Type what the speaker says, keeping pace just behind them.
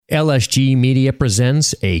LSG Media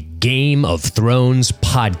presents a Game of Thrones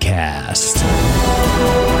podcast.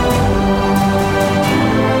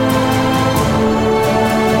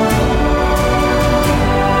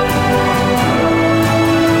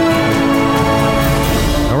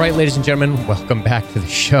 All right, ladies and gentlemen, welcome back to the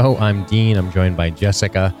show. I'm Dean. I'm joined by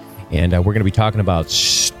Jessica, and we're going to be talking about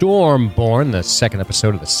Stormborn, the second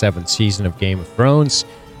episode of the seventh season of Game of Thrones.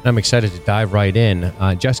 I'm excited to dive right in.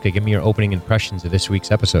 Jessica, give me your opening impressions of this week's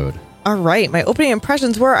episode. All right. My opening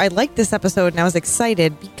impressions were I liked this episode and I was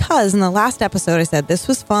excited because in the last episode I said this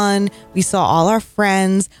was fun. We saw all our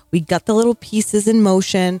friends. We got the little pieces in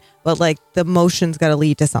motion, but like the motion's got to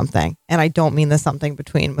lead to something. And I don't mean the something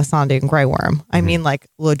between Missandei and Grey Worm. I mean like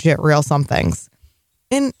legit real somethings.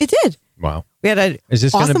 And it did. Wow. We had a Is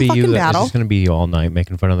this awesome going to be you? battle. Is this going to be you all night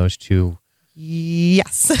making fun of those two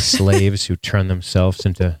Yes. slaves who turn themselves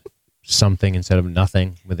into something instead of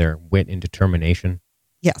nothing with their wit and determination?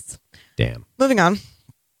 Yes. Damn. Moving on.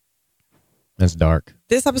 That's dark.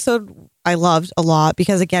 This episode I loved a lot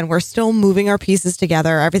because, again, we're still moving our pieces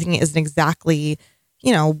together. Everything isn't exactly,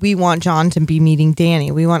 we want Jon to be meeting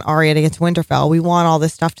Dany. We want Arya to get to Winterfell. We want all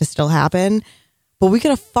this stuff to still happen. But we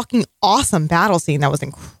get a fucking awesome battle scene that was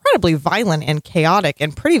incredibly violent and chaotic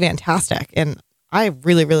and pretty fantastic. And I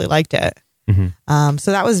really, really liked it. Mm-hmm.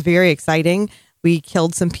 So that was very exciting. We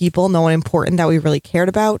killed some people, no one important that we really cared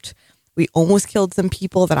about. We almost killed some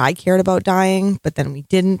people that I cared about dying, but then we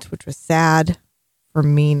didn't, which was sad for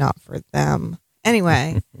me, not for them.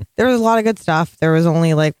 Anyway, there was a lot of good stuff. There was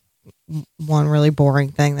only like one really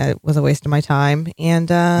boring thing that was a waste of my time. And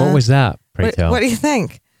what was that? Pray tell. What do you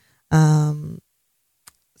think?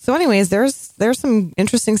 So anyways, there's some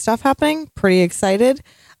interesting stuff happening. Pretty excited.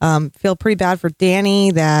 Feel pretty bad for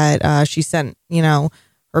Dany that she sent,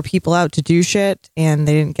 her people out to do shit and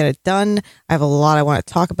they didn't get it done. I have a lot I want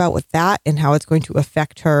to talk about with that and how it's going to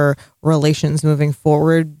affect her relations moving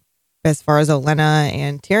forward as far as Olenna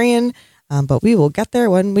and Tyrion. But we will get there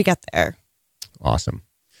when we get there. Awesome.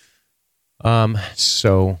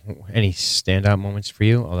 So any standout moments for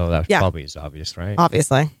you? Although that probably is obvious, right?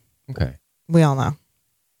 Obviously. Okay. We all know.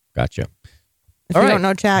 Gotcha. If you don't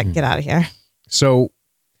know chat, get out of here. So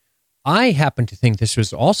I happen to think this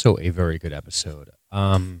was also a very good episode.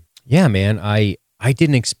 Yeah, man, I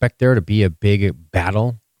didn't expect there to be a big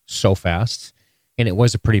battle so fast, and it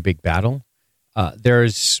was a pretty big battle.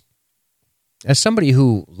 As somebody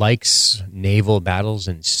who likes naval battles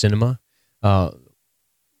in cinema,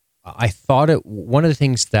 I thought one of the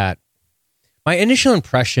things that my initial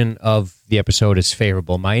impression of the episode is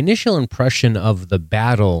favorable. My initial impression of the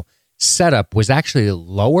battle setup was actually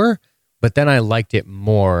lower, but then I liked it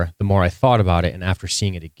more the more I thought about it and after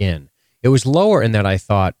seeing it again. It was lower in that I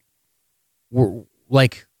thought,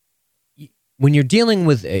 like, when you're dealing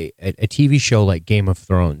with a TV show like Game of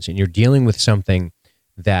Thrones and you're dealing with something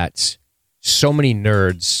that so many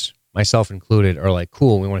nerds, myself included, are like,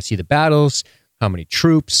 cool, we want to see the battles, how many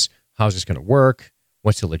troops, how's this going to work,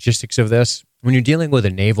 what's the logistics of this? When you're dealing with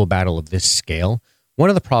a naval battle of this scale, one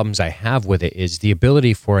of the problems I have with it is the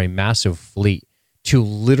ability for a massive fleet to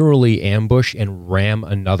literally ambush and ram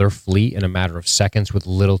another fleet in a matter of seconds with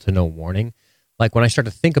little to no warning. Like when I start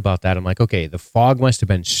to think about that, I'm like, okay, the fog must have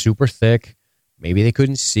been super thick. Maybe they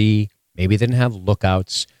couldn't see. Maybe they didn't have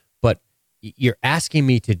lookouts. But you're asking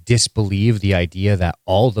me to disbelieve the idea that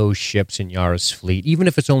all those ships in Yara's fleet, even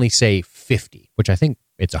if it's only, say, 50, which I think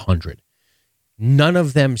it's 100, none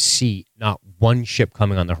of them see not one ship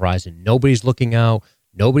coming on the horizon. Nobody's looking out.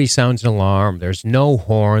 Nobody sounds an alarm. There's no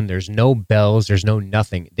horn. There's no bells. There's no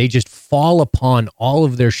nothing. They just fall upon all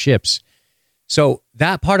of their ships. So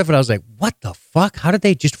that part of it, I was like, what the fuck? How did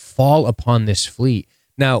they just fall upon this fleet?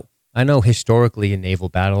 Now, I know historically in naval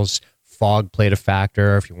battles, fog played a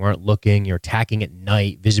factor. If you weren't looking, you're attacking at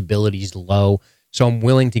night, visibility's low. So I'm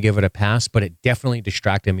willing to give it a pass, but it definitely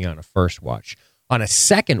distracted me on a first watch. On a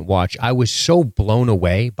second watch, I was so blown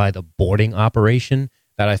away by the boarding operation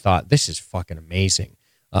that I thought, this is fucking amazing.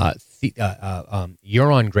 Euron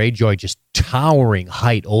Greyjoy just towering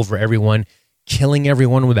height over everyone, killing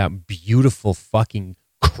everyone with that beautiful fucking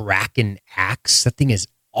Kraken axe. That thing is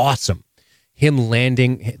awesome. Him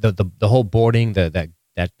landing, the whole boarding, that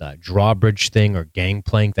drawbridge thing or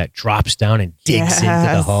gangplank that drops down and digs into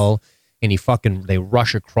the hull, and they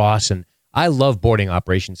rush across. And I love boarding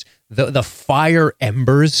operations. The fire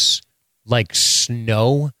embers like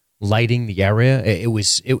snow lighting the area. We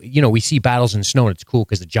see battles in snow and it's cool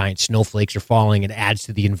because the giant snowflakes are falling and adds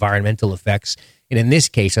to the environmental effects. And in this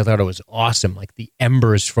case, I thought it was awesome. Like the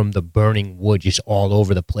embers from the burning wood just all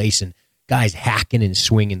over the place and guys hacking and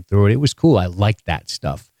swinging through it. It was cool. I liked that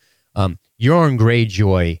stuff. Euron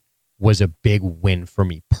Greyjoy was a big win for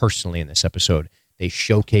me personally in this episode. They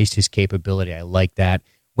showcased his capability. I like that.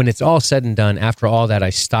 When it's all said and done, after all that, I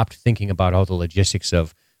stopped thinking about all the logistics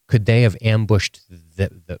of could they have ambushed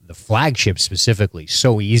the flagship specifically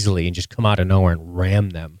so easily and just come out of nowhere and ram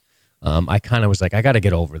them. I kind of was like, I got to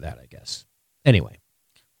get over that, I guess. Anyway.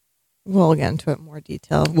 We'll get into it in more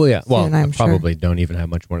detail. Well, yeah. Well, soon, I probably don't even have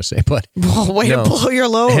much more to say, but. Well, way to blow your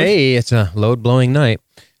load. Hey, it's a load blowing night.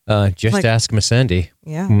 Just ask Miss Sandy.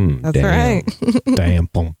 Yeah, that's damn. right. Damn.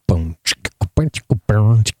 Boom, boom. Too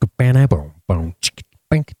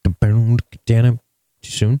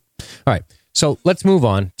soon? All right. So let's move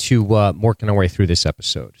on to working our way through this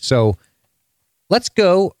episode. So let's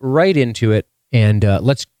go right into it and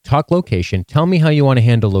let's talk location. Tell me how you want to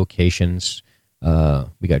handle locations.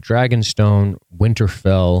 We got Dragonstone,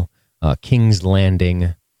 Winterfell, King's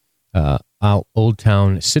Landing, Old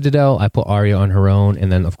Town Citadel. I put Arya on her own.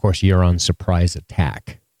 And then, of course, Euron's surprise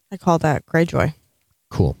attack. I call that Greyjoy.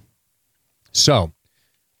 Cool. So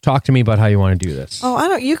talk to me about how you want to do this.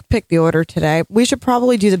 Oh, you can pick the order today. We should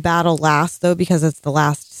probably do the battle last, though, because it's the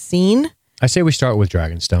last scene. I say we start with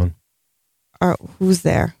Dragonstone. Who's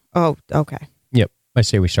there? Oh, okay. Yep. I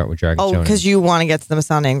say we start with Dragonstone. Oh, because you want to get to the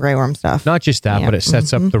Missandei and Grey Worm stuff. Not just that, but it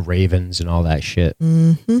sets up the ravens and all that shit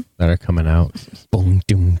that are coming out. Thank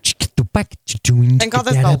God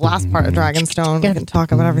that's the last part of Dragonstone. We can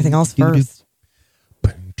talk about everything else first.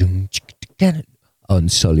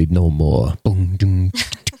 Unsullied no more.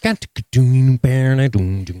 That's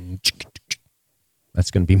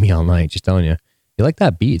going to be me all night, just telling you. You like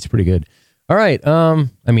that beat? It's pretty good. All right. I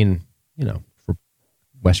mean, for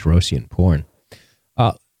Westerosian porn.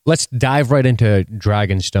 Let's dive right into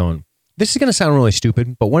Dragonstone. This is going to sound really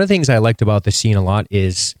stupid, but one of the things I liked about the scene a lot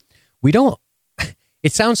is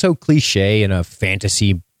it sounds so cliche in a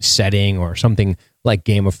fantasy setting or something like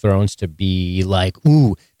Game of Thrones to be like,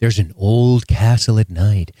 ooh, there's an old castle at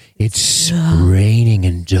night. It's raining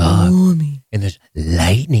and dark. And there's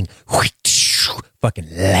lightning. Fucking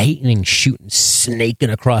lightning shooting, snaking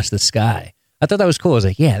across the sky. I thought that was cool. I was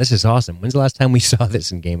like, yeah, this is awesome. When's the last time we saw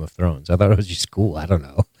this in Game of Thrones? I thought it was just cool. I don't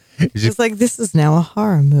know. It's like, this is now a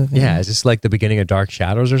horror movie. Yeah, is this like the beginning of Dark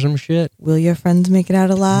Shadows or some shit? Will your friends make it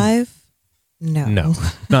out alive? No.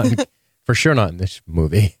 Not for sure not in this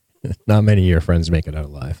movie. Not many of your friends make it out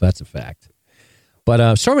alive. That's a fact.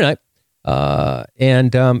 But Stormy Night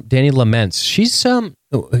and Dany laments. She's here's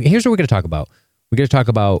what we're going to talk about. We're going to talk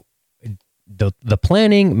about the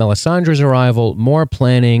planning, Melisandre's arrival, more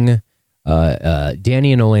planning,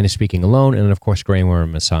 Dany and Olenna speaking alone, and then of course Grey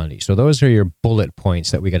Worm and Missandei. So those are your bullet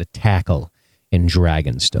points that we got to tackle in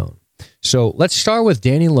Dragonstone. So let's start with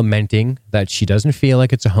Dany lamenting that she doesn't feel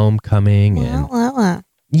like it's a homecoming.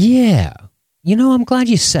 Yeah. I'm glad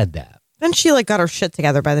you said that. Then she got her shit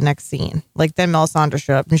together by the next scene. Then Melisandre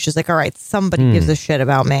showed up and she's like, all right, somebody gives a shit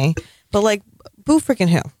about me. But boo freaking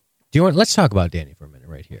who? Let's talk about Dany for a minute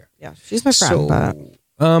right here. Yeah, she's my friend.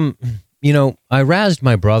 I razzed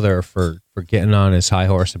my brother for getting on his high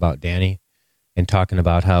horse about Dany and talking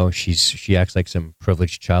about how she acts like some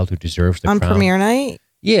privileged child who deserves the crown. On premiere night?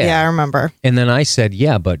 Yeah, I remember. And then I said,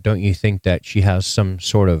 yeah, but don't you think that she has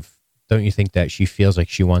don't you think that she feels like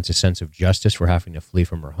she wants a sense of justice for having to flee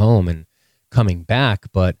from her home and coming back?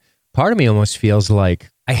 But part of me almost feels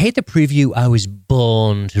like, I hate the preview, I was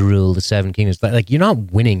born to rule the Seven Kingdoms. You're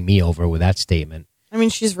not winning me over with that statement. I mean,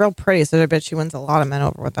 she's real pretty, so I bet she wins a lot of men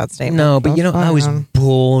over with that statement. No, but I was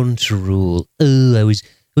born to rule. Oh, I was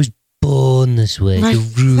born this way to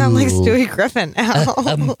rule. Sound like Stewie Griffin now.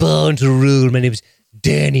 I'm born to rule. My name is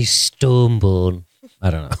Dany Stormborn. I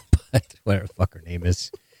don't know, but whatever the fuck her name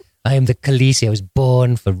is. I am the Khaleesi. I was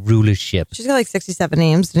born for rulership. She's got 67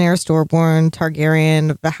 names. Daenerys Stormborn,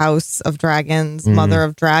 Targaryen, the House of Dragons, Mother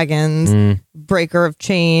of Dragons, Breaker of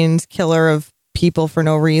Chains, Killer of People for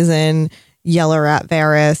No Reason, Yeller at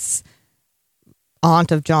Varys,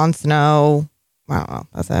 Aunt of Jon Snow. I don't know.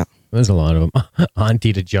 That's it. There's a lot of them.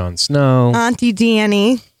 Auntie to Jon Snow. Auntie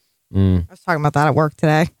Dany. I was talking about that at work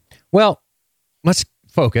today. Well, let's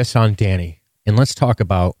focus on Dany and let's talk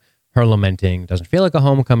about her lamenting. Doesn't feel like a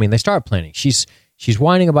homecoming. They start planning. She's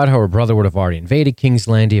whining about how her brother would have already invaded King's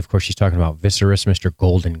Landing. Of course, she's talking about Viserys, Mr.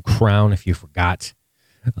 Golden Crown, if you forgot.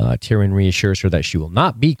 Tyrion reassures her that she will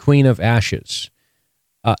not be Queen of Ashes.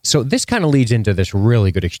 So this kind of leads into this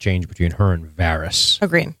really good exchange between her and Varys.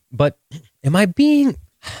 Agreed. But I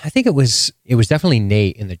think it was definitely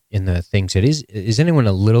Nate in the things. Is anyone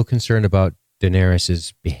a little concerned about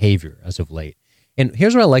Daenerys' behavior as of late? And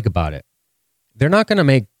here's what I like about it. They're not going to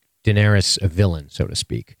make Daenerys a villain, so to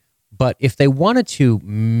speak. But if they wanted to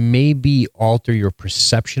maybe alter your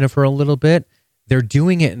perception of her a little bit, they're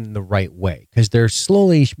doing it in the right way because they're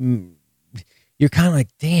slowly. You're kind of like,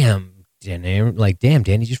 damn,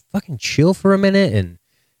 Danny, just fucking chill for a minute, and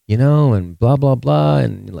and blah blah blah,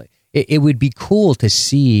 and like it would be cool to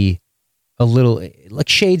see a little like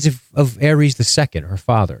shades of Ares II, her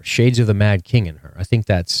father, shades of the Mad King in her. I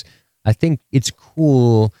think it's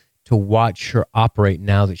cool to watch her operate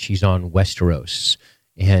now that she's on Westeros.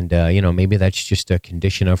 And, maybe that's just a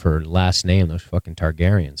condition of her last name, those fucking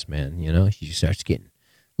Targaryens, man. She just starts getting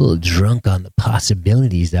a little drunk on the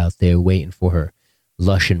possibilities out there waiting for her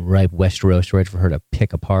lush and ripe Westeros, ready for her to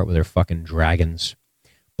pick apart with her fucking dragons.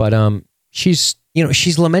 But she's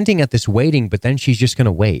lamenting at this waiting, but then she's just going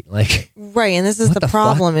to wait. Like, right, and this is the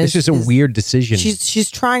problem. This is a weird decision.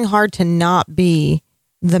 She's trying hard to not be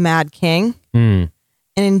the Mad King.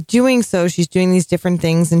 And in doing so, she's doing these different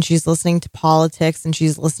things, and she's listening to politics, and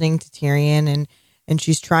she's listening to Tyrion, and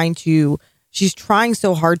she's trying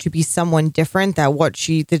so hard to be someone different that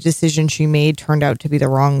the decision she made turned out to be the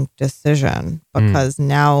wrong decision, because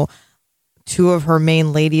now 2 of her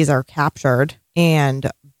main ladies are captured and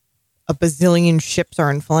a bazillion ships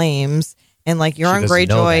are in flames, and like Euron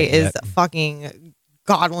Greyjoy is fucking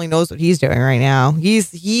God only knows what he's doing right now.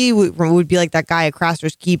 He would be like that guy at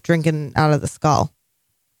Craster's Keep drinking out of the skull.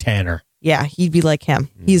 Tanner. Yeah, he'd be like him.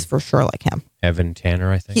 He's for sure like him. Evan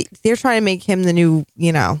Tanner, I think. They're trying to make him the new,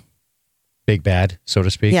 big bad, so to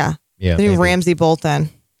speak. Yeah. Yeah. The new Ramsay Bolton.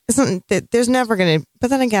 There's never going to, but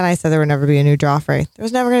then again, I said there would never be a new Joffrey.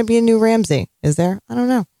 There's never going to be a new Ramsay. Is there? I don't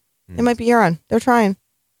know. It might be Euron. They're trying.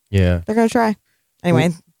 Yeah. They're going to try. Anyway,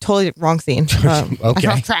 totally wrong scene. Okay.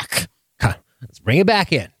 Off track. Let's bring it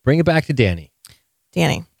back in. Bring it back to Danny.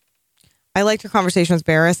 Danny. I liked your conversation with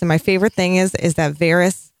Varys, and my favorite thing is that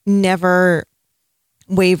Varys never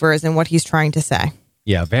wavers in what he's trying to say.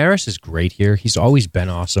 Yeah, Varys is great here. He's always been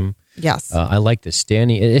awesome. Yes. I like this.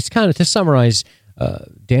 Danny, it's kind of, to summarize,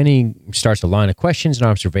 Danny starts a line of questions and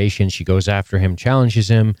observations. She goes after him, challenges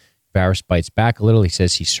him. Varys bites back a little. He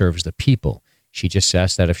says he serves the people. She just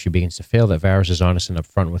asks that if she begins to fail, that Varys is honest and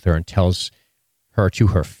upfront with her and tells her to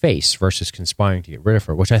her face versus conspiring to get rid of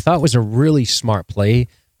her, which I thought was a really smart play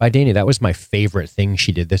by Danny. That was my favorite thing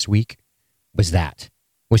she did this week, was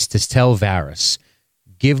to tell Varys,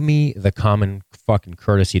 give me the common fucking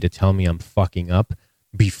courtesy to tell me I'm fucking up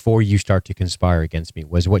before you start to conspire against me,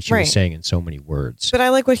 was what she was saying in so many words. But I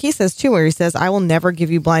like what he says too, where he says, I will never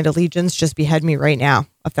give you blind allegiance, just behead me right now,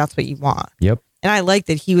 if that's what you want. Yep. And I like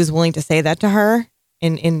that he was willing to say that to her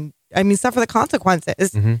in suffer the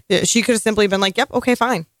consequences. She could have simply been like, yep, okay,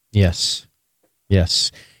 fine. Yes.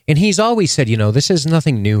 And he's always said, this is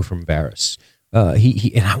nothing new from Varys.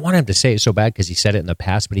 He and I want him to say it so bad because he said it in the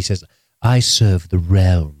past, but he says, I serve the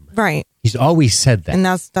realm. Right. He's always said that. And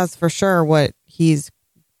that's for sure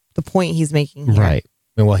the point he's making here. Right.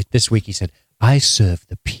 Well, this week he said, I serve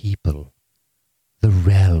the people, the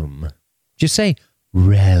realm. Just say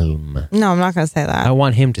realm. No, I'm not going to say that. I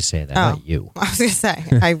want him to say that, not you. I was going to say,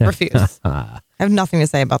 I refuse. I have nothing to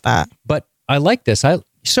say about that. But I like this.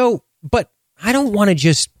 But I don't want to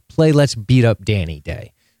just play let's beat up Danny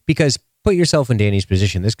Day, because put yourself in Danny's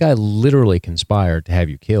position. This guy literally conspired to have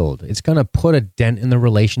you killed. It's going to put a dent in the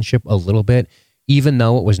relationship a little bit, even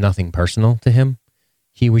though it was nothing personal to him.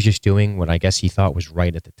 He was just doing what I guess he thought was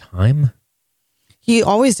right at the time. He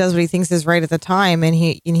always does what he thinks is right at the time, and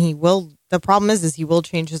he will. The problem is he will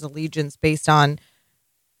change his allegiance based on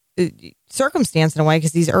circumstance in a way,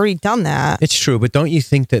 because he's already done that. It's true, but don't you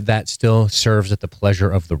think that still serves at the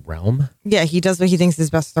pleasure of the realm? Yeah, he does what he thinks is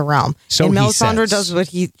best for the realm. So and Melisandre does what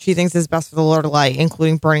she thinks is best for the Lord of Light,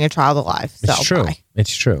 including burning a child alive. So it's true.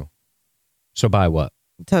 It's true. So by what?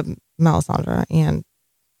 To Melisandre and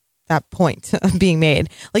that point being made.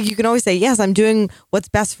 Like, you can always say, yes, I'm doing what's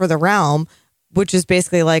best for the realm, which is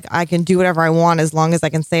basically like, I can do whatever I want as long as I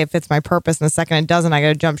can say it fits my purpose. And the second it doesn't, I got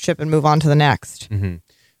to jump ship and move on to the next. Mm-hmm.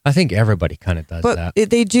 I think everybody kind of does that.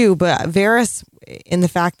 They do. But Varys, in the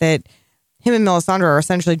fact that him and Melisandre are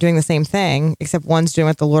essentially doing the same thing, except one's doing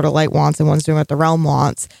what the Lord of Light wants and one's doing what the realm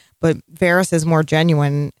wants. But Varys is more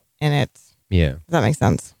genuine in it. Yeah. Does that make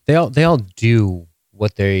sense? They all do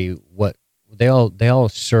what they all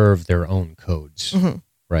serve their own codes,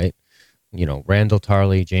 right? Randall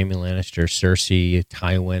Tarly, Jaime Lannister, Cersei,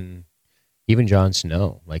 Tywin, even Jon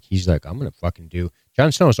Snow. Like, he's like, I'm going to fucking do.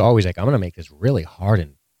 Jon Snow is always like, I'm going to make this really hard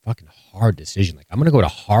decision. Like, I'm going to go to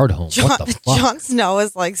Hardhome. What the fuck? Jon Snow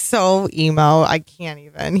is like so emo. I can't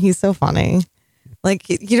even. He's so funny. Like,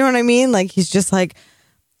 you know what I mean? Like, he's just like,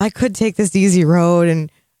 I could take this easy road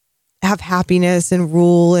and have happiness and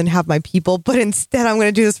rule and have my people, but instead I'm going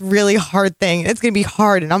to do this really hard thing. It's going to be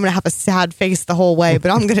hard and I'm going to have a sad face the whole way, but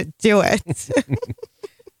I'm going to do it.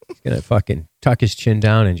 gonna fucking tuck his chin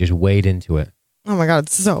down and just wade into it. Oh my God,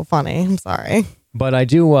 it's so funny. I'm sorry. But I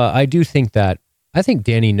do think that, I think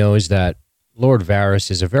Dany knows that Lord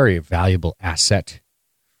Varys is a very valuable asset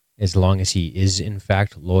as long as he is in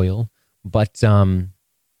fact loyal. But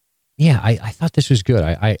yeah, I thought this was good.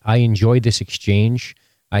 I enjoyed this exchange.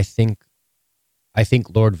 I think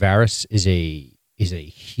Lord Varys is a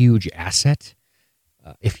huge asset.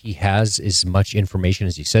 If he has as much information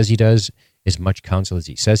as he says he does, as much counsel as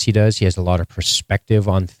he says he does, he has a lot of perspective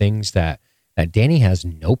on things that Dany has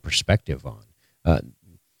no perspective on.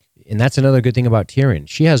 And that's another good thing about Tyrion.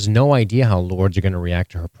 She has no idea how lords are going to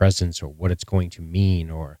react to her presence or what it's going to mean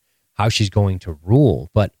or how she's going to rule.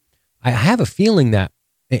 But I have a feeling that,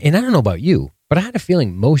 and I don't know about you, but I had a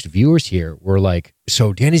feeling most viewers here were like,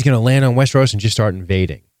 so Dany's going to land on Westeros and just start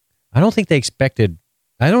invading. I don't think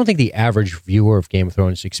the average viewer of Game of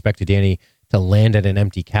Thrones expected Dany to land at an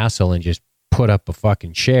empty castle and just put up a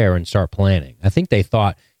fucking chair and start planning. I think they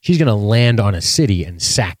thought she's going to land on a city and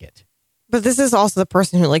sack it. But this is also the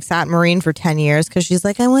person who like sat Marine for 10 years because she's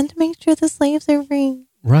like, I want to make sure the slaves are free.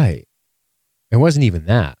 Right. It wasn't even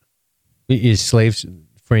that.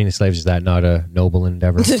 Freeing the slaves, is that not a noble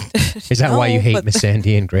endeavor? Is that why you hate Miss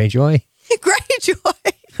Sandy and Greyjoy?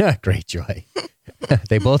 Greyjoy. Greyjoy.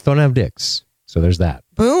 They both don't have dicks. So there's that.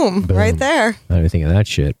 Boom. Right there. I didn't think of that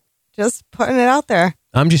shit. Just putting it out there.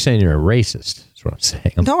 I'm just saying you're a racist. That's what I'm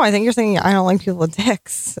saying. No, I think you're saying I don't like people with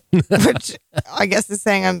dicks. Which I guess is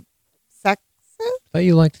saying I'm sexist. I thought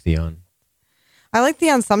you liked Theon. I like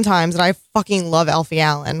Theon sometimes, and I fucking love Alfie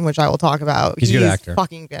Allen, which I will talk about. He's a good actor.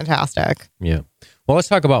 Fucking fantastic. Yeah. Well, let's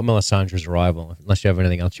talk about Melisandre's arrival, unless you have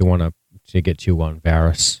anything else you want to get to on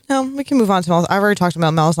Varys. No, we can move on to I've already talked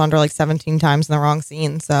about Melisandre like 17 times in the wrong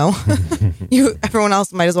scene, so everyone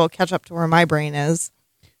else might as well catch up to where my brain is.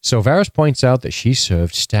 So Varys points out that she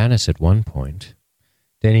served Stannis at one point.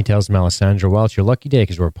 Dany tells Melisandre, well, it's your lucky day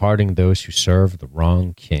because we're parting those who serve the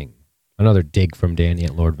wrong king. Another dig from Dany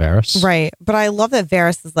at Lord Varys. Right. But I love that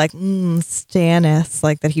Varys is like, Stannis,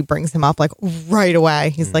 like that he brings him up like right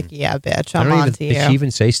away. He's like, yeah, bitch, I'm on to you. Did she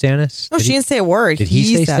even say Stannis? No, she didn't say a word. Did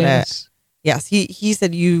he say said Stannis? It. Yes, he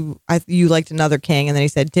said you liked another king, and then he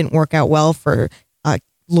said it didn't work out well for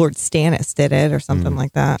Lord Stannis did it or something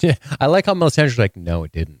like that. Yeah, I like how Melisandre's like, no,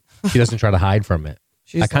 it didn't. She doesn't try to hide from it.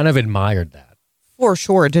 I kind of admired that. For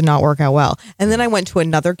sure, it did not work out well. And then I went to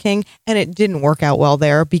another king, and it didn't work out well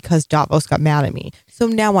there because Davos got mad at me. So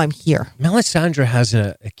now I'm here. Melisandre has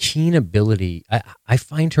a keen ability. I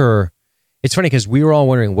find her, it's funny because we were all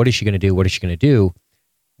wondering, what is she going to do? What is she going to do?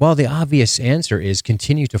 Well, the obvious answer is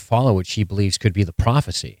continue to follow what she believes could be the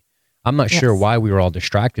prophecy. I'm not sure why we were all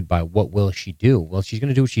distracted by what will she do. Well, she's going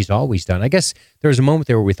to do what she's always done. I guess there was a moment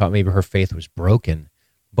there where we thought maybe her faith was broken,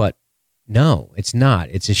 but no, it's not.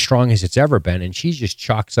 It's as strong as it's ever been, and she just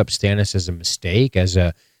chalks up Stannis as a mistake, as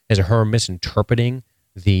her misinterpreting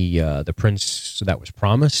the prince that was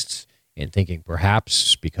promised, and thinking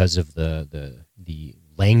perhaps because of the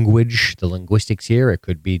language, the linguistics here, it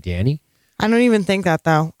could be Dany. I don't even think that,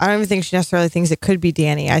 though. I don't even think she necessarily thinks it could be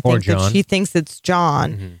Dany. I think that she thinks it's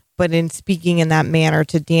Jon, but in speaking in that manner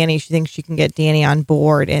to Dany, she thinks she can get Dany on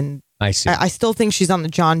board. And I see. I still think she's on the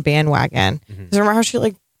Jon bandwagon. Because remember how she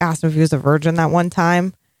like asked him if he was a virgin that one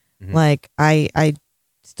time? Like, I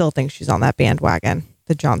still think she's on that bandwagon,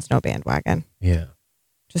 the Jon Snow bandwagon. Yeah.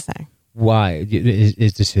 Just saying. Why?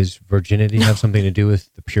 Is this his virginity have something to do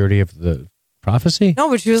with the purity of the prophecy? No,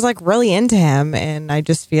 but she was like really into him, and I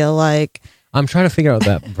just feel like I'm trying to figure out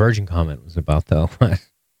what that virgin comment was about, though.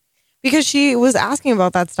 because she was asking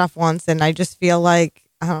about that stuff once, and I just feel like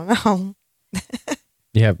I don't know.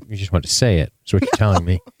 Yeah, you just want to say it. That's what you're telling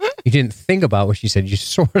me. You didn't think about what she said. You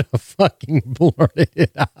sort of fucking blurted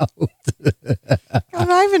it out. I'm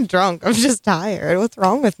not even drunk. I'm just tired. What's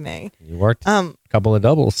wrong with me? You worked a couple of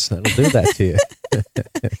doubles. That'll do that to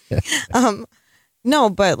you.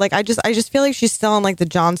 No, but like I just feel like she's still on like the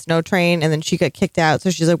Jon Snow train, and then she got kicked out.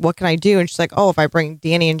 So she's like, "What can I do?" And she's like, "Oh, if I bring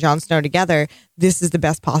Dany and Jon Snow together, this is the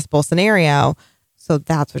best possible scenario." So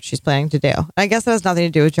that's what she's planning to do. And I guess that has nothing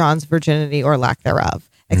to do with Jon's virginity or lack thereof,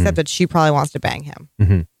 except that she probably wants to bang him.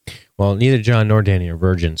 Mm-hmm. Well, neither Jon nor Dany are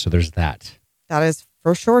virgins, so there's that. That is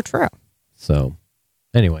for sure true. So,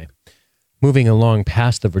 anyway, moving along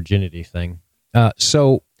past the virginity thing.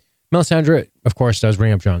 So, Melisandre, of course, does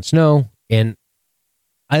bring up Jon Snow, and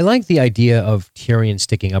I like the idea of Tyrion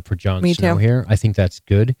sticking up for Jon Snow here. I think that's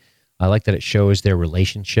good. I like that it shows their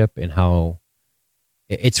relationship and how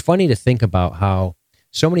it's funny to think about how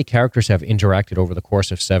so many characters have interacted over the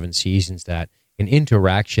course of 7 seasons that an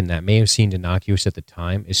interaction that may have seemed innocuous at the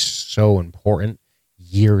time is so important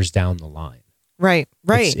years down the line. Right.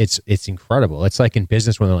 It's incredible. It's like in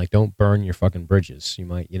business when they're like, don't burn your fucking bridges. You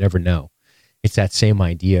never know. It's that same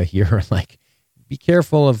idea here. Like, be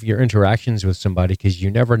careful of your interactions with somebody because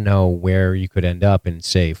you never know where you could end up in,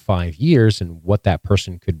 say, 5 years and what that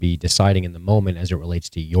person could be deciding in the moment as it relates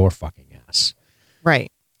to your fucking ass.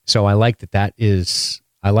 Right. So I like that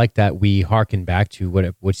we hearken back to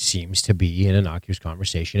what seems to be an innocuous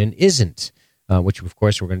conversation and isn't, which of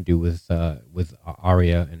course we're going to do with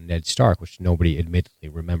Arya and Ned Stark, which nobody admittedly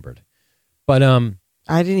remembered. But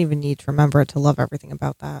I didn't even need to remember it to love everything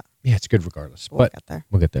about that. yeah, it's good regardless. We'll But get there.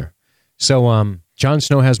 we'll get there. So Jon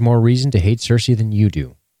Snow has more reason to hate Cersei than you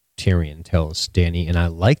do, Tyrion tells Dany, and I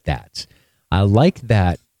like that. I like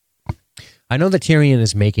that. I know that Tyrion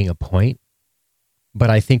is making a point,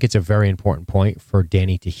 but I think it's a very important point for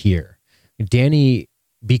Dany to hear. Dany,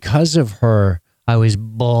 because of her, I was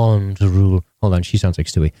born to rule. Hold on, she sounds like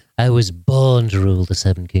Stewie. I was born to rule the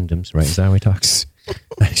Seven Kingdoms, right? Is that how he talks?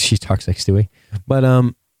 She talks like Stewie.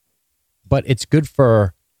 But it's good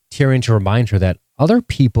for Tyrion to remind her that other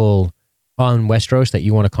people on Westeros that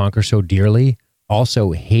you want to conquer so dearly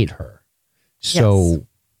also hate her. So, Yes.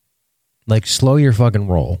 like, slow your fucking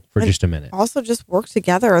roll for just a minute. Also, just work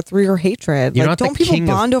together through your hatred. You're Like, not the don't people king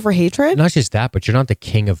of- bond over hatred? Not just that, but you're not the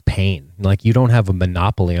king of pain. Like, you don't have a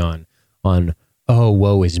monopoly on oh,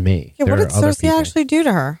 woe is me. Yeah, There what are did other Cersei people. actually do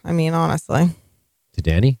to her? I mean, honestly. To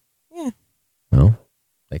Dany? Yeah. Well,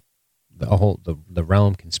 like the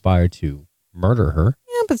realm conspired to murder her.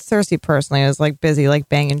 Yeah, but Cersei personally was like busy like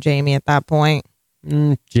banging Jamie at that point.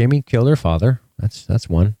 Jamie killed her father. That's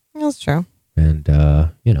one. That's true. And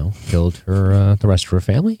killed her the rest of her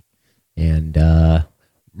family and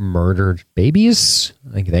murdered babies.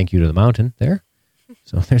 Thank you to the mountain there.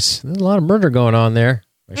 So there's a lot of murder going on there.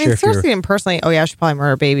 I mean, Cersei didn't personally. Oh yeah, she probably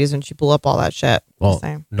murdered babies when she blew up all that shit. Well, Just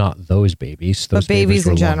saying. not those babies. Those But babies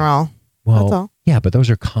were in long. general. Well, That's all. yeah, but those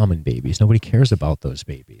are common babies. Nobody cares about those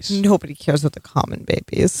babies. Nobody cares about the common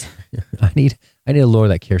babies. I need a lord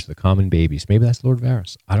that cares for the common babies. Maybe that's Lord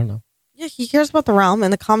Varys. I don't know. Yeah, he cares about the realm,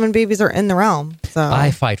 and the common babies are in the realm. So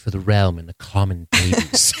I fight for the realm and the common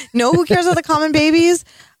babies. know who cares about the common babies?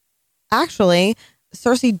 Actually,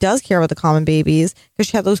 Cersei does care about the common babies because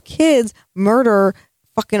she had those kids murder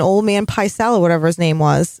fucking old man Pycelle, whatever his name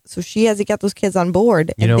was. So she had to get those kids on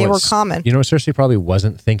board, and they were common. You know what Cersei probably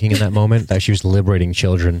wasn't thinking in that moment? That she was liberating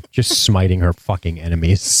children, just smiting her fucking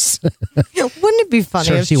enemies. Wouldn't it be funny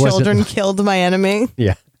Cersei if wasn't- children killed my enemy?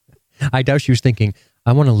 Yeah. I doubt she was thinking,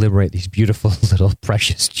 I want to liberate these beautiful little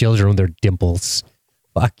precious children with their dimples.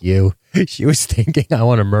 Fuck you. She was thinking, I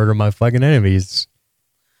want to murder my fucking enemies.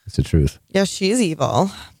 It's the truth. Yeah, she's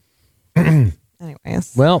evil.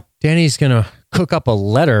 Anyways. Well, Dany's going to cook up a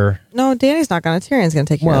letter. No, Danny's not going to. Tyrion's going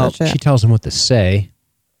to take care Well, of that she shit. tells him what to say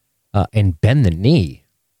and bend the knee.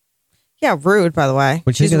 Yeah, rude, by the way.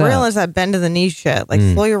 What'd you She's think of that? realized that bend to the knee shit. Like,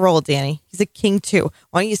 slow your roll, Danny. He's a king, too.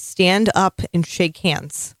 Why don't you stand up and shake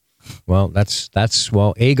hands? Well,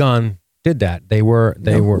 Aegon did that. They were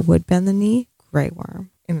Would bend the knee? Grey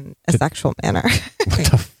Worm. In a sexual manner.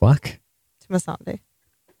 what the fuck? To Missandei.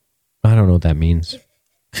 I don't know what that means.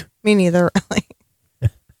 Me neither,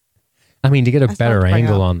 really. I mean, to get a I better stopped bringing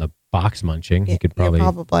angle up. on the box munching, he could Yeah, probably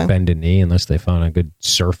probably. bend a knee unless they found a good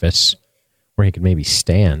surface where he could maybe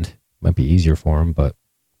stand. Might be easier for him, but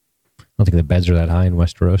I don't think the beds are that high in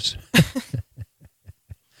Westeros.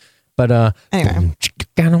 But Anyway.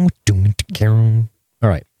 all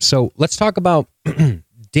right. So let's talk about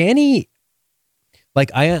Dany. Like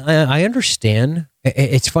I understand.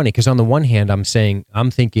 It's funny because on the one hand, I'm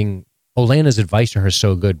thinking Olenna's advice to her is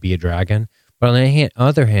so good, be a dragon. But on the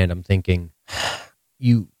other hand, I'm thinking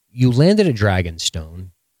you landed at Dragonstone,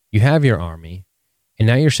 you have your army, and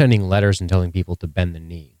now you're sending letters and telling people to bend the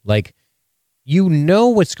knee. Like, you know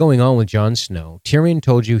what's going on with Jon Snow. Tyrion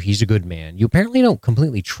told you he's a good man. You apparently don't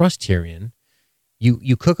completely trust Tyrion.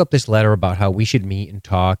 You cook up this letter about how we should meet and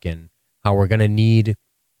talk and how we're going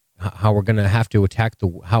to have to attack the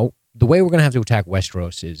way we're going to have to attack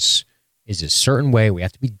Westeros is a certain way. We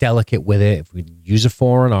have to be delicate with it. If we use a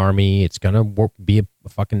foreign army, it's going to be a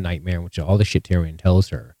fucking nightmare, which is all the shit Tyrion tells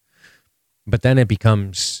her. But then it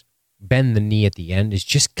becomes bend the knee at the end is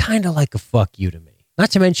just kind of like a fuck you to me. Not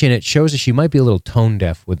to mention it shows that she might be a little tone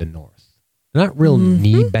deaf with the North. They're not real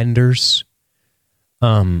knee benders.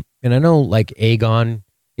 And I know like Aegon,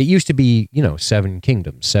 it used to be, 7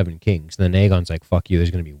 kingdoms, 7 kings. And then Aegon's like, fuck you,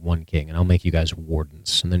 there's going to be 1 king and I'll make you guys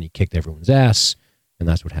wardens. And then he kicked everyone's ass and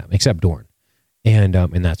that's what happened, except Dorne. And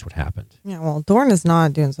that's what happened. Yeah, well, Dorne is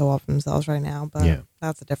not doing so well for themselves right now, but Yeah.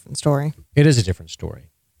 that's a different story. It is a different story.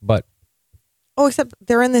 But Oh, except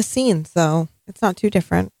they're in this scene, so it's not too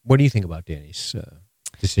different. what do you think about Dany's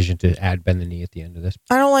decision to add bend the knee at the end of this.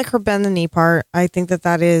 I don't like her bend the knee part. I think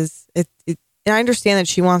that is it. And I understand that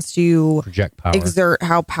she wants to Project power. exert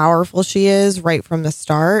how powerful she is right from the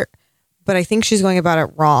start, but I think she's going about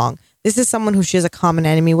it wrong. This is someone who she has a common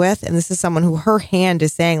enemy with, and this is someone who her hand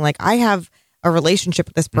is saying, like, I have a relationship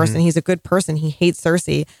with this person. He's a good person. He hates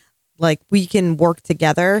Cersei. Like, we can work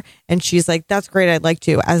together. And she's like, that's great. I'd like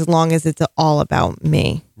to, as long as it's all about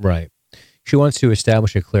me. Right. She wants to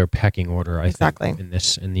establish a clear pecking order, I Exactly.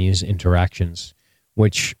 think, in these interactions,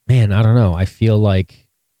 which, man, I don't know. I feel like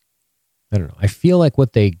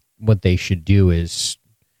what they should do is,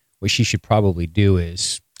 what she should probably do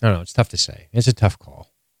is, I don't know, it's tough to say. It's a tough call.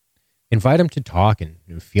 Invite him to talk and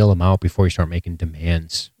feel him out before you start making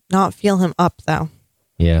demands. Not feel him up, though.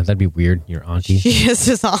 Yeah, that'd be weird. Your auntie. She is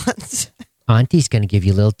his aunt. Auntie's going to give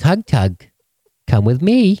you a little tug. Come with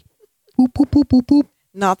me. Boop, boop, boop, boop, boop.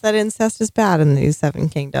 Not that incest is bad in these Seven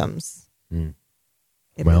Kingdoms. It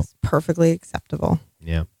is perfectly acceptable.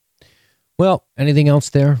 Yeah. Well, anything else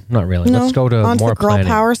there? Not really. No, Let's go to on more the girl planning.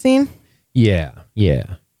 power scene. Yeah.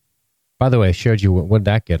 By the way, I showed you what'd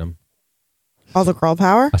that get him? All the girl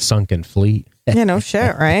power. A sunken fleet. Yeah, no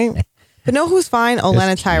shit, right? But know who's fine?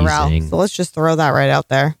 Olenna Tyrell. teasing. So let's just throw that right out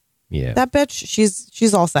there. Yeah. That bitch,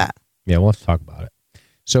 she's all set. Yeah, we'll have to talk about it.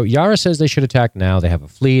 So Yara says they should attack now. They have a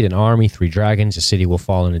fleet, an army, 3 dragons. The city will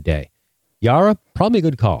fall in a day. Yara, probably a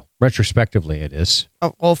good call. Retrospectively, it is.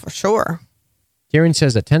 Oh, well, for sure. Tyrion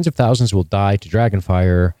says that tens of thousands will die to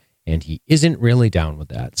dragonfire, and he isn't really down with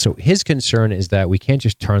that. So his concern is that we can't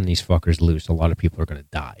just turn these fuckers loose. A lot of people are going to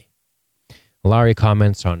die. Ilaria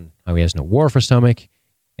comments on how he has no war for stomach.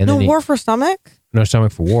 And No then war for stomach? no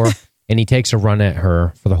stomach for war. And he takes a run at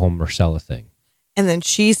her for the whole Marcella thing. And then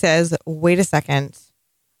she says, wait a second.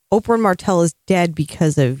 Oberyn Martell is dead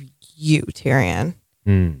because of you, Tyrion.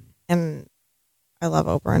 And I love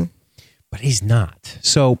Oberyn. But he's not.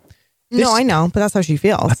 So... No, I know, but that's how she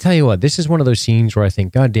feels. I'll tell you what, this is one of those scenes where I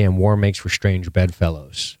think, goddamn, war makes for strange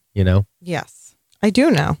bedfellows, you know? Yes, I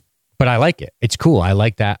do know. But I like it. It's cool. I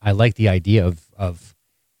like that. I like the idea of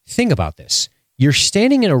think about this. You're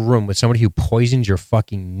standing in a room with somebody who poisoned your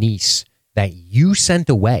fucking niece that you sent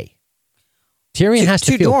away. Tyrion has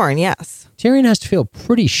to feel... Dorne, yes. Tyrion has to feel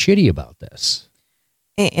pretty shitty about this.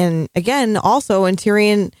 And again, also, in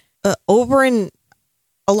Tyrion, Oberyn,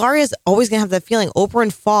 Ilaria's always going to have that feeling.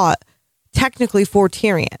 Oberyn fought technically for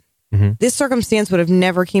Tyrion. Mm-hmm. This circumstance would have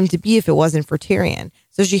never came to be if it wasn't for Tyrion.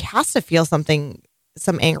 So she has to feel some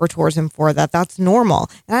anger towards him for that. That's normal.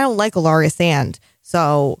 And I don't like Ilaria Sand.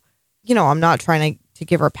 So, I'm not trying to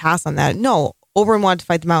give her a pass on that. No, Oberyn wanted to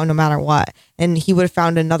fight them out no matter what. And he would have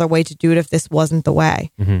found another way to do it if this wasn't the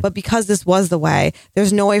way. Mm-hmm. But because this was the way,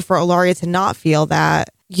 there's no way for Ilaria to not feel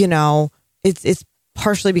that, it's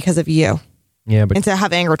partially because of you. Yeah, but and to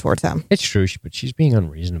have anger towards him. It's true, but she's being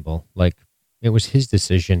unreasonable. Like, it was his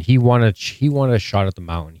decision. He wanted a shot at the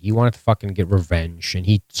mountain. He wanted to fucking get revenge, and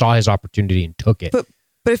he saw his opportunity and took it. But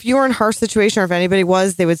if you were in her situation, or if anybody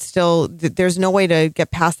was, they would still. There's no way to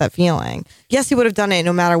get past that feeling. Yes, he would have done it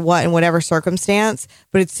no matter what, in whatever circumstance.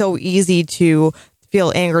 But it's so easy to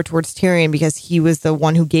feel anger towards Tyrion because he was the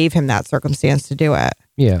one who gave him that circumstance to do it.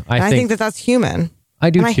 Yeah, I think that that's human. I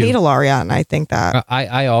do, and I too. hate Ilaria, and I think that.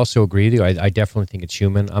 I also agree with you. I definitely think it's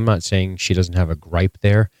human. I'm not saying she doesn't have a gripe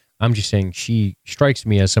there. I'm just saying she strikes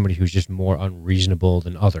me as somebody who's just more unreasonable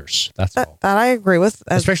than others. That's all. That I agree with.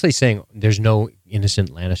 Especially saying there's no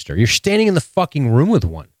innocent Lannister. You're standing in the fucking room with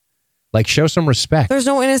one. Like, show some respect. There's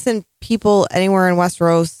no innocent people anywhere in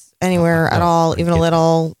Westeros, anywhere at all, even a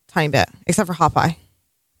little tiny bit, except for Hot Pie.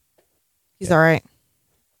 He's all right.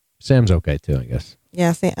 Sam's okay, too, I guess.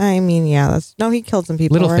 Yeah, he killed some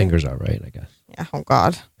people. Littlefinger's all right, I guess. Yeah, oh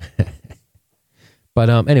God. But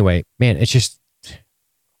anyway, man, it's just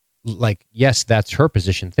like, yes, that's her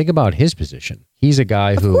position. Think about his position. He's a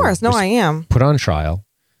guy who, of course, I am, put on trial,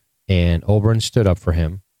 and Oberyn stood up for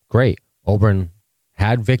him. Great. Oberyn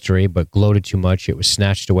had victory, but gloated too much. It was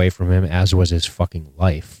snatched away from him, as was his fucking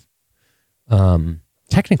life.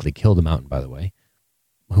 Technically killed the mountain, by the way,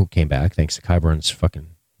 who came back thanks to Qyburn's fucking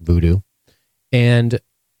voodoo. And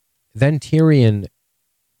then Tyrion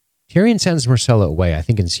sends Marcella away, I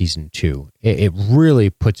think in season 2. It really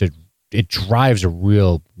it drives a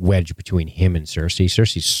real wedge between him and Cersei.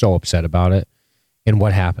 Cersei's so upset about it. And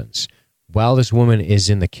what happens? While this woman is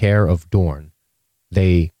in the care of Dorne,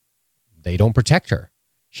 they don't protect her.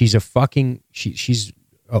 She's she's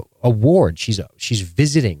a ward. She's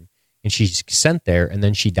visiting, and she's sent there, and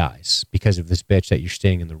then she dies because of this bitch that you're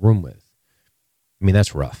staying in the room with. I mean,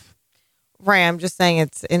 that's rough. Right, I'm just saying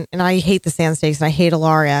and I hate the Sand Snakes, and I hate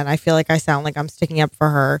Ilaria, and I feel like I sound like I'm sticking up for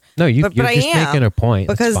her. No, you're but just making a point.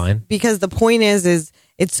 Because, That's fine. Because the point is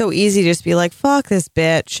it's so easy to just be like, fuck this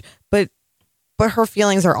bitch. But her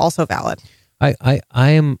feelings are also valid. I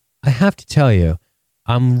have to tell you,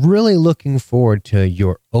 I'm really looking forward to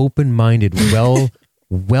your open-minded,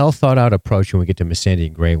 well thought out approach when we get to Missandei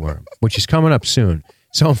and Grey Worm, which is coming up soon.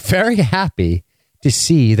 So I'm very happy to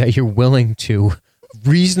see that you're willing to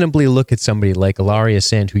reasonably look at somebody like Ilaria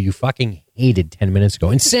Sand, who you fucking hated 10 minutes ago.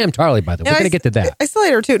 And Sam Tarley, by the way. We're going to get to that. I still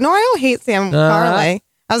hate her too. No, I don't hate Sam Tarley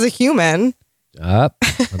as a human. I'm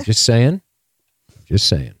just saying.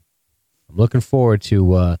 I'm looking forward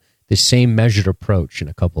to the same measured approach in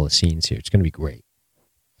a couple of scenes here. It's going to be great.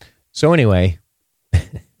 So anyway,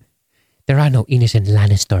 there are no innocent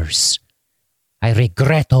Lannisters. I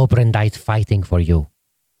regret Oberyn died fighting for you.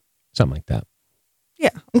 Something like that.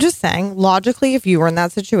 Yeah, I'm just saying, logically, if you were in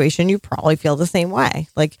that situation, you probably feel the same way.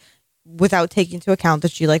 Like, without taking into account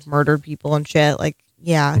that she, like, murdered people and shit. Like,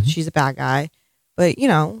 yeah, she's a bad guy. But, you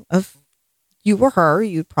know, if you were her,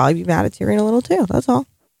 you'd probably be mad at Tyrion a little, too. That's all.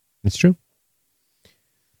 It's true.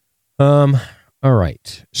 All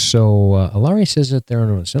right. So, Ilaria says that there are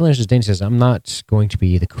no... Dany says, I'm not going to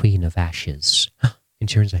be the Queen of Ashes. And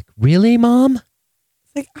Tyrion's like, really, Mom?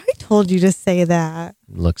 It's like, I told you to say that.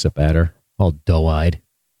 Looks up at her. All doe-eyed.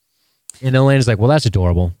 And Elena's like, well, that's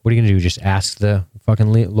adorable. What are you going to do? Just ask the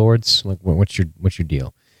fucking lords? Like, what's your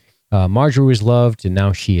deal? Marjorie was loved, and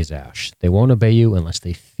now she is Ash. They won't obey you unless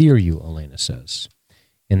they fear you, Elena says.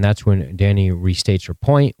 And that's when Dany restates her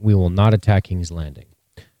point. We will not attack King's Landing.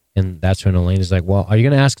 And that's when Elena's like, well, are you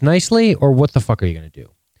going to ask nicely, or what the fuck are you going to do?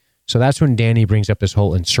 So that's when Dany brings up this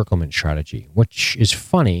whole encirclement strategy, which is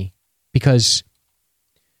funny because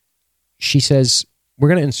she says, we're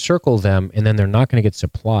going to encircle them, and then they're not going to get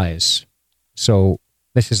supplies. So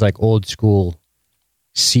this is like old school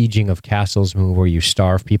sieging of castles move where you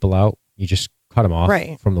starve people out. You just cut them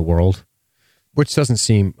off from the world, which doesn't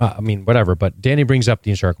seem, whatever. But Dany brings up the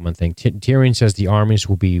encirclement thing. Tyrion says the armies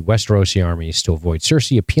will be Westerosi armies to avoid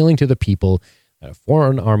Cersei, appealing to the people that a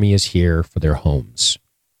foreign army is here for their homes,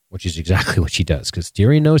 which is exactly what she does because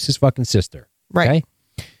Tyrion knows his fucking sister. Right. Okay?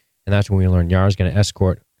 And that's when we learn Yara's going to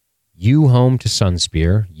escort you home to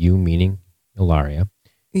Sunspear, you meaning Ilaria.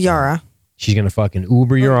 Yara. She's going to fucking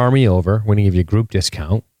Uber your army over. We're going to give you a group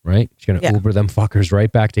discount, right? She's going to Uber them fuckers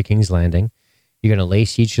right back to King's Landing. You're going to lay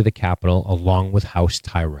siege to the capital along with House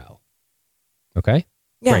Tyrell. Okay?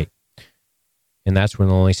 Yeah. Great. And that's when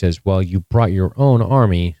Lily says, well, you brought your own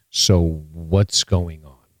army, so what's going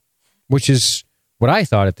on? Which is what I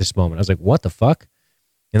thought at this moment. I was like, what the fuck?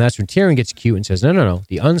 And that's when Tyrion gets cute and says, no.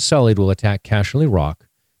 The Unsullied will attack Casterly Rock.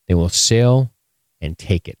 They will sail and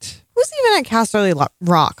take it. Who's even at Casterly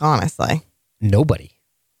Rock, honestly? Nobody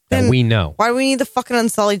that we know. Why do we need the fucking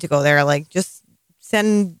Unsullied to go there? Like, just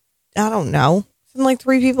send, I don't know, send like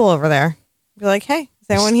 3 people over there. Be like, hey, is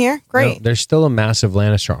anyone here? Great. No, there's still a massive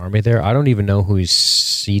Lannister army there. I don't even know who's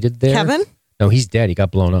seated there. Kevin? No, he's dead. He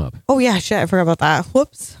got blown up. Oh, yeah, shit. I forgot about that.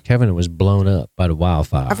 Whoops. Kevin was blown up by the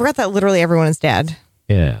wildfire. I forgot that literally everyone is dead.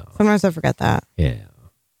 Yeah. Sometimes I forget that. Yeah.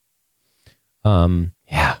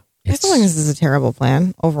 Yeah. I still think this is a terrible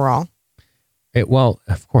plan overall. Well,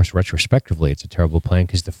 of course, retrospectively, it's a terrible plan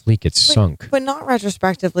because the fleet gets sunk. But not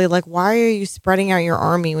retrospectively. Like, why are you spreading out your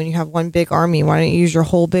army when you have one big army? Why don't you use your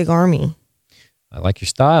whole big army? I like your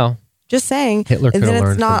style. Just saying. Hitler could have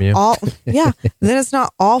learned from you. Then it's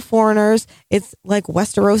not all foreigners. It's like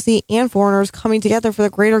Westerosi and foreigners coming together for the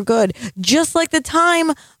greater good. Just like the time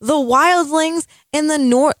the wildlings and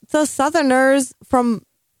the southerners from,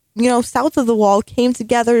 south of the wall came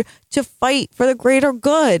together to fight for the greater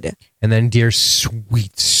good. And then dear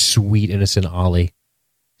sweet, sweet innocent Ollie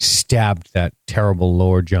stabbed that terrible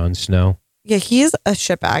Lord Jon Snow. Yeah, he is a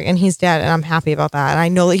shitbag and he's dead and I'm happy about that. And I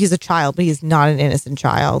know that he's a child, but he's not an innocent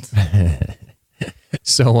child.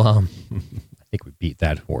 So, I think we beat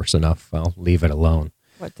that horse enough. I'll leave it alone.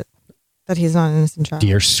 What? That he's not an innocent child?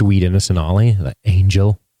 Dear sweet innocent Ollie, the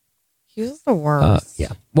angel. He was the worst.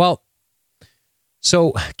 Yeah. Well,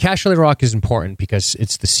 so Casterly Rock is important because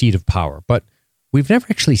it's the seat of power, but we've never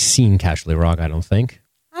actually seen Casterly Rock, I don't think.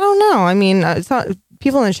 I don't know. I mean, it's not.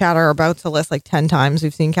 People in the chat are about to list like 10 times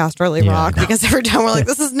we've seen Casterly Rock because every time we're like,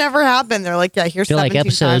 this has never happened. They're like, yeah, here's 17 like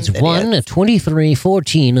episodes times, 1, idiots. 23,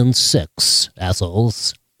 14, and 6,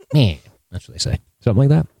 assholes. Yeah, that's what they say. Something like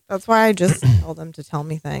that. That's why I just tell them to tell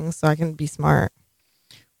me things so I can be smart.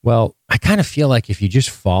 Well, I kind of feel like if you just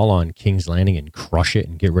fall on King's Landing and crush it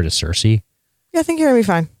and get rid of Cersei. Yeah, I think you're going to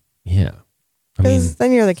be fine. Yeah. Because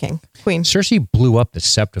then you're the queen. Cersei blew up the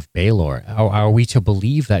Sept of Baelor. Are we to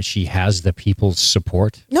believe that she has the people's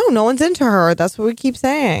support? No one's into her. That's what we keep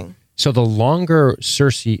saying. So the longer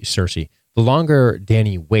Cersei, the longer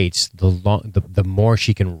Dany waits, the more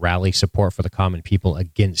she can rally support for the common people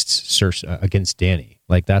against against Dany.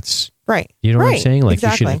 Like that's right. You know what I'm saying? Like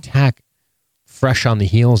exactly. you should attack fresh on the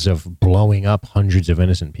heels of blowing up hundreds of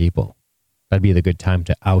innocent people. That'd be the good time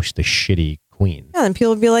to oust the shitty queen. Yeah, and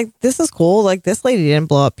people would be like, "This is cool. Like this lady didn't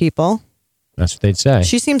blow up people. That's what they'd say.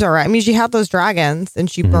 She seems all right. I mean, she had those dragons,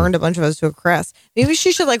 and she burned a bunch of us to a crisp. Maybe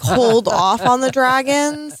she should like hold off on the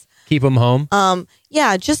dragons." Keep them home.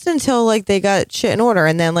 Yeah, just until like they got shit in order,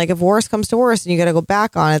 and then like if worse comes to worse, and you got to go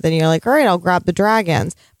back on it, then you're like, all right, I'll grab the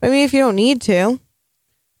dragons. But I mean, if you don't need to,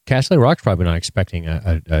 Casterly Rock's probably not expecting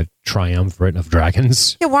a triumvirate of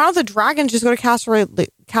dragons. yeah, why don't the dragons just go to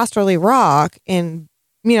Casterly Rock and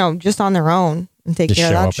just on their own and take Just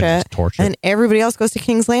care show of up that and shit, just torture. and everybody else goes to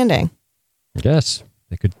King's Landing. I guess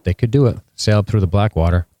they could do it. Sail up through the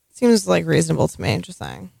Blackwater. Seems like reasonable to me. Just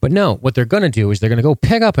saying. But no, what they're going to do is they're going to go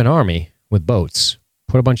pick up an army with boats,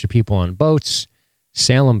 put a bunch of people on boats,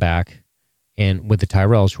 sail them back, and with the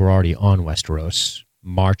Tyrells who are already on Westeros,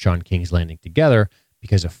 march on King's Landing together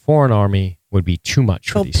because a foreign army would be too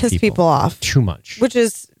much for It'll these piss people off. Too much. Which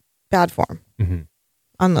is bad form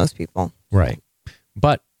on those people. Right.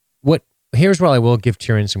 But here's where I will give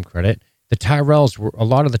Tyrion some credit. A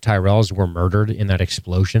lot of the Tyrells were murdered in that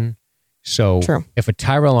explosion. So True. If a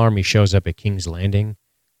Tyrell army shows up at King's Landing,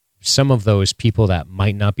 some of those people that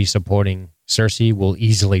might not be supporting Cersei will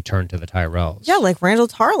easily turn to the Tyrells. Yeah, like Randall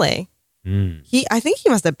Tarley. I think he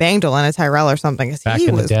must have banged Olenna Tyrell or something because Back he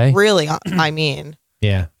in the was day? really. I mean,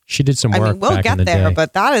 Yeah, she did some work we'll back get in the there, day.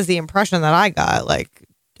 but that is the impression that I got. Like,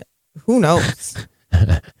 who knows?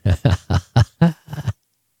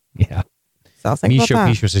 Yeah. So think about Misha that.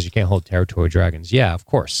 Pisho says you can't hold territory dragons. Yeah, of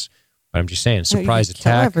course. But I'm just saying, You surprise just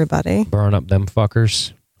kill attack, everybody. burn up them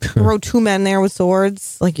fuckers. Throw two men there with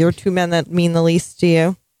swords. Like you're two men that mean the least to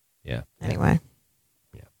you. Yeah. Anyway,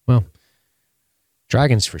 Yeah. Well,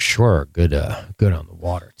 dragons for sure are good on the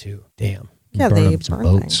water too. Damn. yeah, Burn they up some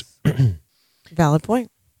burn boats. things. Valid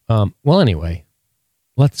point. Well, anyway,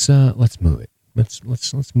 let's move it.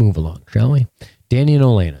 Let's move along, shall we? Dany and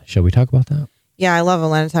Olenna. Shall we talk about that? Yeah, I love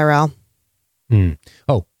Olenna Tyrell.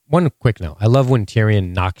 Oh, one quick note. I love when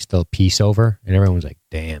Tyrion knocks the peace over, and everyone's like,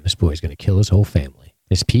 "Damn, this boy's gonna kill his whole family,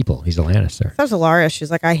 his people. He's a Lannister." So Alaria, she's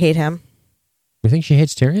like, I hate him. You think she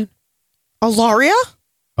hates Tyrion? Alaria?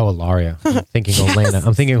 Oh, Ilaria. I'm thinking Yes. Olenna.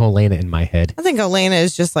 I'm thinking Olenna in my head. I think Olenna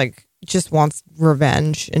is just wants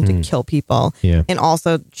revenge and to kill people. Yeah. And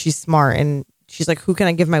also she's smart and she's like, who can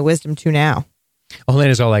I give my wisdom to now?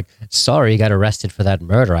 Olenna's all like, "Sorry, you got arrested for that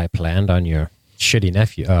murder I planned on your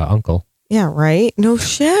shitty uncle." Yeah, right? No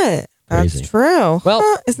shit. That's Crazy. true. Well-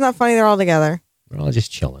 Huh, isn't that funny? They're all together. We're all just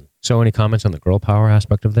chilling. So, any comments on the girl power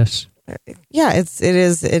aspect of this? Yeah,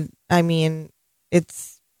 I mean,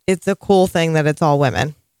 it's a cool thing that it's all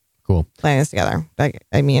women Cool. playing this together.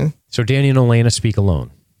 I mean, So, Dany and Olenna speak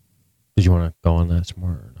alone. Did you want to go on that some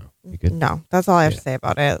more or no? You good? no, that's all I have to say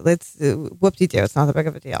about it. It's whoop-de-doo. It's not that big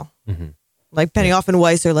of a deal. Mm-hmm. Like Benioff and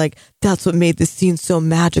Weiss are like, that's what made this scene so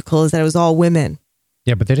magical is that it was all women.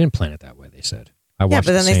 Yeah, but they didn't plan it that way, they said. I watched Yeah, but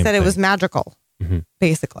then the they same said it thing. was magical,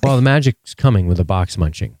 basically. Well, the magic's coming with the box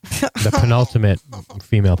munching. The penultimate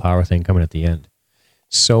female power thing coming at the end.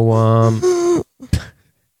 So, Dany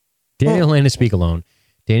and Olenna speak alone.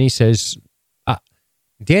 Dany says,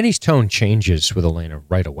 Dany's tone changes with Olenna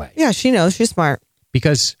right away. Yeah, she knows. She's smart.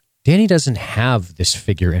 Because Dany doesn't have this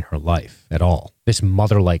figure in her life at all. This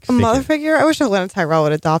mother-like A figure. mother figure? I wish Olenna Tyrell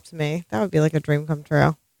would adopt me. That would be like a dream come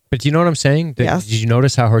true. But do you know what I'm saying? Yes. Did you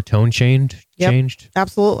notice how her tone changed? Yep.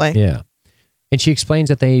 Absolutely. Yeah. And she explains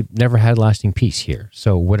that they never had lasting peace here.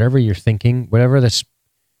 So whatever you're thinking, whatever this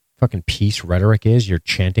fucking peace rhetoric is you're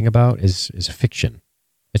chanting about is a fiction.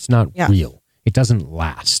 It's not Yes. real. It doesn't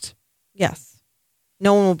last. Yes.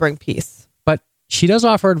 No one will bring peace. But she does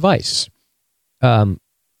offer advice.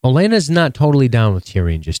 Olenna's not totally down with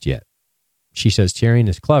Tyrion just yet. She says, Tyrion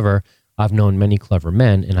is clever. I've known many clever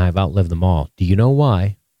men, and I've outlived them all. Do you know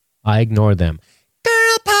why? I ignore them.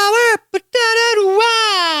 Girl power!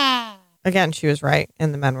 Again, she was right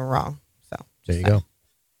and the men were wrong. So There you saying.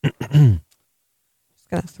 go. Just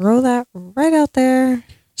going to throw that right out there.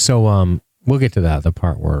 So we'll get to that, the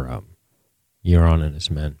part where Euron and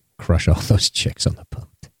his men crush all those chicks on the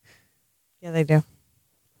boat. Yeah, they do.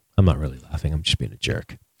 I'm not really laughing. I'm just being a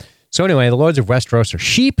jerk. So anyway, the Lords of Westeros are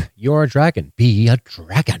sheep. You're a dragon. Be a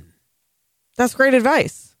dragon. That's great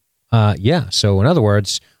advice. Yeah. So in other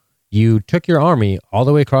words, you took your army all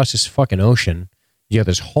the way across this fucking ocean. You have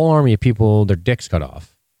this whole army of people, their dicks cut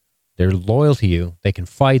off. They're loyal to you. They can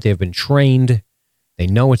fight. They've been trained. They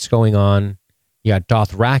know what's going on. You got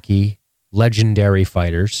Dothraki, legendary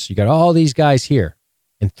fighters. You got all these guys here.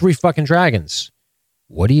 and 3 fucking dragons.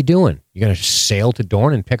 What are you doing? You going to sail to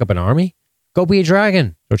Dorne and pick up an army? Go be a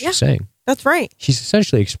dragon. That's what she's saying. That's right. She's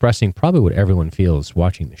essentially expressing probably what everyone feels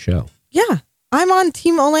watching the show. Yeah. I'm on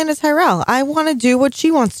Team Olenna Tyrell. I want to do what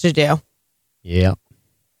she wants to do. Yeah.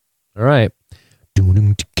 All right.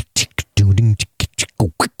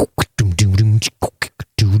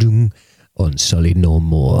 Unsullied no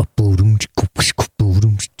more. Want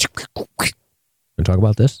to talk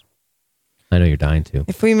about this? I know you're dying to.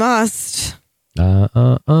 If we must.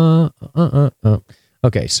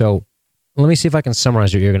 Okay, so let me see if I can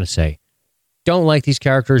summarize what you're going to say. Don't like these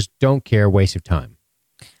characters. Don't care. Waste of time.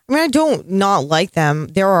 I mean, I don't not like them.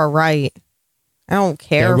 They're all right. I don't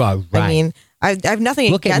care. They're all right. I mean, I have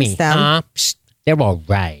nothing Look against at me. them. Psst, they're all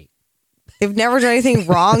right. They've never done anything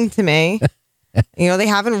wrong to me. You know, they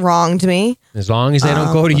haven't wronged me. As long as they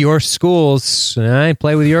don't go to your schools and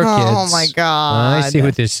play with your kids. Oh, my God. I see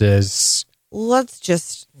what this is. Let's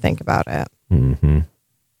just think about it. Mm-hmm.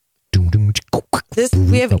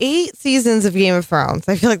 We have 8 seasons of Game of Thrones.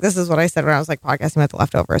 I feel like this is what I said when I was like podcasting about the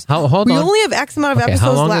leftovers. Hold we on. only have X amount of episodes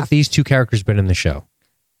how long left. have these 2 characters been in the show?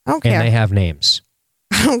 I don't care. And they have names.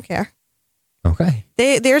 I don't care. Okay.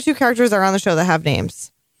 There are 2 characters that are on the show that have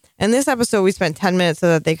names. In this episode, we spent 10 minutes so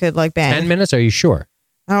that they could like bang. 10 minutes? Are you sure?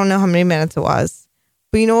 I don't know how many minutes it was.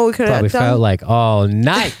 But you know what we could have Probably done? felt like all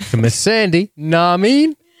night to Miss Sandy. Know what I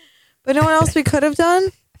mean? But you know what else we could have done?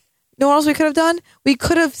 You know what else we could have done? We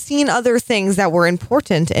could have seen other things that were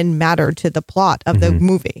important and mattered to the plot of the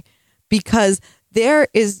movie. Because there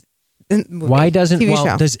is... Why does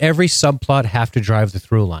every subplot have to drive the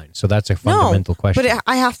through line? So that's a fundamental question. But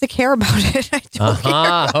I have to care about it. I don't care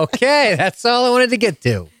about Okay, that's all I wanted to get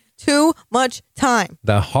to. Too much time.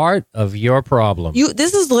 The heart of your problem.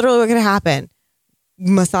 This is literally what could have happened.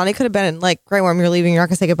 Masani could have been like, Grey Worm, you're leaving. You're not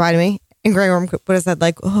going to say goodbye to me. And Grey Worm would have said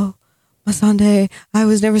like, oh, Masande, I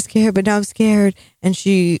was never scared, but now I'm scared. And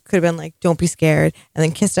she could have been like, don't be scared. And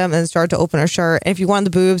then kissed him and then started to open her shirt. And if you want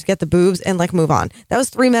the boobs, get the boobs and like move on. That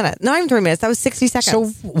was 3 minutes. Not even 3 minutes. That was 60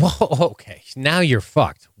 seconds. So, okay. Now you're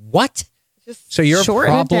fucked. What? Just So your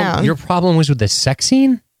shorten it down. problem was with the sex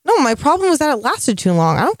scene? No, my problem was that it lasted too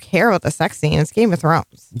long. I don't care about the sex scene. It's Game of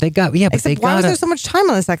Thrones. But Except why was there so much time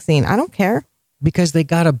on the sex scene? I don't care. Because they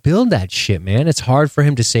gotta build that shit, man. It's hard for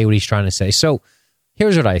him to say what he's trying to say. So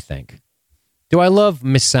here's what I think. Do I love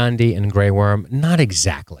Miss Sandy and Grey Worm? Not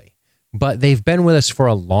exactly. But they've been with us for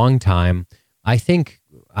a long time. I think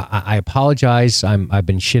I apologize. I've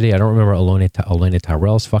been shitty. I don't remember Olenna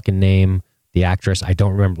Tyrell's fucking name, the actress. I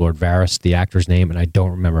don't remember Lord Varys, the actor's name, and I don't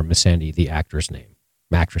remember Miss Sandy, the actress's name.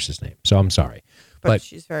 So I'm sorry. But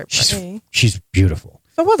she's very pretty. She's beautiful.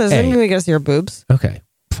 So what does it mean we get to see her boobs? Okay,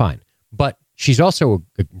 fine. But she's also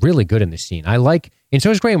really good in this scene. And so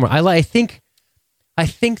is Grey Worm. I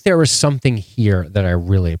think there is something here that I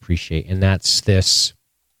really appreciate, and that's this.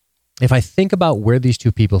 If I think about where these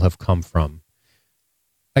 2 people have come from,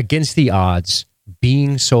 against the odds,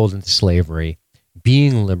 being sold into slavery,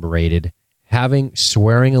 being liberated,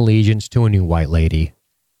 swearing allegiance to a new white lady,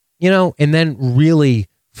 and then really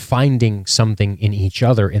finding something in each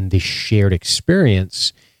other in this shared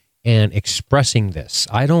experience and expressing this.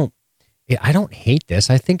 I don't hate this.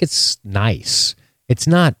 I think it's nice. It's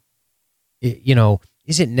not,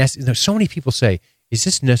 is it necessary? So many people say, is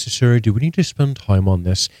this necessary? Do we need to spend time on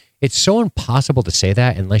this? It's so impossible to say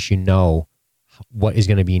that unless you know what is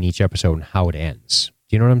going to be in each episode and how it ends.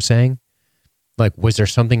 Do you know what I'm saying? Like, was there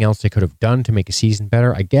something else they could have done to make a season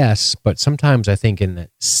better? I guess. But sometimes I think in the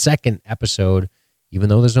second episode, even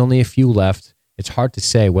though there's only a few left, it's hard to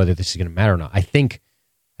say whether this is going to matter or not. I think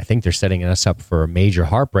they're setting us up for a major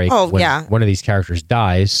heartbreak when one of these characters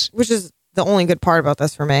dies. Which is the only good part about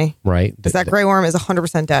this for me. Right. Is that Grey Worm is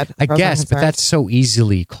 100% dead. I guess, but that's so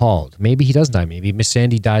easily called. Maybe he does die. Maybe Miss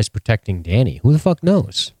Sandy dies protecting Dany. Who the fuck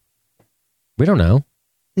knows? We don't know.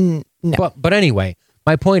 No. But anyway,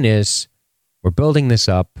 my point is, we're building this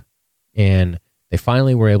up, and they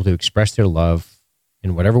finally were able to express their love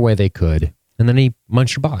in whatever way they could, and then he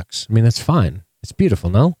munched your box. I mean, that's fine. It's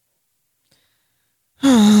beautiful, no?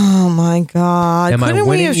 Oh my God. Couldn't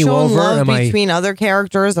we have shown love between other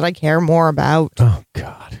characters that I care more about? Oh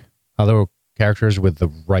God. Other characters with the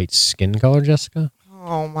right skin color, Jessica?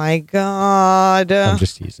 Oh my God. I'm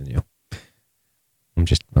just teasing you. I'm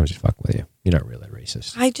just fucking with you. You're not really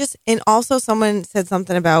racist. And also someone said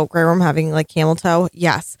something about Grey Worm having like camel toe.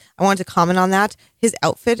 Yes. I wanted to comment on that. His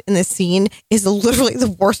outfit in this scene is literally the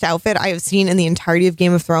worst outfit I have seen in the entirety of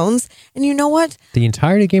Game of Thrones. And you know what? The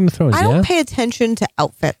entirety of Game of Thrones, I don't pay attention to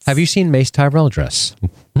outfits. Have you seen Mace Tyrell dress?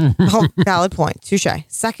 Oh, valid point. Touche.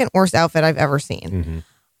 Second worst outfit I've ever seen.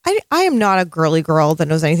 I am not a girly girl that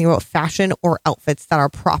knows anything about fashion or outfits that are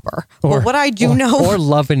proper. But what I do know... Or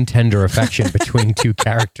love and tender affection between two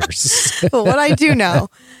characters. But what I do know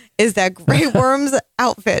is that Grey Worm's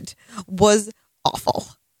outfit was awful.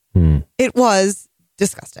 It was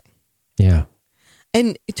disgusting. Yeah.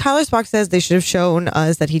 And Tyler Spock says they should have shown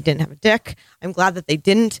us that he didn't have a dick. I'm glad that they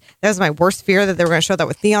didn't. That was my worst fear, that they were going to show that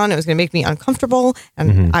with Theon. It was going to make me uncomfortable.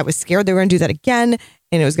 And I was scared they were going to do that again.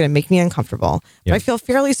 And it was going to make me uncomfortable. Yep. But I feel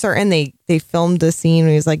fairly certain they filmed the scene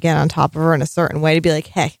when he was like getting on top of her in a certain way to be like,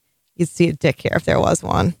 hey, you'd see a dick here if there was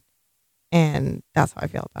one. And that's how I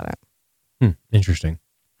feel about it. Interesting.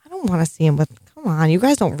 I don't want to see him with, come on, you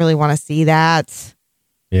guys don't really want to see that.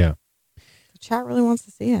 Yeah. The chat really wants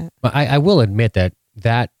to see it. But I will admit that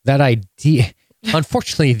idea,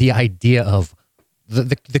 unfortunately, the idea of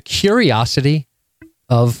the curiosity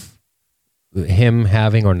of him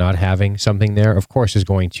having or not having something there, of course, is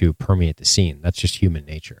going to permeate the scene. That's just human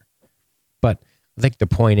nature. But I think the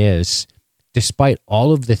point is, despite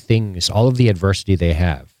all of the things, all of the adversity they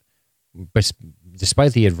have, but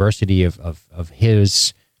despite the adversity of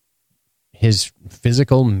his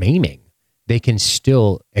physical maiming, they can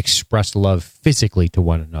still express love physically to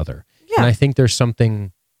one another. Yeah. And I think there's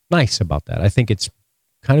something nice about that. I think it's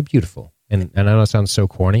kind of beautiful. And I know it sounds so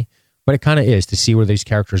corny, but it kind of is, to see where these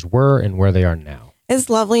characters were and where they are now. It's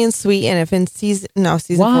lovely and sweet. And if in season wow, 4 is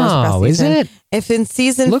the best season. Is it? If in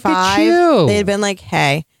season Look 5 they had been like,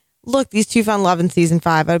 hey, look, these two found love in season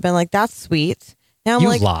 5, I'd have been like, that's sweet. Now I'm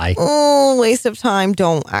like, lie. Oh, waste of time.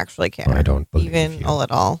 Don't actually care. I don't believe even you. a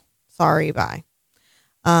little. Sorry, bye.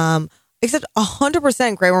 Except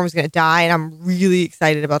 100% Grey Worm is going to die, and I'm really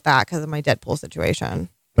excited about that because of my Deadpool situation.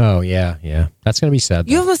 Oh yeah. That's going to be sad.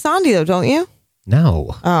 You have Missandei though, don't you?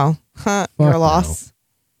 No. Oh, your loss.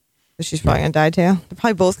 No. She's probably going to die too. They're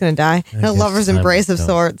probably both going to die. In a lover's embrace of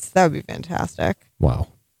sorts. That would be fantastic. Wow.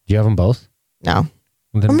 Do you have them both? No.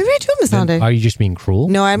 Or maybe I do have Missandei. Are you just being cruel?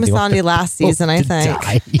 No, I had Missandei last season, I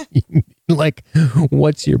think. Like,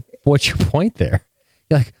 what's your point there?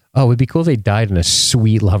 You're like, oh, it'd be cool if they died in a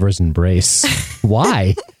sweet lover's embrace.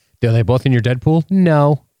 Why? Are they both in your Deadpool?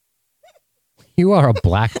 No. You are a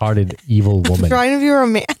black-hearted, evil woman. I'm trying to be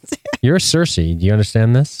romantic. You're a Cersei. Do you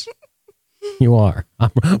understand this? You are.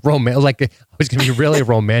 I'm like, I was going to be really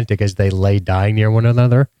romantic as they lay dying near one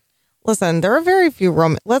another. Listen, there are very few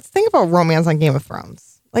Let's think about romance on Game of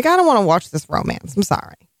Thrones. Like, I don't want to watch this romance. I'm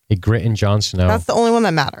sorry. Ygritte and Jon Snow. That's the only one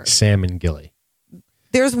that matters. Sam and Gilly.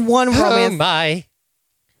 There's one romance. Oh my.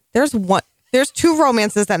 There's two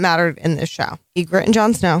romances that mattered in this show. Ygritte and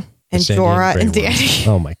Jon Snow. And Jorah and Dany.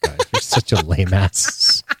 Oh my God. You're such a lame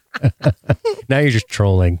ass. Now you're just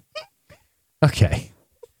trolling. Okay.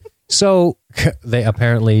 So they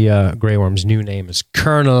apparently, Grey Worm's new name is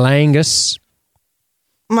Colonel Angus.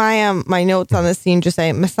 My notes on this scene just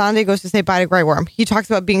say Missandei goes to say bye to Grey Worm. He talks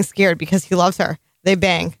about being scared because he loves her. They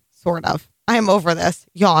bang, sort of. I am over this.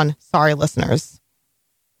 Yawn. Sorry, listeners.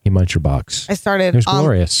 He munched your box. It was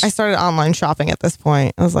glorious. I started online shopping at this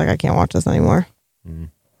point. I was like, I can't watch this anymore.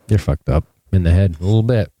 You're fucked up in the head a little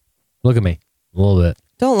bit. Look at me. A little bit.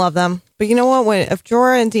 Don't love them. But you know what? If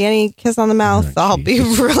Jorah and Dany kiss on the mouth, I'll be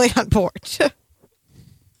really on board. It's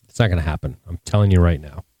not going to happen. I'm telling you right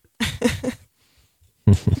now.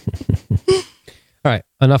 All right.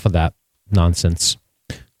 Enough of that nonsense.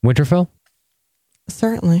 Winterfell?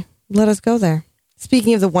 Certainly. Let us go there.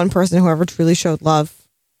 Speaking of the one person who ever truly showed love,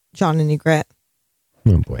 Jon and Ygritte.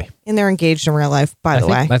 Oh, boy. And they're engaged in real life, by the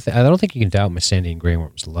way. I don't think you can doubt Missandei and Grey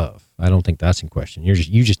Worm's love. I don't think that's in question.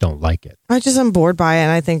 You just don't like it. I just am bored by it,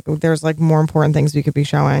 and I think there's like more important things we could be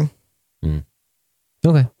showing.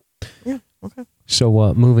 Okay. Yeah, okay.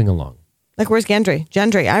 So moving along. Like, where's Gendry?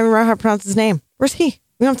 Gendry. I don't remember how to pronounce his name. Where's he?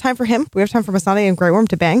 We don't have time for him. We have time for Missandei and Grey Worm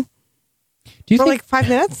to bang. Do you for think, like 5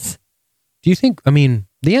 minutes? Do you think,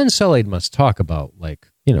 the Unsullied must talk about,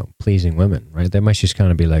 pleasing women, right? They must just kind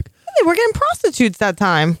of be like, hey, we're getting prostitutes that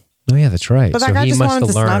time. Oh, yeah, that's right. But that guy just wanted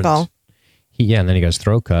to snuggle. And then he goes,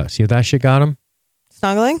 throat cut. See if that shit got him?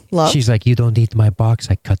 Snuggling? Love. She's like, you don't eat my box,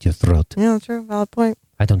 I cut your throat. Yeah, that's true. Valid point.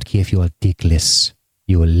 I don't care if you are dickless.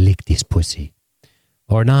 You will lick this pussy.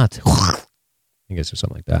 Or not. I guess or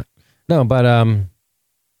something like that. No, but,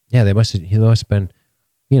 he must have been,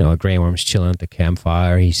 a Grey Worm's chilling at the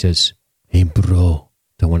campfire. He says, hey, bro,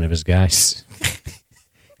 to one of his guys.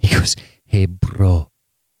 He goes, hey, bro,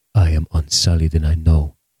 I am Unsullied and I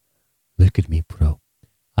know. Look at me, bro.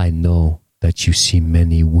 I know that you see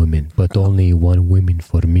many women, but only one woman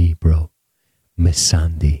for me, bro.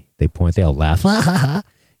 Missandei. They all laugh.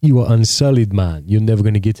 You are Unsullied, man. You're never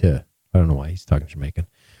going to get her. I don't know why he's talking Jamaican.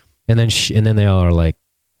 And then they all are like,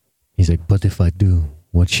 he's like, but if I do,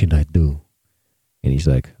 what should I do? And he's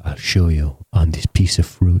like, I'll show you on this piece of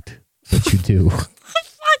fruit what you do.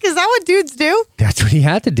 Fuck, is that what dudes do? That's what he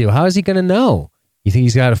had to do. How is he going to know? You think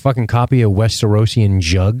he's got a fucking copy of Westerosian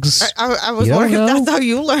jugs? I was You don't wondering if know? that's how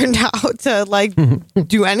you learned how to like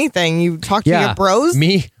do anything. You talk to Yeah, your bros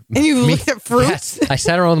me. and you me- looked at fruits. Yes. I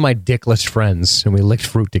sat around with my dickless friends and we licked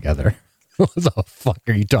fruit together. What the fuck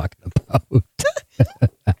are you talking about?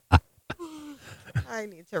 I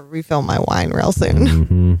need to refill my wine real soon.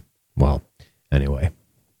 Mm-hmm. Well, anyway,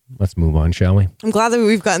 let's move on, shall we? I'm glad that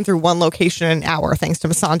we've gotten through one location in an hour thanks to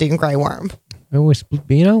Masandi and Grey Worm. It was, it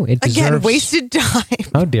Again, deserves- wasted time.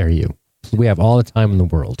 How dare you? We have all the time in the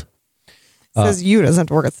world. Says you doesn't have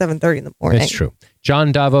to work at 7:30 in the morning. It's true.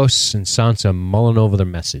 John Davos and Sansa mulling over the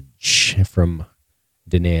message from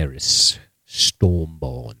Daenerys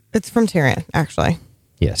Stormborn. It's from Tyrion, actually.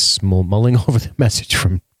 Yes, mulling over the message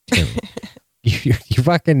from Tyrion. you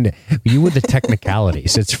fucking, you with the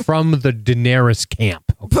technicalities. It's from the Daenerys camp.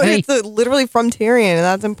 But Okay? it's literally from Tyrion, and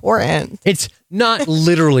that's important. It's not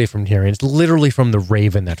literally from Tyrion. It's literally from the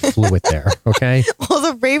raven that flew it there. Okay? Well,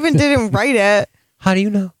 the Raven didn't write it. How do you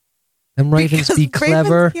know? Them ravens Because be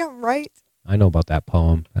clever. Ravens can't write. I know about that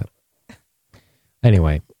poem.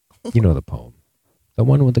 Anyway, you know the poem. The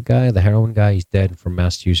one with the guy, the heroin guy, he's dead, from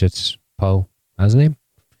Massachusetts. Poe. How's his name?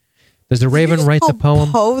 Does the raven write the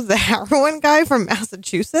poem? Poe, the heroin guy from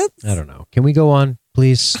Massachusetts? I don't know. Can we go on,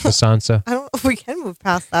 please, to Sansa? I don't know if we can move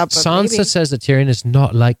past that, but Sansa maybe. says that Tyrion is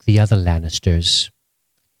not like the other Lannisters.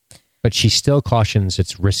 But she still cautions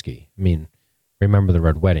it's risky. I mean, remember the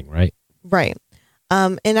Red Wedding, right? Right.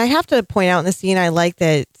 And I have to point out in the scene, I like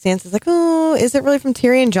that Sansa's like, oh, is it really from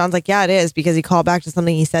Tyrion? John's like, yeah, it is, because he called back to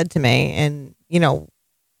something he said to me. And, you know,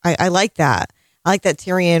 I like that. I like that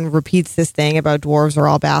Tyrion repeats this thing about dwarves are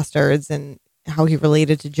all bastards and how he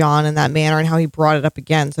related to John in that manner and how he brought it up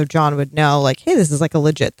again. So John would know, like, hey, this is like a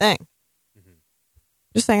legit thing.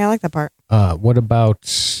 Just saying, I like that part. What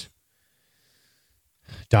about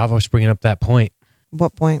Davos bringing up that point?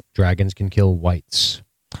 What point? Dragons can kill whites.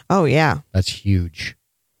 Oh, yeah. That's huge.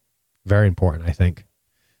 Very important, I think.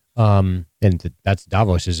 That's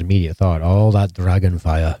Davos' immediate thought. All that dragon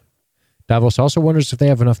fire. Davos also wonders if they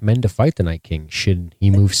have enough men to fight the Night King should he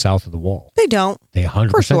move south of the wall. They don't. They 100%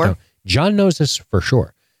 For sure. don't. John knows this for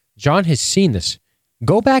sure. John has seen this.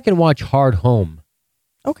 Go back and watch Hard Home.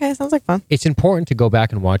 Okay, sounds like fun. It's important to go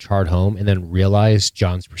back and watch Hard Home and then realize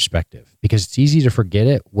John's perspective, because it's easy to forget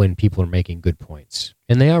it when people are making good points.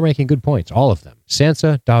 And they are making good points, all of them.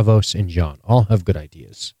 Sansa, Davos, and John all have good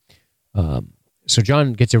ideas. So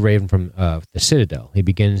John gets a raven from the Citadel. He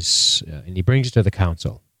begins, and he brings it to the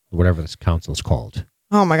council, whatever this council is called.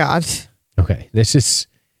 Oh, my God. Okay, this is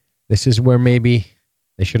where maybe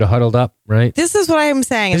they should have huddled up, right? This is what I am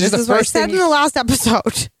saying. And This is this the is what I first said thing in the last episode.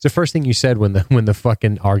 It's the first thing you said when the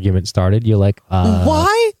fucking argument started. You're like,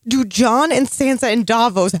 Why do John and Sansa and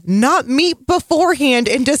Davos not meet beforehand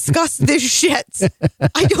and discuss this shit?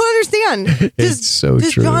 I don't understand. It's so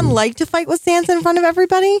does true. John like to fight with Sansa in front of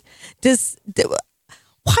everybody?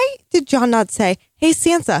 Why did John not say, hey,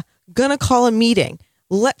 Sansa, gonna call a meeting.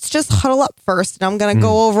 Let's just huddle up first and I'm going to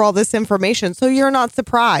go over all this information so you're not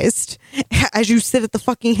surprised as you sit at the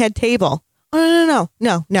fucking head table. Oh,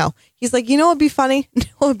 no. He's like, you know what would be funny? It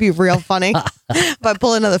would be real funny if I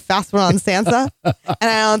pull another fast one on Sansa and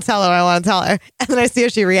I don't tell her what I want to tell her. And then I see how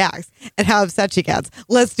she reacts and how upset she gets.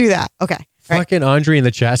 Let's do that. Okay. Right. fucking Andre in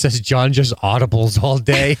the chat says John just audibles all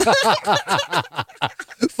day.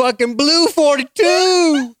 Fucking Blue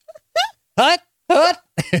 42. Hut.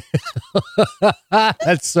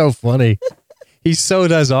 That's so funny. He so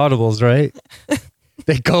does audibles, right?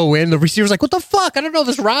 They go in, the receiver's like, what the fuck? I don't know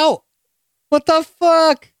this route. What the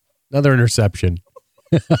fuck? Another interception.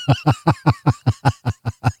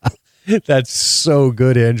 That's so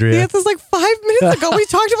good, Andrea. This was like 5 minutes ago. We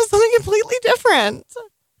talked about something completely different.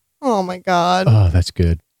 Oh my God. Oh, that's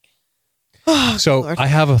good. Oh, So Lord. I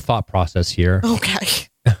have a thought process here. Okay.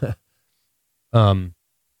 And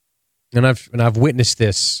I've witnessed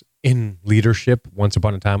this in leadership once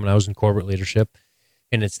upon a time when I was in corporate leadership.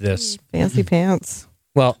 And it's this. Fancy pants.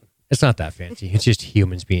 Well, it's not that fancy. It's just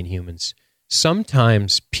humans being humans.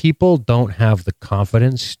 Sometimes people don't have the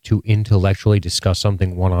confidence to intellectually discuss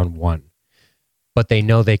something one-on-one, but they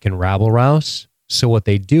know they can rabble-rouse. So what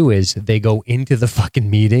they do is they go into the fucking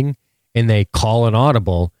meeting and they call an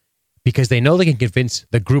audible because they know they can convince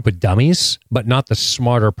the group of dummies, but not the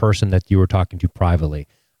smarter person that you were talking to privately.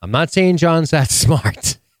 I'm not saying John's that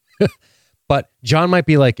smart, but John might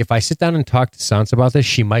be like, if I sit down and talk to Sansa about this,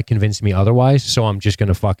 she might convince me otherwise. So I'm just going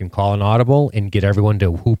to fucking call an audible and get everyone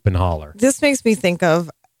to whoop and holler. This makes me think of,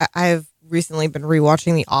 I've recently been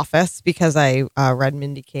rewatching The Office because I read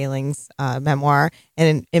Mindy Kaling's memoir,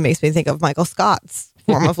 and it makes me think of Michael Scott's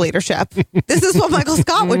form of leadership. This is what Michael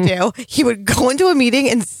Scott would do. He would go into a meeting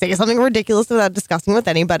and say something ridiculous without discussing with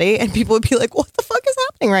anybody, and people would be like, what the fuck is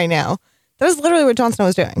happening right now? That is literally what Jon Snow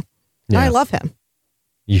is doing. And I love him.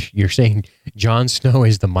 You're saying Jon Snow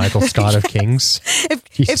is the Michael Scott of Kings?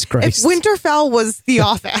 Jesus Christ. If Winterfell was The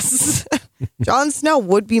Office, Jon Snow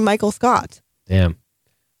would be Michael Scott. Damn,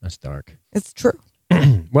 that's dark. It's true.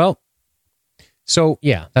 Well, so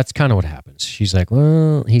yeah, that's kind of what happens. He's like,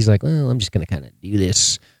 well, I'm just going to kind of do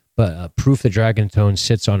this. But proof the dragon tone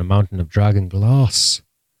sits on a mountain of dragon glass.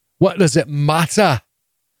 What does it matter?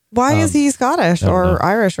 Why is he Scottish or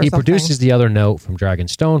Irish or he something? Produces the other note from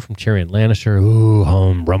Dragonstone from Tyrion Lannister. Ooh,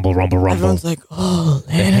 rumble, rumble, rumble. Everyone's like, oh, Lannister.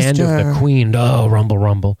 The hand of the queen. Oh, rumble,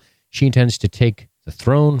 rumble. She intends to take the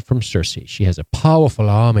throne from Cersei. She has a powerful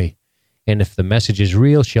army. And if the message is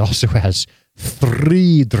real, she also has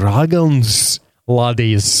 3 dragons,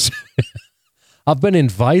 laddies. I've been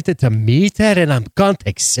invited to meet her and I'm going to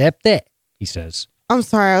accept it, he says. I'm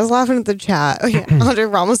sorry, I was laughing at the chat. Oh, yeah. Andre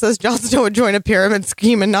Ramos says Jon Snow would join a pyramid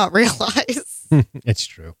scheme and not realize. It's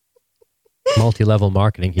true. Multi-level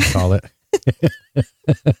marketing, he'd call it.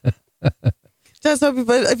 Just so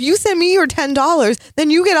people, if you send me your $10, then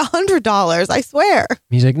you get $100. I swear.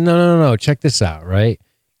 He's like, no. Check this out, right?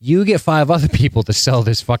 You get 5 other people to sell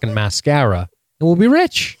this fucking mascara, and we'll be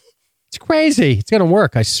rich. It's crazy. It's gonna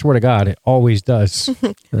work. I swear to God, it always does.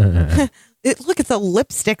 Look, it's a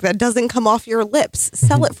lipstick that doesn't come off your lips.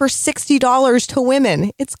 Sell it for $60 to women.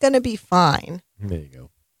 It's going to be fine. There you go.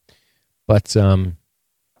 But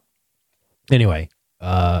anyway,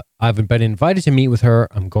 I've been invited to meet with her.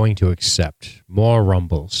 I'm going to accept. More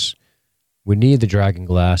rumbles. We need the dragon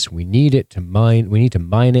glass. We need it to mine. We need to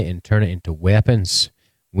mine it and turn it into weapons.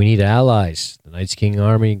 We need allies. The Night's King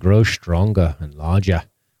army grows stronger and larger.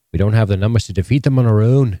 We don't have the numbers to defeat them on our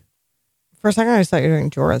own. For a second, I just thought you were doing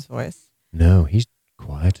Jorah's voice. No, he's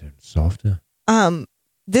quieter and softer.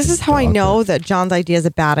 This is how I know that John's idea is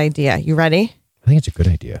a bad idea. You ready? I think it's a good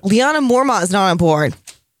idea. Lyanna Mormont is not on board.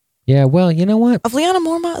 Yeah, well, you know what? If Lyanna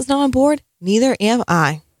Mormont is not on board, neither am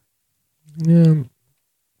I.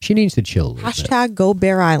 She needs to chill a little bit. Hashtag go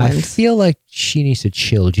Bear Island. I feel like she needs to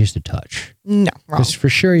chill just a touch. No, wrong. Because for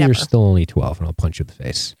sure Never. You're still only 12 and I'll punch you in the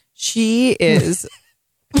face. She is...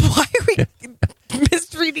 Why are we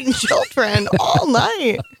mistreating children all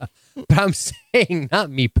night? But I'm saying, not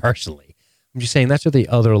me personally. I'm just saying that's what the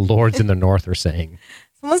other lords in the north are saying.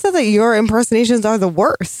 Someone said that your impersonations are the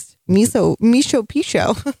worst. Misho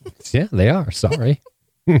Pisho. Yeah, they are. Sorry.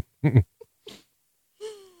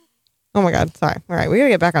 Oh my God. Sorry. All right. We got to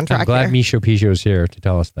get back on track. I'm glad here. Misho Pisho is here to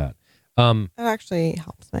tell us that. That actually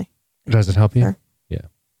helps me. Does it help you? Sure.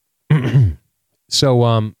 Yeah.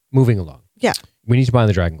 So, moving along. Yeah. We need to buy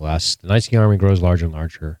the dragon glass. The Night's King army grows larger and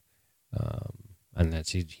larger. And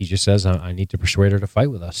that's he just says, I need to persuade her to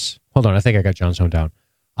fight with us. Hold on. I think I got Jon Snow down.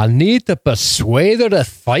 I need to persuade her to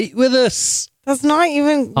fight with us. That's not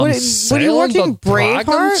even... What are you watching? Braveheart?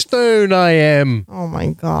 Dragonstone, I am. Oh my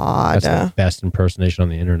God. That's the best impersonation on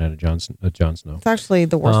the internet of Jon Snow. It's actually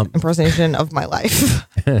the worst impersonation of my life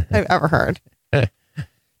I've ever heard.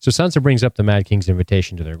 So Sansa brings up the Mad King's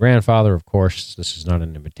invitation to their grandfather. Of course, this is not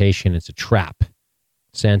an invitation. It's a trap.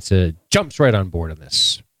 Sansa jumps right on board of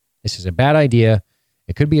this. This is a bad idea.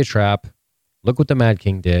 It could be a trap. Look what the Mad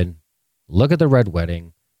King did. Look at the Red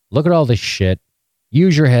Wedding. Look at all this shit.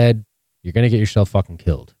 Use your head. You're going to get yourself fucking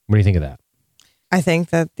killed. What do you think of that? I think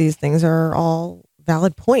that these things are all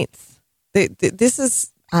valid points. This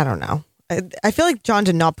is, I don't know. I feel like Jon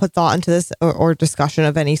did not put thought into this or discussion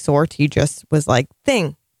of any sort. He just was like,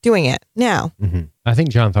 doing it now. Mm-hmm. I think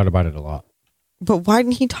Jon thought about it a lot. But why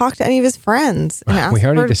didn't he talk to any of his friends and ask we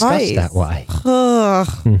already for discussed advice? that. Why?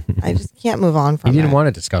 I just can't move on from it. He didn't want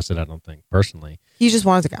to discuss it, I don't think, personally. He just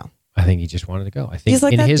wanted to go. I think he just wanted to go. I think He's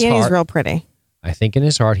like, in that his Dany's heart, real pretty. I think in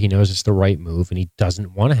his heart, he knows it's the right move and he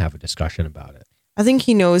doesn't want to have a discussion about it. I think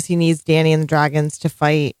he knows he needs Dany and the dragons to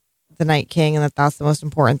fight the Night King and that's the most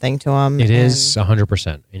important thing to him. It is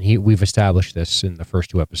 100%. And we've established this in the first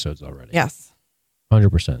 2 episodes already. Yes.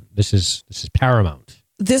 100%. This is paramount.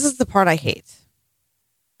 This is the part I hate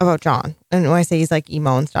about Jon. And when I say he's like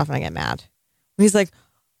emo and stuff and I get mad. When he's like,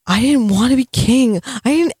 I didn't want to be king.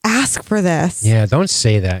 I didn't ask for this. Yeah, don't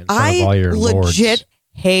say that in front of all your lords. I legit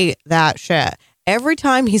hate that shit. Every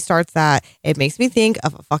time he starts that, it makes me think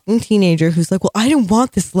of a fucking teenager who's like, well, I didn't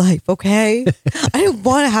want this life, okay? I didn't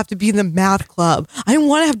want to have to be in the math club. I didn't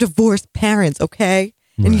want to have divorced parents, okay?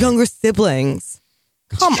 And younger siblings.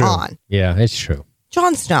 Come on. Yeah, it's true.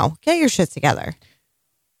 Jon Snow, get your shit together.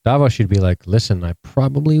 Davos should be like, listen, I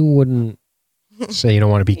probably wouldn't Say you don't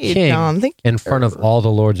want to be Hey, king John, thank you in front of all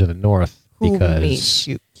the lords of the north Who because makes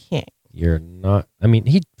you king? you're not. I mean,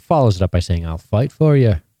 he follows it up by saying, "I'll fight for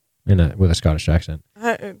you," with a Scottish accent.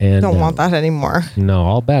 I And, don't want that anymore. No,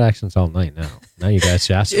 all bad accents all night now. Now you guys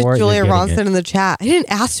asked for it. Julia you're getting Ronson in the chat. I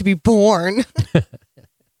didn't ask to be born.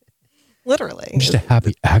 Literally. it. Just a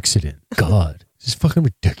happy accident. God, this is fucking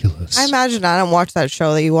ridiculous. I imagine I don't watch that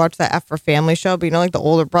show that you watch, that F for Family show, but you know, like the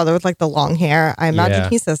older brother with like the long hair. I imagine Yeah.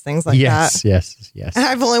 he says things like that. Yes. And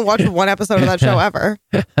I've only watched one episode of that show ever.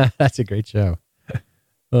 That's a great show.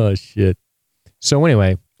 Oh shit. So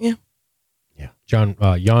anyway, yeah.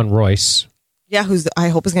 Jan Royce. Yeah, who's I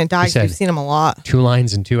hope is going to die He because said- we've seen him a lot. 2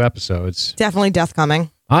 lines in 2 episodes. Definitely death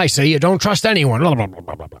coming. I say you don't trust anyone. Blah, blah,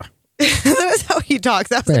 blah, blah, blah. That is how he talks.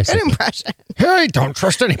 That was a Basically. good impression. Hey, don't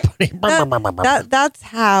trust anybody. Blah, blah, blah, blah, blah. That's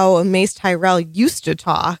how Mace Tyrell used to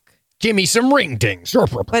talk. Give me some ring dings.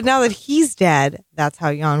 But now that he's dead, that's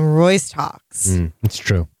how Jan Royce talks. It's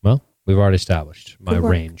true. Well, we've already established my Good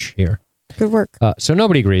work. range here. Good work. So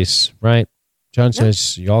nobody agrees, right? John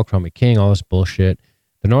says, you all call me king, all this bullshit.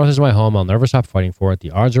 The North is my home. I'll never stop fighting for it.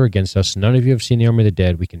 The odds are against us. None of you have seen the army of the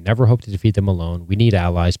dead. We can never hope to defeat them alone. We need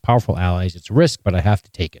allies, powerful allies. It's a risk, but I have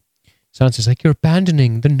to take it. Sansa's like, you're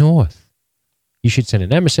abandoning the North. You should send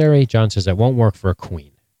an emissary. John says, that won't work for a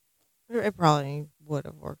queen. It probably would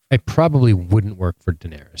have worked. It probably wouldn't work for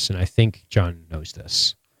Daenerys, and I think John knows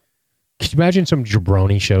this. Could you imagine some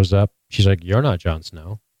jabroni shows up? She's like, you're not Jon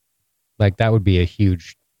Snow. Like, that would be a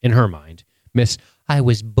huge, in her mind, I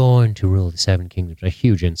was born to rule the 7 kingdoms. A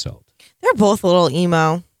huge insult. They're both a little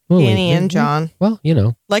emo, Well, Danny and John. Well, you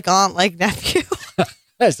know. Like aunt, like nephew.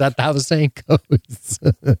 That's not how the saying goes.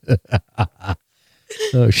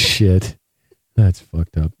 Oh, shit. That's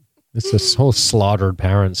fucked up. It's this whole slaughtered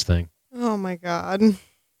parents thing. Oh, my God.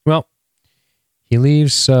 Well, he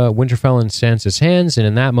leaves Winterfell in Sansa's hands, and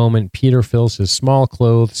in that moment, Peter fills his small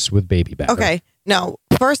clothes with baby batter. Okay. No,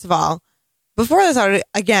 first of all, before this started,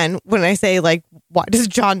 again, when I say, like, why does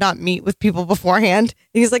John not meet with people beforehand?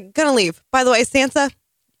 He's like, gonna leave. By the way, Sansa,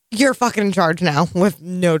 you're fucking in charge now with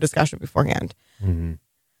no discussion beforehand. Mm-hmm.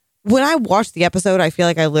 When I watched the episode, I feel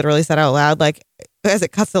like I literally said out loud, like, as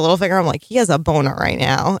it cuts the little finger, I'm like, he has a boner right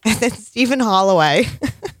now. And then Stephen Holloway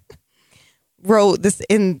wrote this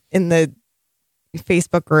in the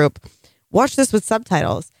Facebook group. Watch this with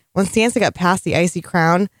subtitles. When Sansa got past the icy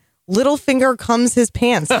crown, Littlefinger comes his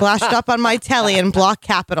pants flashed up on my telly in block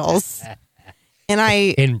capitals. And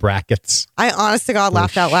In brackets. I honest to God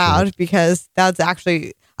laughed out loud because that's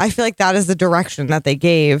actually, I feel like that is the direction that they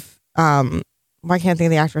gave. Why can't I think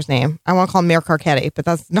of the actor's name? I want to call him Mayor Carcetti, but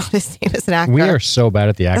that's not his name as an actor. We are so bad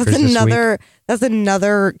at the actors this week. That's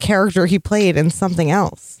another character he played in something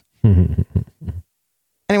else.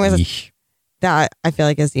 Anyways, Yeesh. that I feel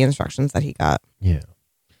like is the instructions that he got. Yeah.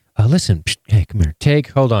 Listen. Psh, hey, come here.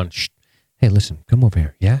 Hold on. Shh. Hey, listen. Come over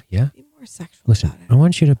here. Yeah? Be more sexual Listen, about it. I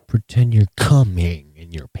want you to pretend you're coming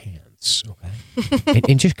in your pants, okay?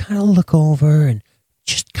 and just kind of look over and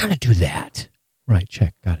just kind of do that. Right,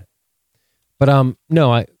 check. Got it. But,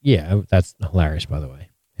 no, that's hilarious, by the way.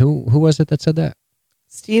 Who was it that said that?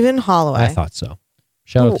 Stephen Holloway. I thought so.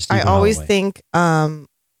 Shout out to Stephen I always Holloway. think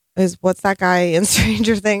what's that guy in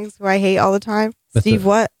Stranger Things who I hate all the time? That's Steve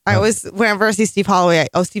what? I always, whenever I see Steve Holloway,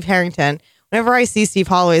 Steve Harrington. Whenever I see Steve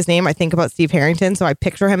Holloway's name, I think about Steve Harrington. So I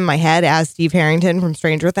picture him in my head as Steve Harrington from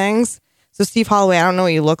Stranger Things. So Steve Holloway, I don't know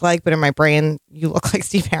what you look like, but in my brain, you look like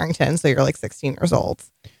Steve Harrington. So you're like 16 years old,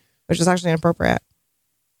 which is actually inappropriate.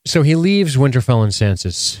 So he leaves Winterfell in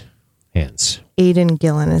Sansa's hands. Aidan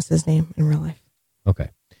Gillen is his name in real life. Okay.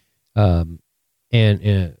 And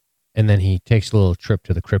then he takes a little trip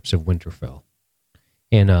to the crypts of Winterfell.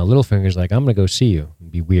 And Littlefinger's like, I'm going to go see you.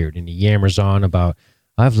 It'd be weird. And he yammers on about,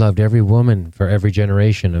 I've loved every woman for every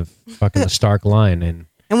generation of fucking the Stark line. And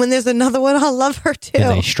when there's another one, I'll love her too.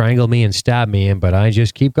 and they strangle me and stab me, but I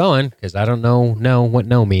just keep going because I don't know what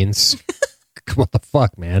no means. What the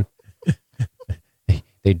fuck, man?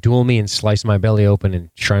 They duel me and slice my belly open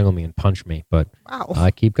and strangle me and punch me, but Wow.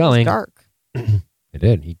 I keep going. Dark. They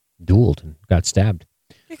did. He dueled and got stabbed.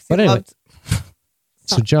 But anyway,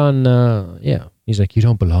 so John, he's like, you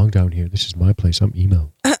don't belong down here. This is my place. I'm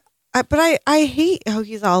emo. But I hate how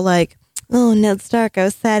he's all like, oh, Ned Stark, I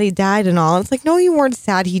was sad he died and all. It's like, no, you weren't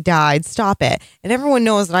sad he died. Stop it. And everyone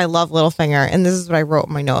knows that I love Littlefinger. And this is what I wrote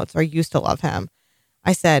in my notes, or I used to love him.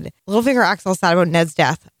 I said, Littlefinger acts all sad about Ned's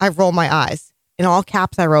death. I roll my eyes. In all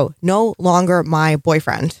caps, I wrote, no longer my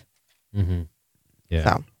boyfriend. Mm-hmm. Yeah.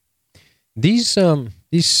 So.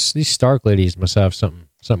 These Stark ladies must have something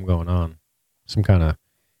going on. Some kind of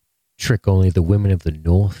trick only the women of the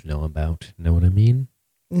North know about. Know what I mean?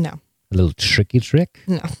 No. A little tricky trick?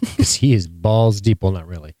 No. Because he is balls deep. Well, not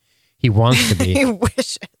really. He wants to be. He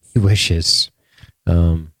wishes. He wishes.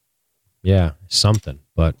 Yeah, something,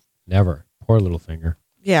 but never. Poor Littlefinger.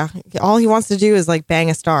 Yeah. All he wants to do is like bang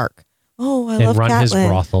a Stark. Oh, I love And run Catelyn. his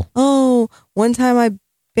brothel. Oh, one time I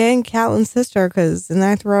banged Catelyn's sister and then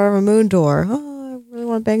I threw her out of a moon door. Oh, I really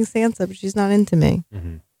want to bang Sansa, but she's not into me.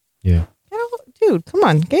 Mm-hmm. Yeah. Dude, come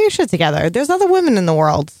on. Get your shit together. There's other women in the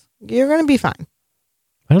world. You're going to be fine.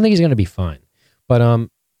 I don't think he's going to be fine. But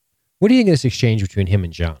what do you think of this exchange between him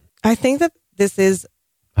and Jon? I think that this is...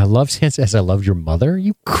 I love Sansa as I loved your mother,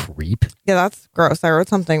 you creep. Yeah, that's gross. I wrote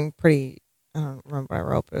something pretty... I don't remember what I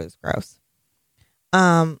wrote, but it was gross.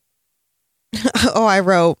 I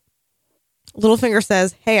wrote... Littlefinger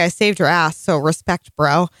says, hey, I saved your ass, so respect,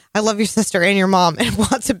 bro. I love your sister and your mom and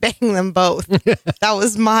want to bang them both. That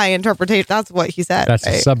was my interpretation. That's what he said. That's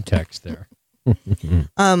right? the subtext there.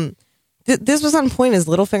 This was on point as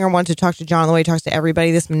Littlefinger wanted to talk to Jon the way he talks to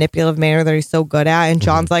everybody, this manipulative manner that he's so good at. And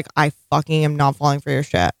Jon's like, I fucking am not falling for your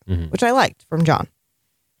shit, which I liked from Jon.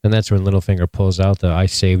 And that's when Littlefinger pulls out the I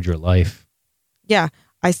saved your life. Yeah,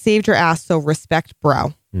 I saved your ass, so respect,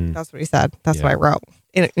 bro. That's what he said. That's what I wrote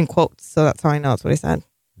in quotes. So that's how I know that's what he said.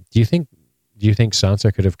 Do you think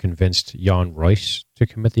Sansa could have convinced Jon Royce to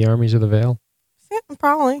commit the armies of the Vale? Yeah,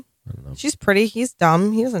 probably. I don't know. She's pretty. He's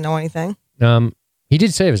dumb. He doesn't know anything. He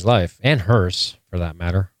did save his life and hers, for that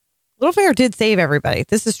matter. Littlefinger did save everybody.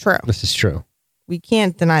 This is true. This is true. We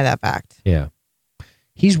can't deny that fact. Yeah.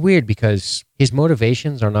 He's weird because his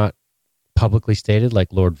motivations are not publicly stated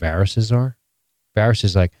like Lord Varys's are. Varys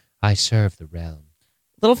is like, I serve the realm.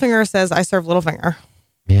 Littlefinger says, I serve Littlefinger.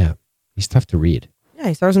 Yeah. He's tough to read. Yeah,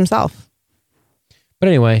 he serves himself. But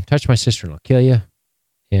anyway, touch my sister and I'll kill you.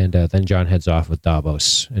 And then Jon heads off with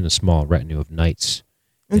Davos and a small retinue of knights.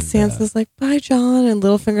 And Sansa's like, bye, Jon. And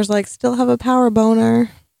Littlefinger's like, still have a power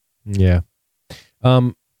boner. Yeah.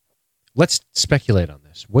 Let's speculate on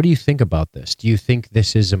this. What do you think about this? Do you think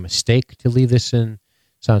this is a mistake to leave this in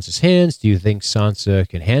Sansa's hands? Do you think Sansa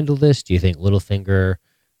can handle this? Do you think Littlefinger,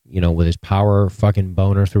 with his power fucking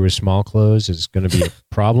boner through his small clothes is going to be a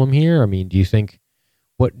problem here? I mean, do you think,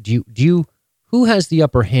 who has the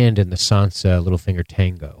upper hand in the Sansa Littlefinger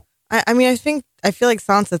tango? I feel like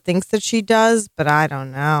Sansa thinks that she does, but I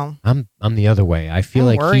don't know. I'm the other way. I feel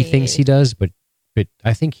I'm like worried. he thinks he does, but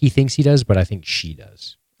I think he thinks he does, but I think she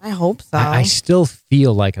does. I hope so. I still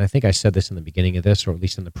feel like, and I think I said this in the beginning of this, or at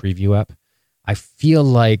least in the preview app, I feel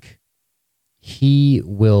like he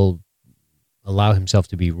will allow himself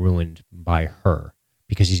to be ruined by her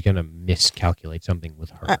because he's going to miscalculate something with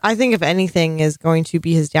her. I think if anything is going to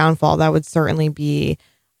be his downfall, that would certainly be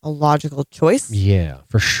a logical choice. Yeah,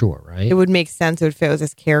 for sure, right? It would make sense. It would fit with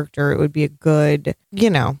his character. It would be a good,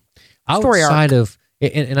 story outside arc. of,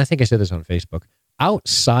 and I think I said this on Facebook,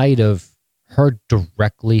 outside of her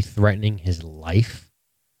directly threatening his life,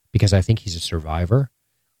 because I think he's a survivor,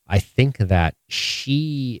 I think that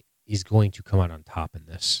she is going to come out on top in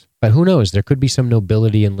this. But who knows? There could be some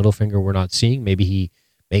nobility in Littlefinger we're not seeing. Maybe he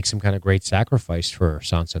makes some kind of great sacrifice for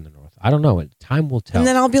Sansa in the North. I don't know. Time will tell. And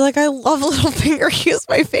then I'll be like, I love Littlefinger. He was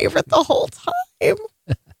my favorite the whole time.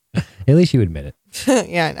 At least you admit it.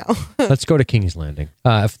 Yeah, I know. Let's go to King's Landing.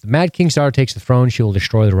 If the Mad King's daughter takes the throne, she will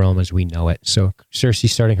destroy the realm as we know it. So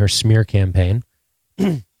Cersei's starting her smear campaign.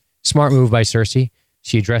 Smart move by Cersei.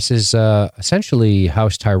 She addresses essentially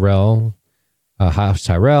House Tyrell and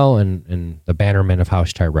the bannermen of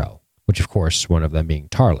House Tyrell, which of course one of them being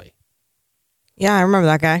Tarly. Yeah, I remember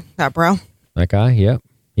that guy, that bro. That guy, yep.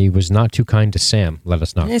 He was not too kind to Sam, let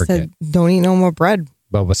us not He forget. said, don't eat no more bread.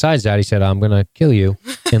 But besides that, he said, I'm going to kill you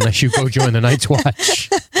unless you go join the Night's Watch.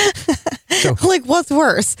 So, Like, what's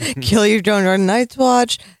worse? Kill you, don't join Night's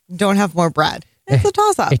Watch, don't have more bread. It's a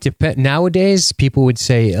toss-up. Nowadays, people would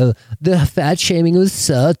say, the fat shaming was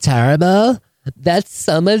so terrible. That's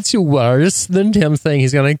so much worse than him saying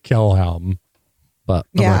he's going to kill him. But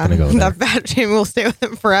I'm not going to go there. That fat shame will stay with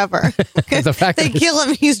him forever. The fact they that kill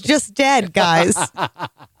him, he's just dead, guys.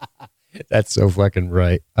 That's so fucking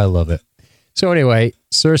right. I love it. So anyway,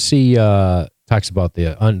 Cersei talks about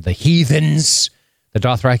the heathens, the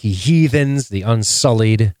Dothraki heathens, the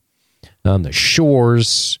unsullied, the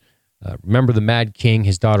shores. Remember the Mad King,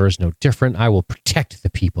 his daughter is no different. I will protect the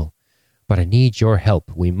people, but I need your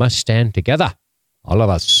help. We must stand together, all of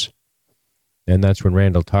us. And that's when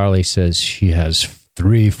Randall Tarly says she has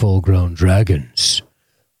 3 full-grown dragons.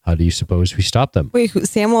 How do you suppose we stop them? Wait,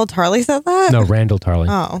 Samuel Tarly said that? No, Randall Tarly.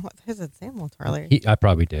 Oh, I said Samuel Tarly. I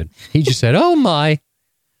probably did. He just said, oh my.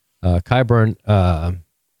 Qyburn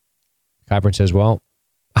says, well,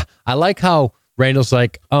 I like how Randall's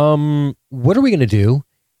like, what are we going to do?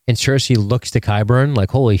 And Cersei looks to Qyburn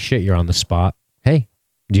like, holy shit, you're on the spot. Hey,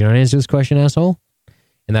 do you know how to answer this question, asshole?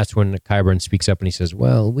 And that's when Qyburn speaks up and he says,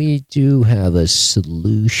 well, we do have a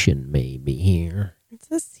solution maybe here.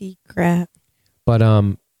 It's a secret. But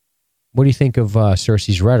what do you think of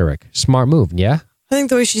Cersei's rhetoric? Smart move, yeah? I think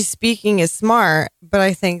the way she's speaking is smart, but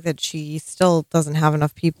I think that she still doesn't have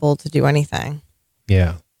enough people to do anything.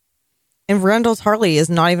 Yeah. And Randall Tarley is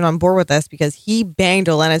not even on board with this because he banged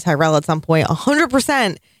Olenna Tyrell at some point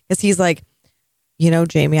 100% because he's like, you know,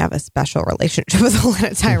 Jamie, I have a special relationship with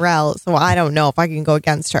Olenna Tyrell, so I don't know if I can go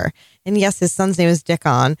against her. And yes, his son's name is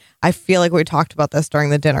Dickon. I feel like we talked about this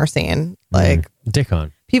during the dinner scene. Like,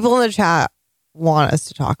 Dickon. People in the chat want us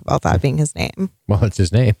to talk about that being his name. Well, it's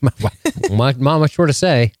his name. Not much more to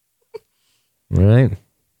say. All right.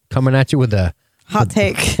 Coming at you with a hot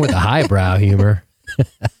take. With a highbrow humor.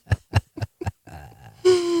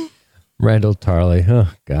 Randall Tarley.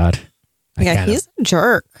 Oh, God. Yeah, he's a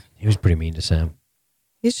jerk. He was pretty mean to Sam.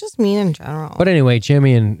 He's just mean in general. But anyway,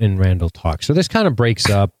 Jamie and Randall talk. So this kind of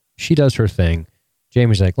breaks up. She does her thing.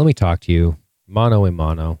 Jamie's like, let me talk to you. Mano a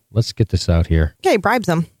mano. Let's get this out here. Okay, bribes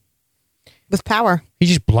him. With power. He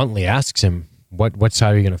just bluntly asks him, what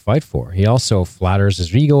side are you going to fight for? He also flatters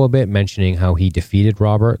his ego a bit, mentioning how he defeated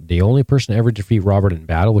Robert, the only person to ever defeat Robert in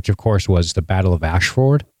battle, which of course was the Battle of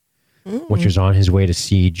Ashford, which was on his way to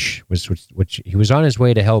siege, which he was on his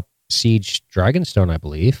way to help siege Dragonstone, I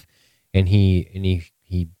believe, and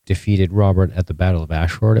he defeated Robert at the Battle of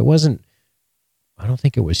Ashford. I don't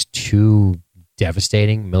think it was too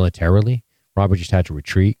devastating militarily. Robert just had to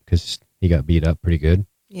retreat because he got beat up pretty good.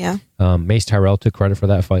 Yeah. Mace Tyrell took credit for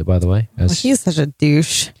that fight, by the way. He's such a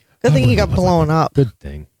douche. Good thing he got blown up. Good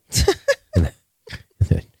thing.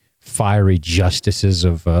 The fiery justices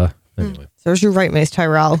of... anyway. Serves you right, Mace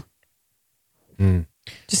Tyrell.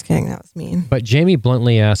 Just kidding, that was mean. But Jamie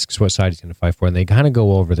bluntly asks what side he's going to fight for, and they kind of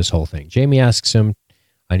go over this whole thing. Jamie asks him,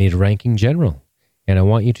 I need a ranking general, and I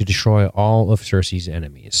want you to destroy all of Cersei's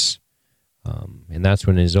enemies. And that's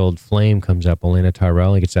when his old flame comes up, Olenna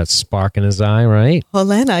Tyrell. He gets that spark in his eye, right?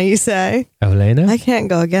 Olenna, you say? Olenna? I can't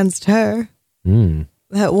go against her.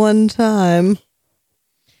 That one time.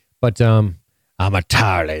 But I'm a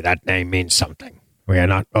Tarley. That name means something. We are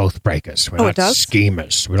not oath breakers. We're not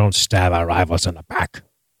schemers. We don't stab our rivals in the back.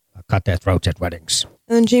 Or cut their throats at weddings.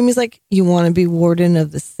 And then Jamie's like, you want to be Warden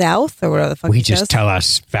of the South? Or whatever the fuck we just tell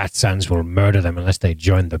us fat sons will murder them unless they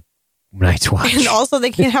join the Night's Watch. And also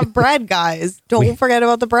they can't have bread, guys. Don't forget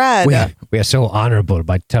about the bread. We are so honorable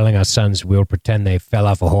by telling our sons we'll pretend they fell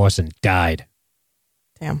off a horse and died.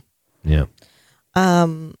 Damn. Yeah.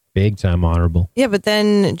 Big time honorable. Yeah, but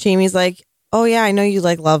then Jamie's like, oh yeah, I know you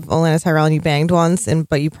love Olenna Tyrell and you banged once,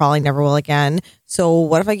 but you probably never will again. So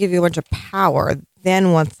what if I give you a bunch of power?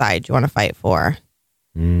 Then what side do you want to fight for?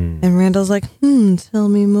 And Randall's like, tell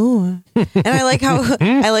me more. And I like how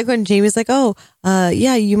I like when Jamie's like, oh,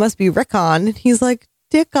 yeah, you must be Rickon. And he's like,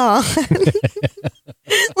 Dickon.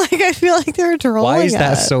 Like, I feel like they're trolling. Why is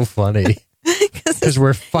that so funny? Because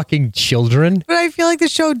we're fucking children. But I feel like the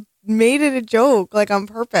show made it a joke, like on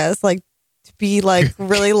purpose, like to be like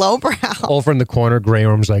really lowbrow. Over in the corner, Grey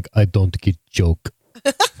Worm's like, I don't get joke.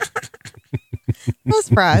 That's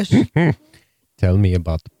fresh. Tell me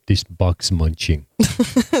about this box munching.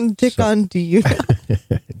 Dickon, do you know?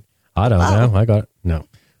 I don't know. I got no.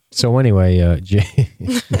 So anyway,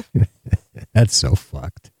 that's so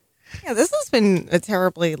fucked. Yeah, this has been a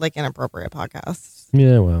terribly inappropriate podcast.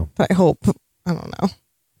 Yeah, well, I hope. I don't know.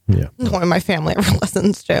 Yeah, no one in my family ever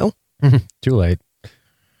listens to. Too late.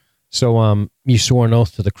 So, you swore an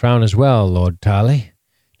oath to the crown as well, Lord Tarley.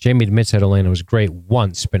 Jamie admits that Olenna was great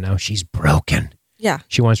once, but now she's broken. Yeah.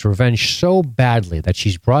 She wants revenge so badly that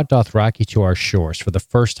she's brought Dothraki to our shores for the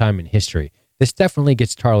first time in history. This definitely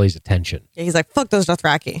gets Tarley's attention. Yeah, he's like, fuck those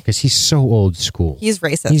Dothraki. Because he's so old school. He's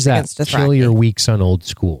racist. He's that against Dothraki. kill your weak son old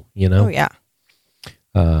school, you know? Oh, yeah.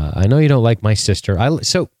 I know you don't like my sister.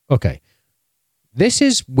 Okay. This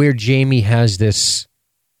is where Jamie has this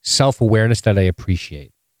self-awareness that I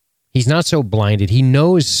appreciate. He's not so blinded. He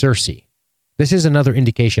knows Cersei. This is another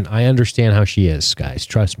indication. I understand how she is, guys.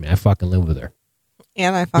 Trust me. I fucking live with her.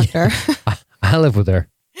 And I fucked her. I live with her.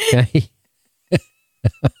 Okay?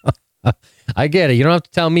 I get it. You don't have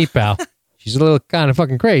to tell me, pal. She's a little kind of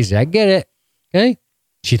fucking crazy. I get it. Okay?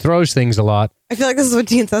 She throws things a lot. I feel like this is what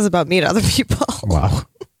Dean says about me to other people. Wow.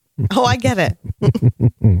 Oh, I get it.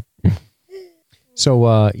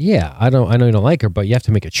 So, yeah, I know you don't like her, but you have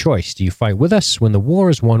to make a choice. Do you fight with us? When the war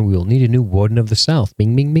is won, we will need a new Warden of the South.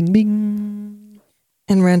 Bing, bing, bing, bing.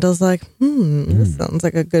 And Randall's like, this sounds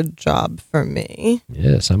like a good job for me.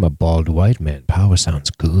 Yes, I'm a bald white man. Power sounds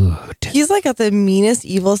good. He's got the meanest,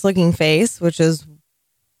 evilest looking face, which is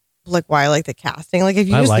like why I like the casting. Like if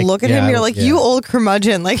you I just like- look at yeah, him, you're like, yeah. you old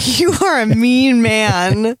curmudgeon. Like you are a mean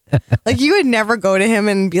man. Like you would never go to him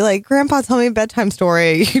and be like, Grandpa, tell me a bedtime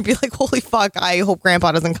story. You'd be like, holy fuck, I hope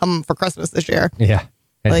Grandpa doesn't come for Christmas this year. Yeah.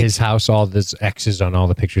 At Like- his house, all this X's on all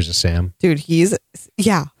the pictures of Sam. Dude,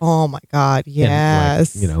 yeah. Oh my God. And,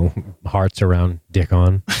 Yes. like, hearts around Dick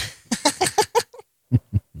on.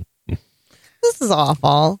 This is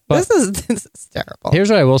awful. But- this is terrible.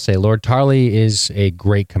 Here's what I will say. Lord Tarly is a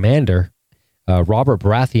great commander. Robert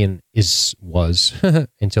Baratheon was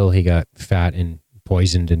until he got fat and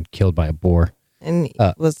poisoned and killed by a boar. And he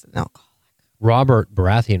was an alcoholic. Robert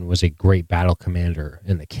Baratheon was a great battle commander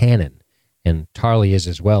in the canon, and Tarly is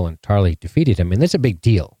as well, and Tarly defeated him, and that's a big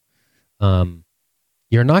deal.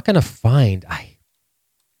 You're not going to find...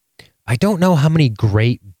 I don't know how many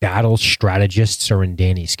great battle strategists are in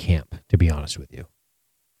Dany's camp, to be honest with you.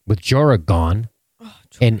 With Jorah gone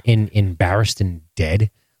and in Barristan dead,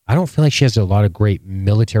 I don't feel like she has a lot of great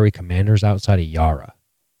military commanders outside of Yara.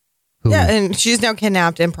 Yeah, and she's now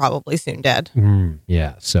kidnapped and probably soon dead.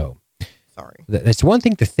 Yeah, so... Sorry. That's one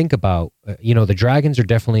thing to think about. The dragons are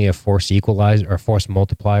definitely a force equalizer or force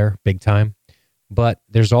multiplier, big time. But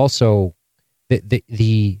there's also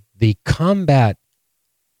the combat.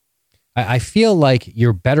 I feel like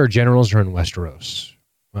your better generals are in Westeros.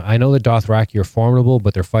 I know the Dothraki are formidable,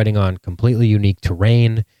 but they're fighting on completely unique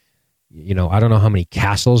terrain. I don't know how many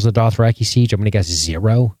castles the Dothraki siege. I'm going to guess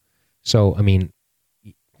 0. So, I mean,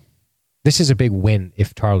 this is a big win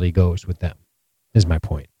if Tarly goes with them, is my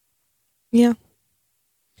point. Yeah,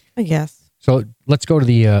 I guess. So let's go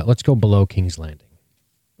to let's go below King's Landing.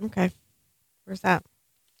 Okay. Where's that?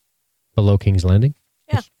 Below King's Landing?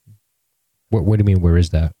 Yeah. What do you mean, where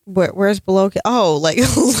is that? Where's below? Oh, like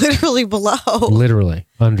literally below. Literally,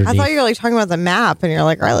 underneath. I thought you were like talking about the map and you're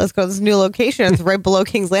like, all right, let's go to this new location. It's right below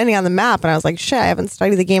King's Landing on the map. And I was like, shit, I haven't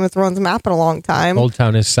studied the Game of Thrones map in a long time. Old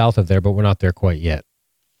Town is south of there, but we're not there quite yet.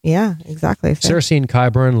 Yeah, exactly. Fair. Cersei and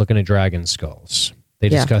Qyburn looking at dragon skulls. They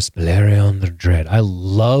discuss Balerion the Dread. I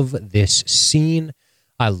love this scene.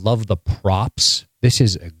 I love the props. This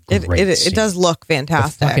is a great scene. It does look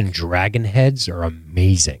fantastic. The fucking dragon heads are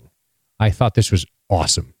amazing. I thought this was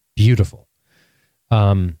awesome. Beautiful.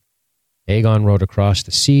 Aegon rode across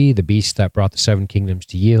the sea, the beast that brought the 7 kingdoms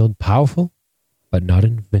to yield. Powerful, but not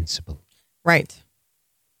invincible. Right.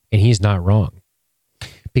 And he's not wrong.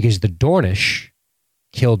 Because the Dornish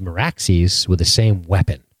killed Meraxes with the same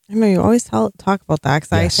weapon. I know you always talk about that because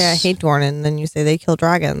Yes. I say I hate Dorne and then you say they kill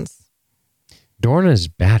dragons. Dorne is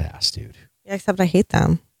badass, dude. Yeah, except I hate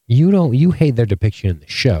them. You hate their depiction in the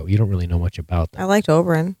show. You don't really know much about them. I liked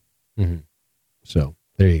Oberyn. Mm-hmm. So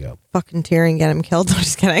there you go. Fucking Tyrion get him killed. I'm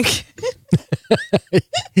just kidding.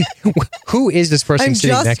 Who is this person I'm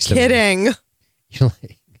sitting just next to me? kidding.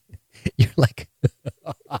 You're like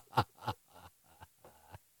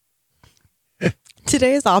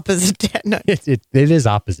Today is opposite day. No, it is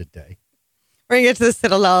opposite day. we're gonna get to the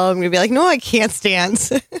Citadel. I'm gonna be like, no, I can't stand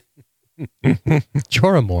Jorah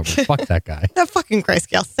Mormont. Fuck that guy. that fucking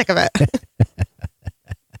grayscale. Sick of it.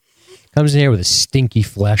 Comes in here with a stinky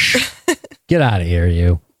flesh. Get out of here,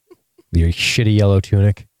 you. With your shitty yellow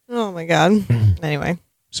tunic. Oh my god. Anyway,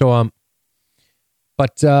 So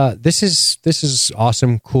but this is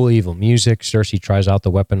awesome, cool, evil music. Cersei tries out the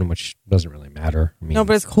weapon, which doesn't really matter. I mean, no,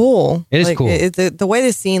 but it's cool. It is cool. The way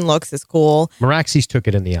the scene looks is cool, Meraxes took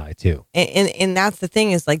it in the eye too. and that's the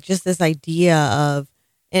thing is like just this idea of.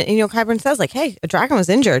 And Qyburn says, like, hey, a dragon was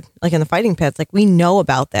injured, like in the fighting pits. Like, we know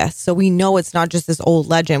about this. So we know it's not just this old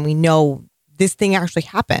legend. We know this thing actually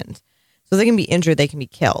happened. So they can be injured. They can be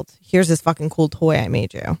killed. Here's this fucking cool toy I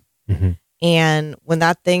made you. Mm-hmm. And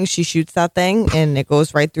when she shoots that thing and it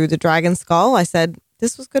goes right through the dragon skull, I said,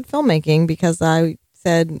 this was good filmmaking because I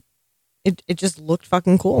said it just looked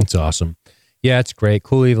fucking cool. It's awesome. Yeah, it's great.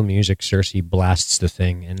 Cool, evil music. Cersei blasts the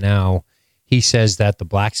thing. And now he says that the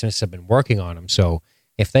blacksmiths have been working on him. So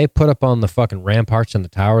if they put up on the fucking ramparts and the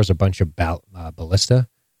towers a bunch of ballista,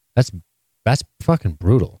 that's fucking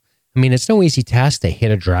brutal. I mean, it's no easy task to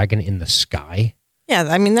hit a dragon in the sky. Yeah,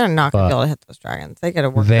 I mean, they're not going to be able to hit those dragons. They got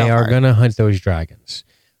to work. They real are hard. going to hunt those dragons.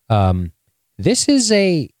 This is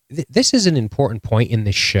an important point in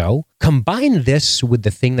this show. Combine this with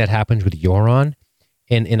the thing that happens with Euron,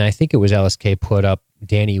 and I think it was LSK put up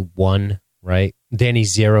Dany 1, right? Dany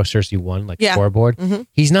 0, Cersei 1, like scoreboard. Mm-hmm.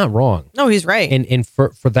 He's not wrong. No, he's right. And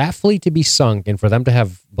for that fleet to be sunk and for them to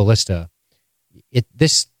have ballista,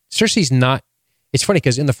 Cersei's not. It's funny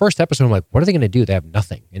because in the first episode, I'm like, what are they going to do? They have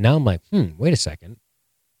nothing. And now I'm like, wait a second.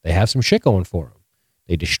 They have some shit going for them.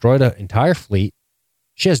 They destroyed an entire fleet.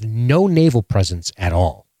 She has no naval presence at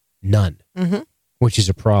all. None. Mm-hmm. Which is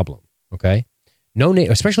a problem. Okay. No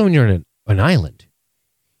name, especially when you're on an island.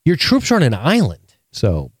 Your troops are on an island.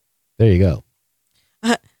 So there you go.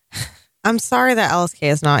 I'm sorry that LSK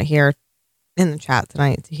is not here in the chat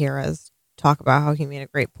tonight to hear us talk about how he made a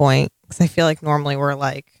great point. Because I feel like normally we're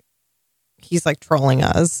like, he's like trolling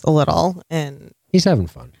us a little. And he's having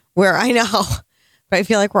fun. Where I know. But I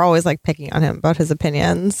feel like we're always like picking on him about his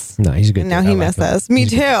opinions. No, he's a good. And now he misses. Me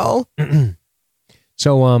too.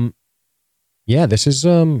 So, yeah, this is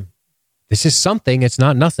something. It's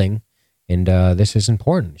not nothing, and this is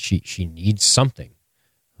important. She needs something.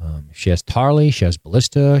 She has Tarly. She has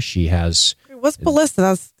Ballista. She has. What's Ballista?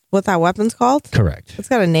 That's what that weapon's called. Correct. It's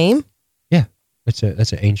got a name. Yeah, that's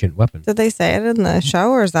an ancient weapon. Did they say it in the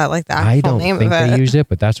show, or is that like the actual name of it? I don't think they used it,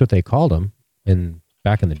 but that's what they called them. And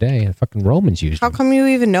back in the day, the fucking Romans used. How come you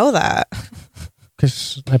even know that?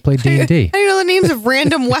 Because I played D&D. How do you know the names of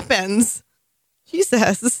random weapons?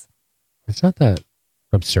 Jesus. It's not that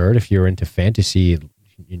absurd if you're into fantasy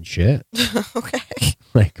and shit. Okay.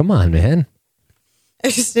 Like, come on, man. I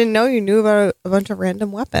just didn't know you knew about a bunch of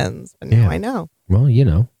random weapons, but now I know. Well, you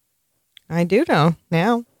know. I do know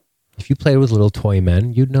now. If you played with little toy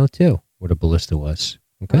men, you'd know too what a ballista was.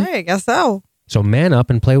 Okay. Right, I guess so. So man up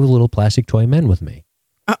and play with little plastic toy men with me.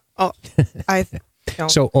 I don't.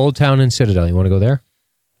 So Old Town and Citadel, you want to go there?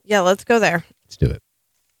 Yeah, let's go there. Let's do it.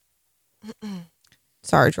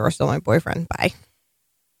 Sorry, Jorah's still my boyfriend. Bye.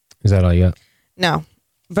 Is that all you got? No,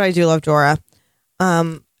 but I do love Jorah.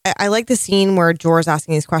 I like the scene where Jorah's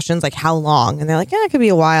asking these questions, like how long, and they're like, yeah, it could be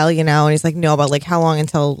a while, you know. And he's like, no, but like how long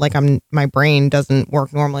until like my brain doesn't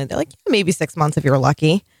work normally? They're like, yeah, maybe 6 months if you're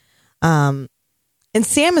lucky. And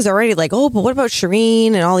Sam is already like, oh, but what about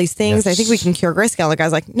Shireen and all these things? Yes. I think we can cure Grayscale. The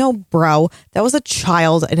guy's like, no, bro, that was a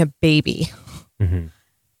child and a baby. Mm-hmm.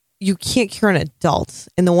 You can't cure an adult.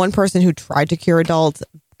 And the one person who tried to cure adults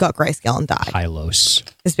got Grayscale and died. Hylos.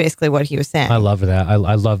 Is basically what he was saying. I love that. I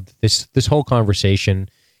love this whole conversation.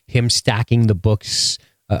 Him stacking the books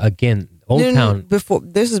again. Old Town.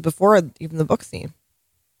 This is before even the book scene.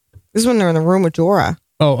 This is when they're in the room with Jorah.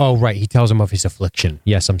 Oh, right. He tells him of his affliction.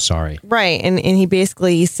 Yes, I'm sorry. Right, and he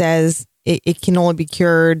basically says it can only be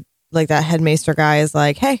cured. Like that headmaster guy is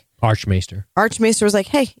like, hey. Archmaester was like,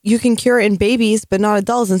 hey, you can cure it in babies, but not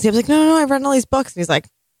adults. And Sam's like, no, I've read all these books. And he's like,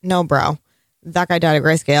 no, bro. That guy died at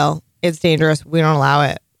Grayscale. It's dangerous. We don't allow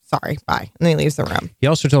it. Sorry, bye. And then he leaves the room. He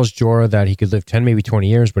also tells Jorah that he could live 10, maybe 20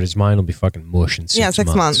 years, but his mind will be fucking mush in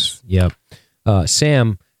 6 months. Yep.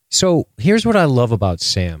 Sam. So here's what I love about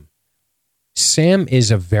Sam. Sam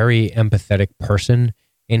is a very empathetic person,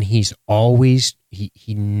 and he's always,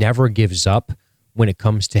 he never gives up when it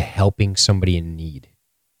comes to helping somebody in need.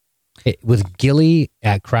 With Gilly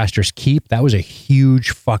at Craster's Keep, that was a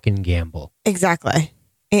huge fucking gamble. Exactly.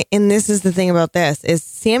 And this is the thing about this is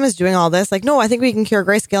Sam is doing all this like, no, I think we can cure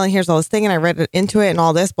Grayscale, and here's all this thing, and I read into it and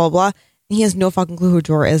all this, blah, blah. And he has no fucking clue who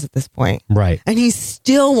Jorah is at this point. Right. And he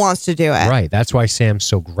still wants to do it. Right. That's why Sam's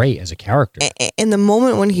so great as a character. In the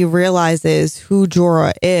moment when he realizes who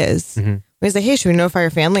Jorah is, when he's like, hey, should we notify your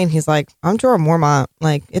family? And he's like, I'm Jorah Mormont.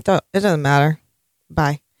 Like, it doesn't matter.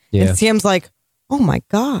 Bye. Yeah. And Sam's like, oh my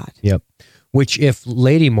God. Yep. Which if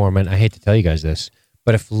Lady Mormont, I hate to tell you guys this,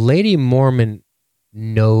 but if Lady Mormont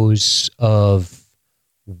knows of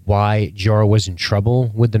why Jorah was in trouble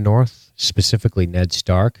with the North, specifically Ned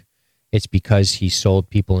Stark, it's because he sold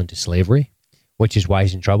people into slavery, which is why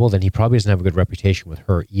he's in trouble. Then he probably doesn't have a good reputation with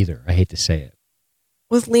her either. I hate to say it.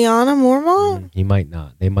 With Lyanna Mormont? He might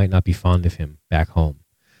not. They might not be fond of him back home,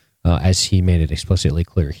 as he made it explicitly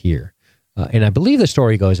clear here. And I believe the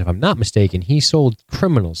story goes, if I'm not mistaken, he sold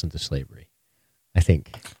criminals into slavery. I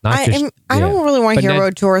think. I don't really want to hear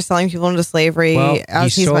about Jorah selling people into slavery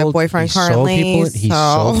as he's my boyfriend currently. He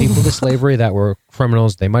sold people into slavery that were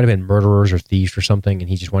criminals. They might have been murderers or thieves or something, and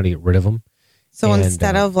he just wanted to get rid of them. So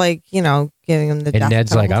instead of giving them the death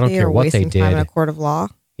Ned's like, I don't care what they did. Time in a court of law.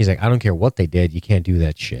 He's like, I don't care what they did. You can't do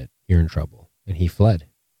that shit. You're in trouble. And he fled.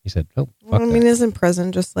 He said, oh, fuck that. Isn't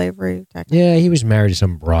prison just slavery? Yeah, he was married to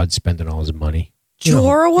some broad spending all his money.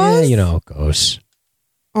 Jorah was? Yeah, you know how it goes.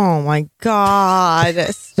 Oh my God.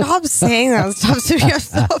 Stop saying that. Stop saying I'm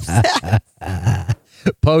so upset.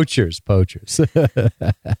 Poachers.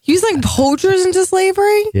 He's like poachers into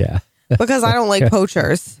slavery? Yeah. Because I don't like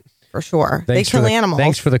poachers, for sure. They kill animals.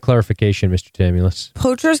 Thanks for the clarification, Mr. Tamulus.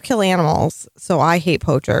 Poachers kill animals, so I hate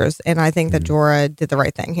poachers, and I think that Jorah did the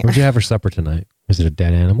right thing here. What'd you have for supper tonight? Is it a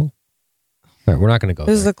dead animal? All right, we're not going to go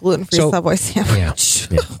This is a gluten-free Subway sandwich.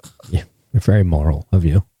 Yeah. Very moral of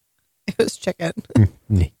you. It was chicken.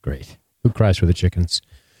 Great. Who cries for the chickens?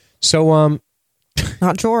 So,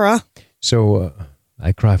 not Jorah. So,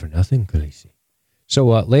 I cry for nothing, Khaleesi. So,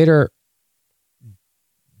 later,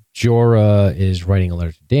 Jorah is writing a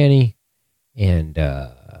letter to Dany, and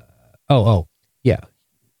yeah,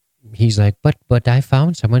 he's like, but I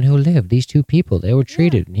found someone who lived. These two people, they were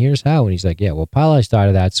treated, and here's how. And he's like, yeah, well, Paladin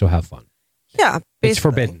started that, so have fun. Yeah, basically. It's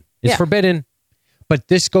forbidden. It's forbidden. But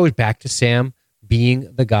this goes back to Sam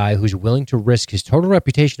being the guy who's willing to risk his total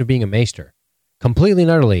reputation of being a maester, completely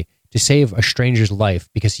and utterly, to save a stranger's life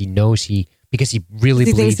because he knows because he really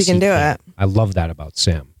believes thinks he can do it. I love that about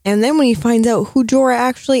Sam. And then when he finds out who Jorah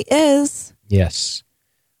actually is, yes,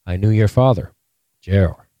 I knew your father,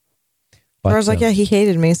 Jorah. Jorah's like, yeah, he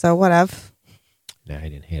hated me, so whatever. Nah, I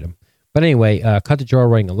didn't hate him. But anyway, cut to Jorah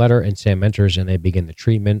writing a letter, and Sam enters, and they begin the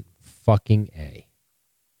treatment. Fucking A.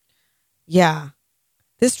 Yeah.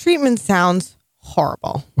 This treatment sounds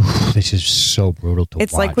horrible. This is so brutal to watch.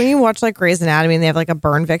 It's like when you watch like Grey's Anatomy and they have like a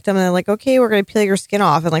burn victim and they're like, okay, we're going to peel your skin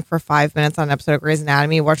off. And like for 5 minutes on an episode of Grey's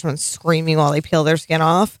Anatomy, you watch someone screaming while they peel their skin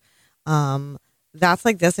off. That's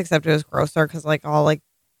like this, except it was grosser because like all like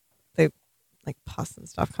the like pus and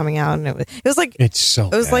stuff coming out. And it was like, it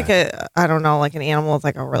was bad. Like I don't know, like an animal with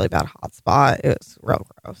like a really bad hot spot. It was real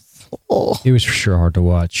gross. Oh. It was for sure hard to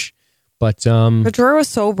watch. But Jorah was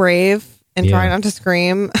so brave and trying not to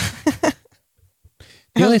scream.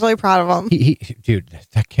 I was really proud of him. Dude,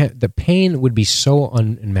 the pain would be so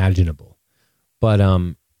unimaginable. But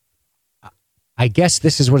I guess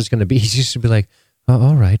this is what it's going to be. He's just going to be like, oh,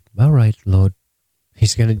 all right, Lord.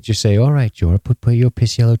 He's going to just say, all right, Jorah, put your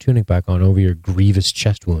piss yellow tunic back on over your grievous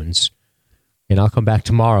chest wounds. And I'll come back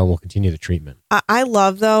tomorrow and we'll continue the treatment. I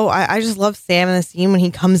love, though, I just love Sam in the scene when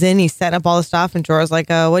he comes in, he's setting up all the stuff, and Jorah's like,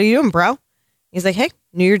 what are you doing, bro? He's like, hey,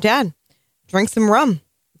 knew your dad. Drink some rum.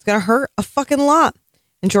 It's going to hurt a fucking lot.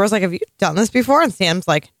 And Jorah's like, have you done this before? And Sam's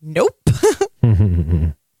like, nope.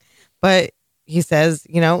 But he says,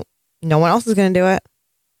 no one else is going to do it.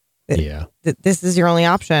 Yeah. This is your only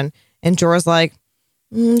option. And Jorah's like,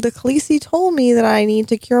 the Khaleesi told me that I need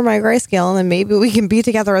to cure my grayscale and then maybe we can be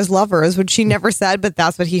together as lovers, which she never said, but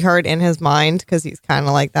that's what he heard in his mind because he's kind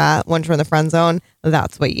of like that. Once you're in the friend zone,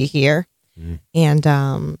 that's what you hear.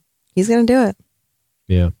 And he's going to do it.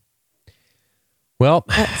 Yeah. Well,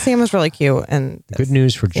 Sam was really cute. And good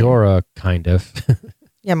news for Jorah, kind of.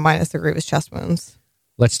 Yeah, minus the grievous chest wounds.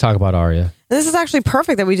 Let's talk about Arya. And this is actually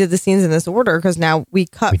perfect that we did the scenes in this order because now we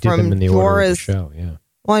cut from them in the order of the Jorah's show. Yeah.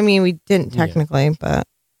 Well, I mean, we didn't technically, but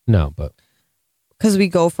because we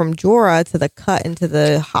go from Jorah to the cut into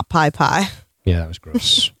the hot pie. Yeah, that was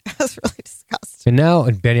gross. That was really disgusting. And now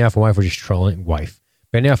Benioff and Wife are just trolling.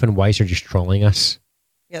 Benioff and Weiss are just trolling us.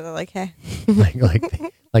 Yeah, they're like, hey,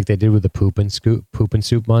 like they did with the poop and soup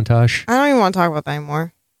montage. I don't even want to talk about that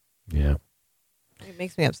anymore. Yeah, it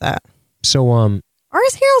makes me upset. So,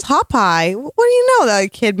 Aris Hero's hot pie. What do you know?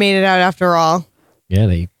 That kid made it out after all. Yeah,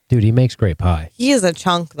 dude, he makes great pie. He is a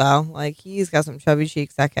chunk though. Like he's got some chubby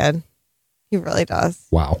cheeks. That kid, he really does.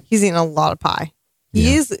 Wow, he's eating a lot of pie.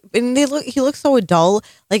 He is, and he looks so dull.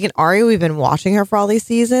 Like in Arya, we've been watching her for all these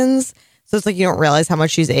seasons. So it's like you don't realize how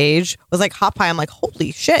much she's aged. Was like hot pie. I'm like,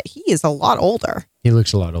 holy shit, he is a lot older. He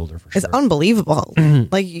looks a lot older for sure. It's unbelievable.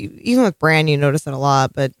 Like even with Bran, you notice it a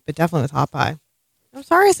lot, but definitely with hot pie. I'm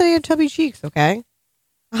sorry I said he had chubby cheeks. Okay,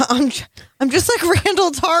 I'm just like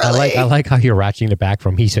Randall Tarley. I like how you're ratcheting it back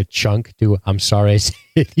from he's a chunk to I'm sorry I said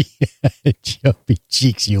he had chubby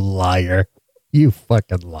cheeks. You liar. You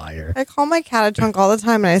fucking liar. I call my cat a chunk all the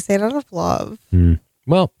time, and I say it out of love.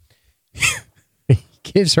 Well.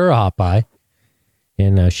 Gives her a hot pie,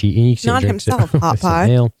 and she eats not and drinks himself hot pie.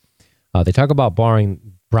 They talk about browning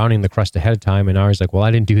the crust ahead of time, and Arya's like, "Well, I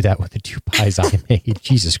didn't do that with the 2 pies I made."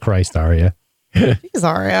 Jesus Christ, Arya. She's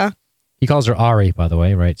Arya. He calls her Ari, by the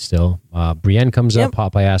way, right? Still, Brienne comes up.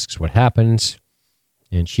 Popeye asks what happens,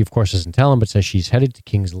 and she, of course, doesn't tell him, but says she's headed to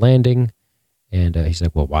King's Landing. And he's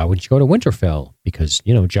like, "Well, why wouldn't you go to Winterfell? Because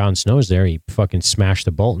Jon Snow's there. He fucking smashed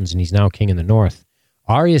the Boltons, and he's now king in the North."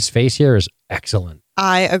 Arya's face here is excellent.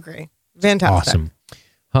 I agree. Fantastic. Awesome.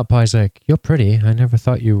 Hot Pie's like, "You're pretty. I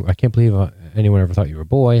can't believe anyone ever thought you were a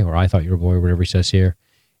boy, or I thought you were a boy," whatever he says here.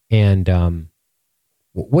 And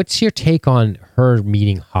what's your take on her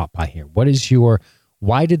meeting Hot Pie here? What do you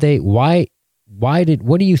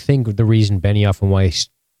think the reason Benioff and Weiss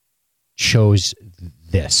chose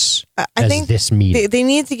this I think this meeting? They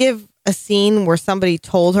need to give a scene where somebody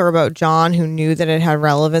told her about Jon who knew that it had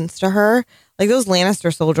relevance to her. Like those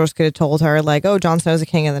Lannister soldiers could have told her, like, "Oh, Jon Snow's the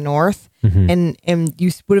king of the North," and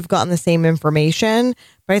you would have gotten the same information.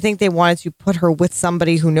 But I think they wanted to put her with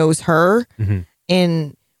somebody who knows her,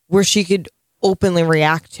 and where she could openly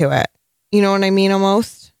react to it. You know what I mean?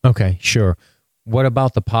 Almost. Okay, sure. What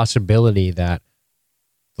about the possibility that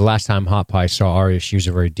the last time Hot Pie saw Arya, she was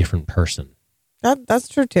a very different person? That's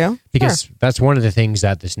true too. Because that's one of the things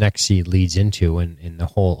that this next scene leads into in the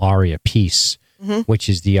whole Arya piece, which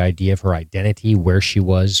is the idea of her identity, where she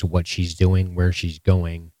was, what she's doing, where she's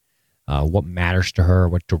going, what matters to her,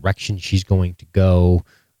 what direction she's going to go,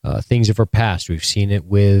 things of her past. We've seen it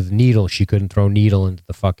with Needle. She couldn't throw Needle into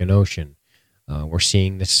the fucking ocean. We're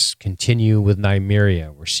seeing this continue with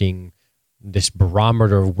Nymeria. We're seeing this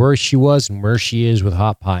barometer of where she was and where she is with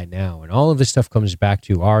Hot Pie now. And all of this stuff comes back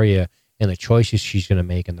to Arya and the choices she's going to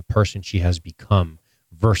make and the person she has become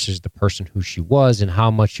versus the person who she was, and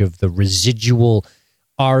how much of the residual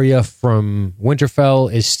Arya from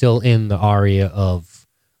Winterfell is still in the Arya of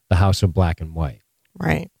the House of Black and White.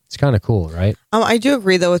 Right. It's kind of cool, right? I do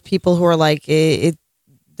agree, though, with people who are like, the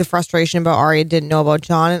frustration about Arya didn't know about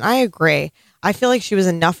Jon, and I agree. I feel like she was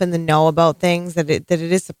enough in the know about things that it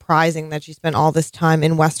is surprising that she spent all this time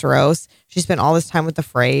in Westeros. She spent all this time with the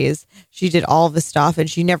Freys. She did all of this stuff, and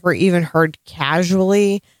she never even heard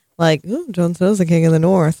casually like, "Oh, Jon Snow's the king of the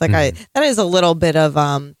North." Like that is a little bit of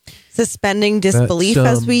suspending disbelief,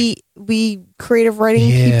 as we creative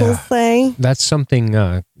writing people say. That's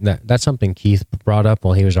something that's something Keith brought up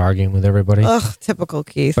while he was arguing with everybody. Ugh, typical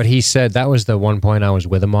Keith. But he said that was the one point I was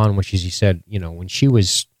with him on, which is he said, when she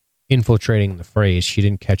was infiltrating the Freys, she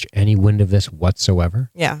didn't catch any wind of this whatsoever.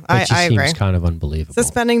 Yeah, I agree. Seems kind of unbelievable.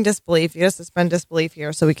 Suspending disbelief. You got to suspend disbelief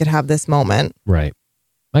here so we could have this moment. Right.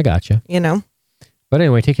 I gotcha. But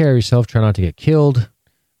anyway, take care of yourself. Try not to get killed.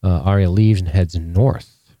 Arya leaves and heads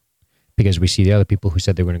north because we see the other people who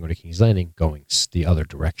said they were going to go to King's Landing going the other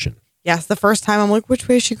direction. Yes, the first time I'm like, which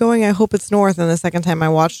way is she going? I hope it's north. And the second time I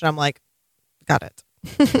watched it, I'm like, got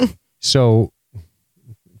it. So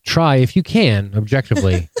try, if you can,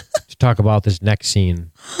 objectively, to talk about this next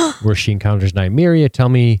scene where she encounters Nymeria. Tell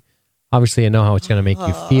me, obviously I know how it's going to make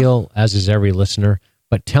you feel, as is every listener,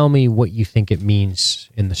 but tell me what you think it means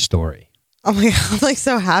in the story. Oh my God, I'm like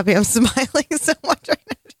so happy. I'm smiling so much right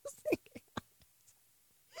now. Just thinking.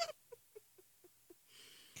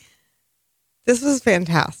 This was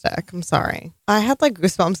fantastic. I'm sorry. I had like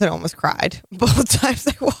goosebumps and almost cried both times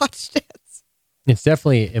I watched it. It's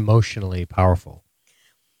definitely emotionally powerful.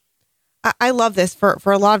 I love this for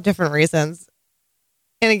a lot of different reasons.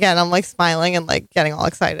 And again, I'm like smiling and like getting all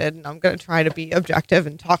excited, and I'm going to try to be objective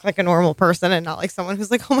and talk like a normal person and not like someone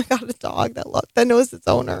who's like, oh my God, a dog that knows its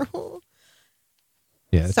owner.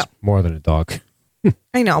 Yeah, it's more than a dog.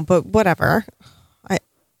 I know, but whatever.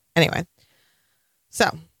 Anyway. So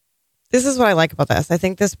this is what I like about this. I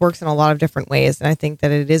think this works in a lot of different ways, and I think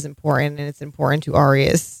that it is important, and it's important to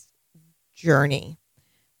Arya's journey,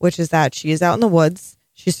 which is that she is out in the woods.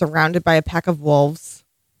 She's surrounded by a pack of wolves.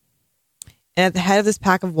 And at the head of this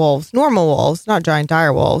pack of wolves, normal wolves, not giant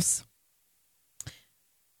dire wolves,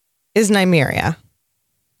 is Nymeria.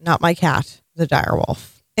 Not my cat, the dire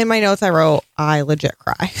wolf. In my notes, I wrote, I legit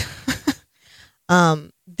cry.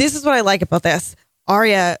 This is what I like about this.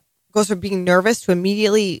 Arya goes from being nervous to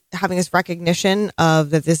immediately having this recognition of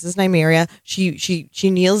that this is Nymeria. She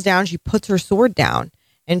kneels down, she puts her sword down,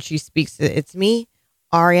 and she speaks, it's me,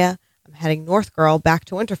 Arya. I'm heading north, girl, back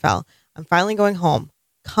to Winterfell. I'm finally going home.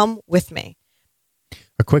 Come with me.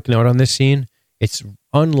 A quick note on this scene. It's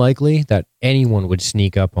unlikely that anyone would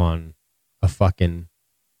sneak up on a fucking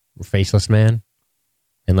faceless man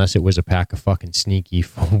unless it was a pack of fucking sneaky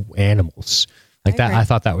animals. Like that, I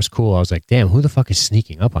thought that was cool. I was like, damn, who the fuck is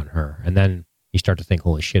sneaking up on her? And then you start to think,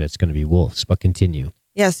 holy shit, it's going to be wolves. But continue.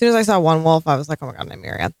 Yeah, as soon as I saw one wolf, I was like, oh my God,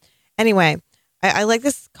 Nymeria. Anyway, I like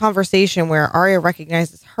this conversation where Arya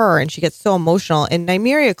recognizes her and she gets so emotional. And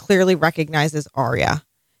Nymeria clearly recognizes Arya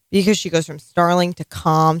because she goes from snarling to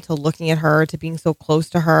calm to looking at her to being so close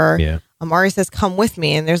to her. Yeah. Arya says, come with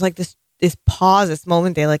me. And there's like this pause, this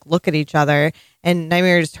moment they like look at each other, and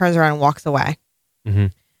Nymeria just turns around and walks away. Mm-hmm.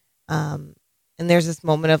 And there's this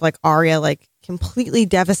moment of like Arya like completely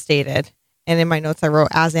devastated. And in my notes I wrote,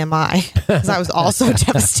 as am I, because I was also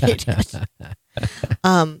devastated.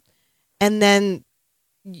 And then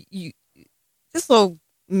this little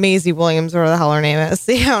Maisie Williams, or whatever the hell her name is.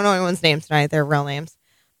 See, I don't know anyone's names tonight. They're real names.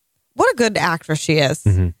 What a good actress she is.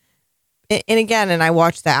 Mm-hmm. And again, and I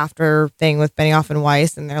watched the after thing with Benioff and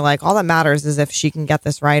Weiss, and they're like, all that matters is if she can get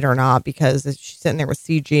this right or not, because she's sitting there with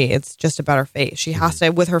CG. It's just about her face. She has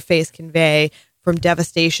to, with her face, convey from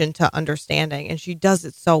devastation to understanding. And she does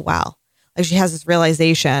it so well. Like she has this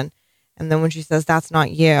realization. And then when she says, that's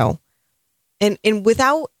not you. And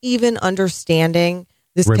without even understanding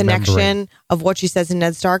this connection of what she says to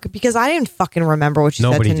Ned Stark, because I didn't fucking remember what she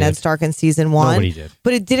said to Ned Stark in season 1. Nobody did.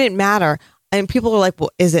 But it didn't matter. And people are like,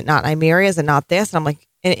 well, is it not Nymeria? Is it not this? And I'm like,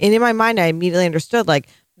 and in my mind, I immediately understood, like,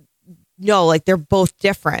 no, like they're both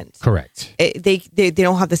different. Correct. They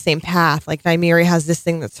don't have the same path. Like Nymeria has this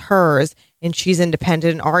thing that's hers, and she's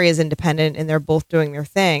independent, and Arya's independent, and they're both doing their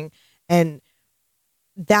thing. And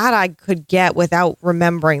that I could get without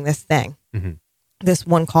remembering this thing. Mm-hmm. This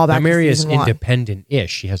one callback. Nymeria is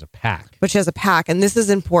independent-ish. She has a pack. But she has a pack. And this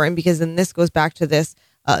is important because then this goes back to this,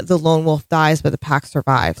 the lone wolf dies, but the pack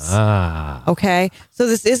survives. Okay. So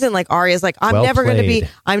this isn't like Arya's like, I'm never going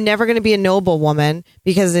to be a noble woman,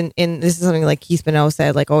 because in this is something like Keith Benoit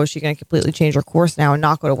said, like, oh, is she going to completely change her course now and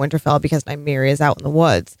not go to Winterfell because Nymeria is out in the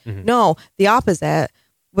woods? Mm-hmm. No, the opposite.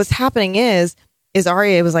 What's happening is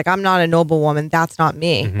Arya was like, I'm not a noble woman. That's not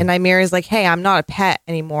me. Mm-hmm. And Nymeria's like, hey, I'm not a pet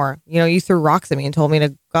anymore. You know, you threw rocks at me and told me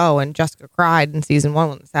to go. And Jessica cried in season 1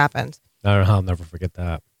 when this happened. I don't know. I'll never forget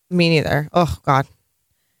that. Me neither. Oh, God.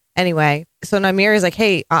 Anyway, so Nymeria's like,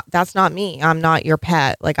 hey, that's not me. I'm not your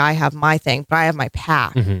pet. Like, I have my thing, but I have my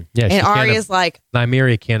pack. Mm-hmm. Yeah, and Arya's like,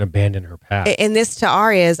 Nymeria can't abandon her pack. And this to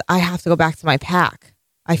Arya is, I have to go back to my pack.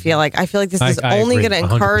 I feel like this is only going to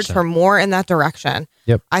encourage 100%. Her more in that direction.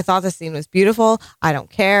 Yep. I thought the scene was beautiful. I don't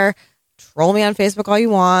care. Troll me on Facebook all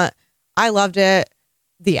you want. I loved it.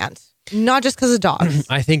 The end. Not just because of dogs.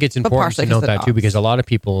 I think it's important to note that too, because a lot of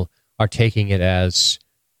people are taking it as,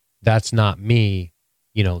 that's not me.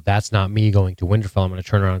 You know, that's not me going to Winterfell. I'm going to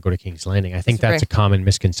turn around and go to King's Landing. I think that's a common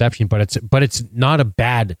misconception, but it's not a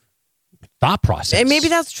bad thought process. And maybe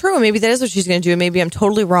that's true. Maybe that is what she's going to do. Maybe I'm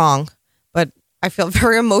totally wrong, but I feel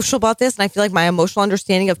very emotional about this, and I feel like my emotional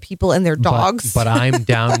understanding of people and their dogs. But I'm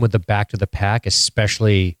down with the back to the pack,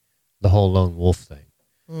 especially the whole lone wolf thing.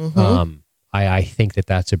 Mm-hmm. I think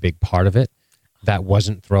that's a big part of it. That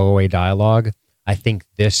wasn't throwaway dialogue. I think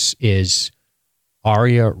this is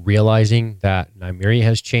Arya realizing that Nymeria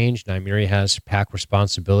has changed. Nymeria has pack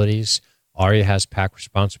responsibilities. Arya has pack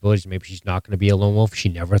responsibilities. Maybe she's not going to be a lone wolf. She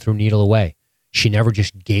never threw Needle away. She never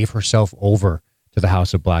just gave herself over to the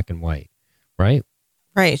House of Black and White.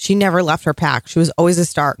 Right. She never left her pack. She was always a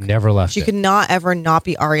Stark. Never left. She could not ever not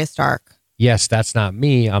be Arya Stark. Yes, that's not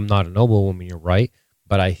me. I'm not a noble woman. You're right.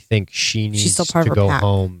 But I think she needs to go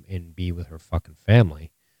home and be with her fucking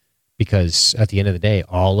family, because at the end of the day,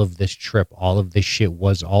 all of this trip, all of this shit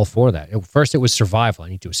was all for that. First, it was survival. I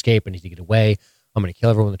need to escape. I need to get away. I'm going to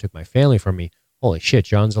kill everyone that took my family from me. Holy shit,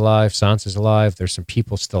 Jon's alive. Sansa's alive. There's some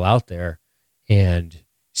people still out there. And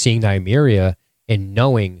seeing Nymeria and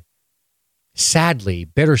knowing, sadly,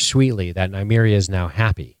 bittersweetly, that Nymeria is now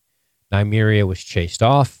happy. Nymeria was chased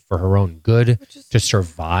off for her own good to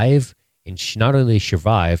survive. And she not only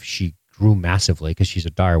survived, she grew massively because she's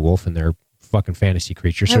a dire wolf and they're fucking fantasy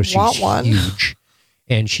creatures. So she's huge.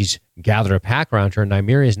 And she's gathered a pack around her. And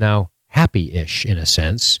Nymeria is now happy-ish in a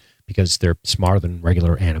sense because they're smarter than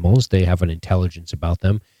regular animals. They have an intelligence about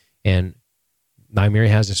them. And Nymeria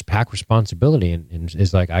has this pack responsibility and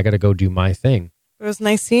is like, I got to go do my thing. It was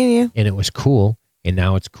nice seeing you. And it was cool. And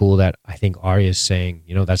now it's cool that I think Arya is saying,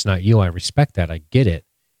 you know, that's not you. I respect that. I get it.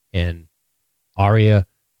 And Arya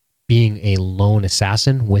being a lone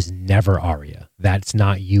assassin was never Arya. That's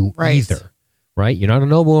not you either. Right? You're not a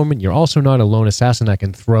noblewoman. You're also not a lone assassin that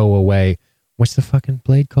can throw away. What's the fucking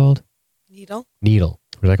blade called? Needle.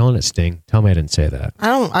 Was I calling it Sting? Tell me I didn't say that.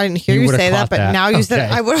 I didn't hear you say that, but now you said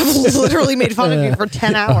it. I would have literally made fun of you for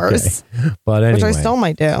 10 hours. Okay. But anyway. Which I still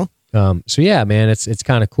might do. So yeah, man, it's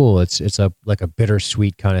kind of cool. It's a like a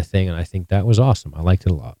bittersweet kind of thing, and I think that was awesome. I liked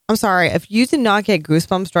it a lot. I'm sorry if you did not get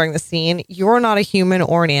goosebumps during the scene. You're not a human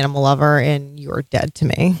or an animal lover, and you're dead to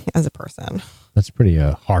me as a person. That's pretty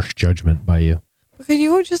harsh judgment by you. Can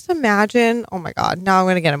you just imagine? Oh my God! Now I'm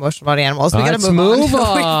going to get emotional about animals. We got to move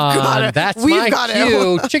on. That's my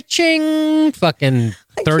cue. Ching! Fucking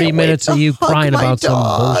 30 minutes of you crying about some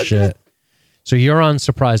bullshit. So you're on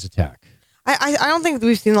Surprise Attack. I don't think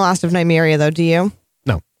we've seen the last of Nymeria, though. Do you?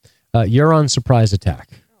 No. You're on Surprise Attack.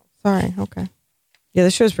 Sorry. Okay. Yeah,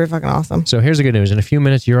 this show's pretty fucking awesome. So here's the good news. In a few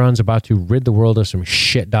minutes, Euron's about to rid the world of some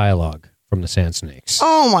shit dialogue from the Sand Snakes.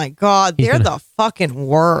 Oh my God. They're the fucking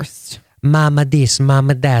worst. Mama this,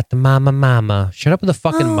 mama that, mama. Shut up with the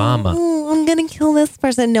fucking mama. I'm going to kill this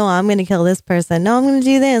person. No, I'm going to kill this person. No, I'm going to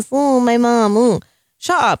do this. Oh, my mom. Ooh.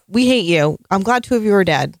 Shut up. We hate you. I'm glad 2 of you are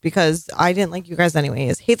dead because I didn't like you guys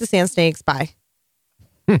anyways. Hate the Sand Snakes. Bye.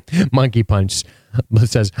 Monkey Punch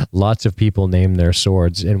says lots of people name their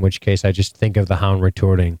swords, in which case I just think of the Hound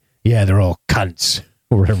retorting, yeah, they're all cunts,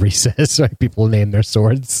 or whatever he says. Right? People name their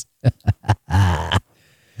swords.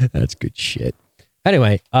 That's good shit.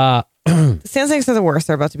 Anyway, the Sand Snakes are the worst.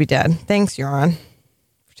 They're about to be dead. Thanks, Euron,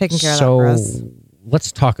 for taking care of that for us.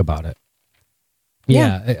 Let's talk about it.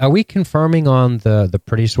 Yeah. Are we confirming on the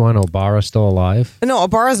prettiest one, Obara, still alive? No,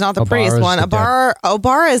 Obara is not the prettiest one.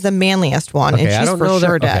 Obara is the manliest one, and she's for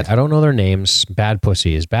sure dead. I don't know their names. Bad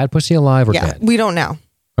Pussy. Is Bad Pussy alive or dead? We don't know.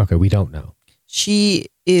 Okay, we don't know. She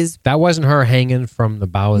is. That wasn't her hanging from the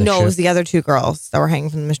bow of the ship? No, it was the other two girls that were hanging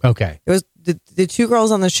from the ship. Okay. It was the two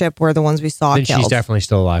girls on the ship were the ones we saw Then killed. she's definitely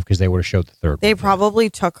still alive because they would have showed the third They one. probably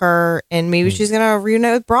took her, and maybe she's going to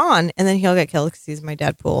reunite with Braun, and then he'll get killed because he's my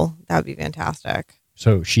Deadpool. That would be fantastic.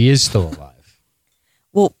 So she is still alive.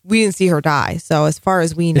 Well, we didn't see her die, so as far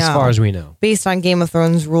as we know, based on Game of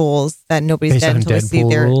Thrones rules, that nobody's Based dead on until we see Deadpool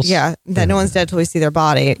their rules? that no one's dead until we see their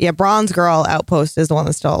body. Yeah, Braun's girl Outpost is the one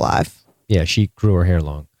that's still alive. Yeah, she grew her hair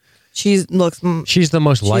long. She's the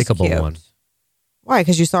most likable cute. one. Why?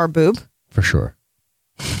 Because you saw her boob? For sure.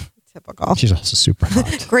 Typical. She's also super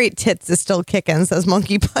hot. Great tits is still kicking, says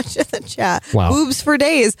Monkey Punch in the chat. Wow. Boobs for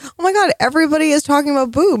days. Oh my God, everybody is talking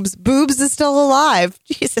about boobs. Boobs is still alive.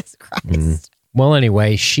 Jesus Christ. Well,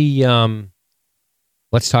 anyway, she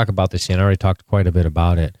let's talk about this scene. I already talked quite a bit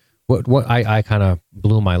about it. I kind of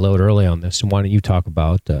blew my load early on this. And why don't you talk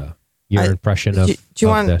about your impression of this? Do you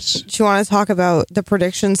want to talk about the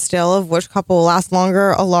prediction still of which couple will last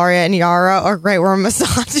longer, Ilaria and Yara or Grey Worm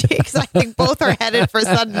Missandei? Because I think both are headed for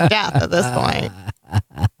sudden death at this point.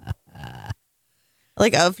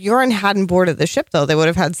 Like, if Euron hadn't boarded the ship, though, they would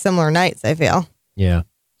have had similar nights, I feel. Yeah.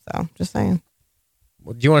 So, just saying.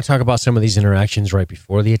 Do you want to talk about some of these interactions right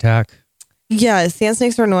before the attack? Yeah, sand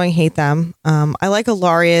snakes are annoying. Hate them. I like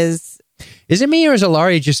Ilaria's. Is it me or is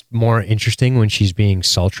Ilaria just more interesting when she's being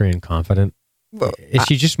sultry and confident? Is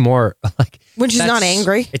she just more like when she's not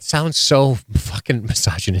angry? It sounds so fucking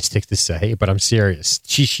misogynistic to say, but I'm serious.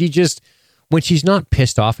 She just when she's not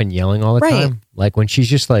pissed off and yelling all the time, like when she's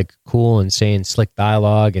just like cool and saying slick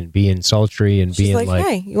dialogue and being sultry and she's being like,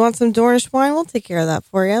 "Hey, you want some Dornish wine? We'll take care of that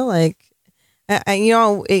for you." Like,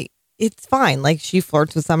 it's fine. Like she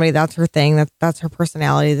flirts with somebody. That's her thing. That's her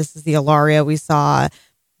personality. This is the Ilaria we saw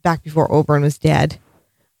back before Oberyn was dead.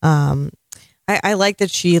 I like that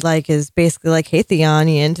she is basically like, "Hey Theon,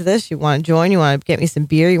 you into this? You want to join? You want to get me some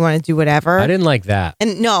beer? You want to do whatever?" I didn't like that.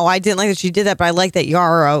 And no, I didn't like that she did that, but I like that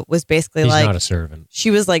Yara was basically He's not a servant. She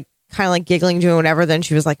was like kind of like giggling, doing whatever. Then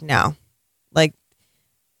she was like, "No," like,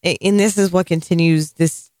 and this is what continues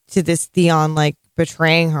this Theon like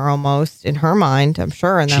betraying her almost in her mind. I'm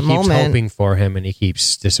sure in that moment, she keeps hoping for him, and he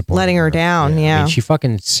keeps disappointing, letting her down. Yeah. I mean, she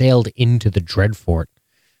fucking sailed into the Dreadfort,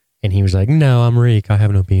 and he was like, "No, I'm Reek. I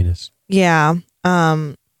have no penis." Yeah.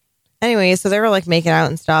 Anyway, so they were like making out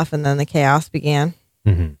and stuff, and then the chaos began.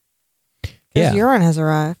 Mm-hmm. Yeah. Euron has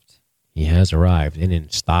arrived. He has arrived, and in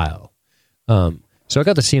style. So I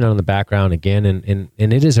got the scene on in the background again, and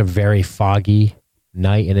it is a very foggy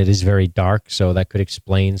night, and it is very dark, so that could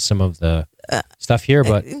explain some of the stuff here.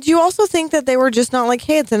 But do you also think that they were just not like,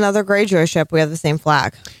 "Hey, it's another Greyjoy ship. We have the same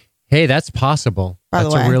flag"? Hey, that's possible.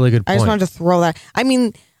 That's a really good point. I just wanted to throw that. I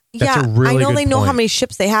mean, I know they know how many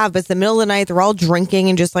ships they have, but it's the middle of the night. They're all drinking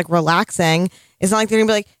and just like relaxing. It's not like they're gonna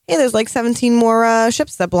be like, "Hey, there's like 17 more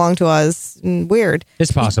ships that belong to us." Weird.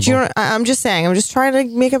 It's possible. I'm just saying. I'm just trying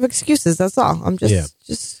to make up excuses. That's all. I'm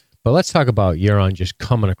just. But let's talk about Euron just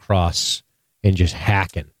coming across and just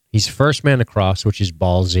hacking. He's first man across, which is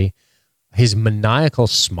ballsy. His maniacal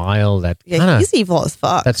smile, he's evil as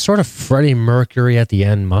fuck. That sort of Freddie Mercury at the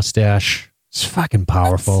end mustache. It's fucking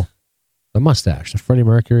powerful. The mustache, the Freddie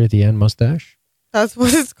Mercury at the end mustache. That's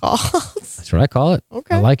what it's called. That's what I call it.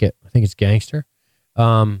 Okay. I like it. I think it's gangster.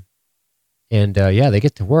 They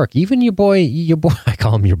get to work. Even your boy, I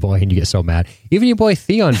call him your boy and you get so mad. Even your boy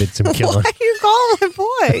Theon did some killing. Why do you call him my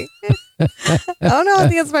boy? I don't know. I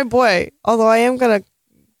think it's my boy. Although I am going to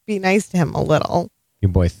be nice to him a little. Your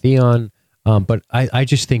boy Theon. But I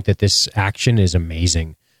just think that this action is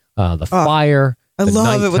amazing. The fire. I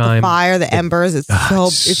love it with the fire, the embers. It's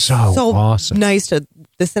so awesome. Nice. The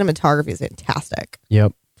cinematography is fantastic.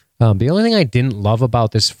 Yep. The only thing I didn't love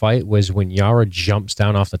about this fight was when Yara jumps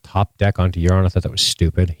down off the top deck onto Euron. I thought that was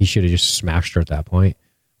stupid. He should have just smashed her at that point.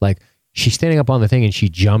 Like, she's standing up on the thing and she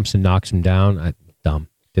jumps and knocks him down. Dumb.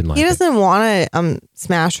 Didn't like it. He doesn't want to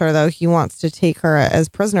smash her, though. He wants to take her as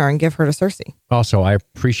prisoner and give her to Cersei. Also, I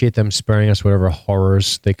appreciate them sparing us whatever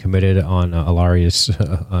horrors they committed on Ilaria's,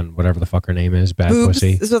 on whatever the fuck her name is, Bad Boobs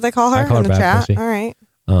Pussy. Is what they call her I call in her the Bad chat. Pussy. All right.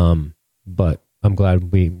 But I'm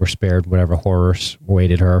glad we were spared whatever horrors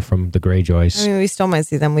awaited her from the Greyjoys. I mean, we still might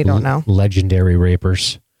see them. We don't know. Legendary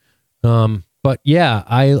rapers. But yeah,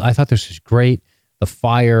 I thought this was great. The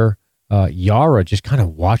fire, Yara just kind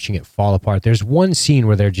of watching it fall apart. There's one scene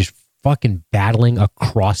where they're just fucking battling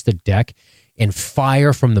across the deck and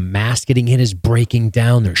fire from the mast getting hit is breaking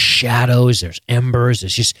down. There's shadows, there's embers.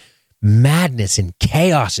 It's just madness and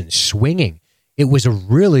chaos and swinging. It was a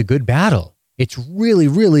really good battle. It's really,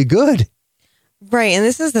 really good. Right. And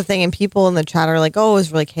this is the thing. And people in the chat are like, oh, it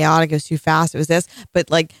was really chaotic. It was too fast. It was this. But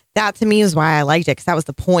like that to me is why I liked it, because that was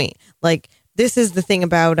the point. Like, this is the thing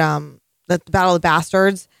about the Battle of the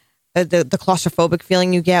Bastards, the claustrophobic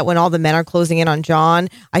feeling you get when all the men are closing in on Jon.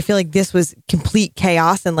 I feel like this was complete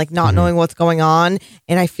chaos and like not knowing what's going on.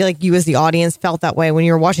 And I feel like you as the audience felt that way when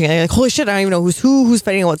you were watching it. You're like, holy shit, I don't even know who's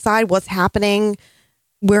fighting outside, what's happening,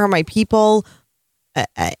 where are my people?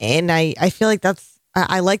 And I feel like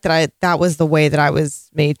I like that that was the way that I was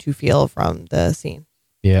made to feel from the scene.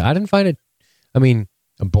 Yeah, I didn't find it. I mean,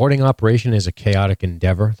 a boarding operation is a chaotic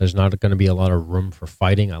endeavor. There's not going to be a lot of room for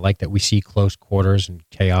fighting. I like that we see close quarters and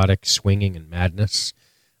chaotic swinging and madness.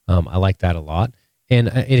 I like that a lot. And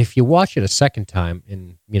if you watch it a second time,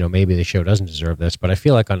 and maybe the show doesn't deserve this, but I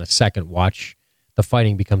feel like on a second watch, the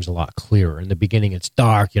fighting becomes a lot clearer. In the beginning, it's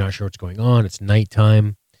dark. You're not sure what's going on. It's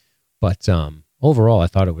nighttime. But overall, I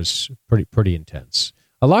thought it was pretty intense.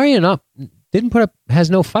 Illyria has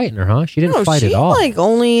no fight in her, huh? She didn't fight at all. She like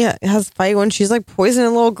only has fight when she's like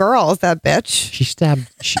poisoning little girls. That bitch. She stabbed.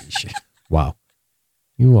 Wow,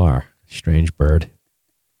 you are a strange bird.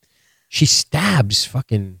 She stabs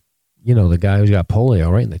fucking the guy who's got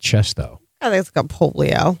polio right in the chest, though. I think it's got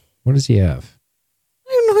polio. What does he have?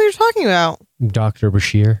 I don't even know who you're talking about. Dr.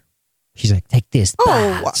 Bashir. She's like, take this.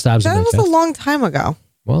 Stabs him in the chest. That was a long time ago.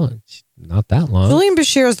 Well, it's not that long. Julian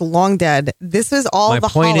Bashir is long dead. This is all the holodeck. My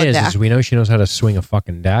point is we know she knows how to swing a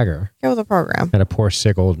fucking dagger. Get with the program. And a poor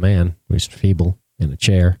sick old man who's feeble in a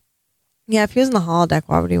chair. Yeah, if he was in the holodeck,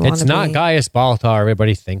 why would he want to be? It's not Gaius Baltar.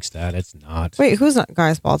 Everybody thinks that. It's not. Wait, who's not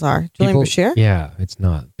Gaius Baltar? Julian Bashir? Yeah, it's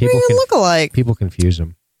not. People even look alike. People confuse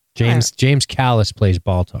him. James Callis plays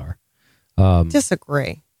Baltar.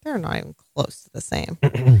 Disagree. They're not even close to the same.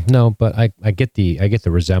 No, but I get the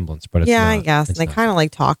resemblance, but it's not. I guess. And they kind of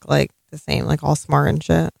like talk like the same, like all smart and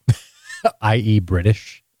shit. I.e.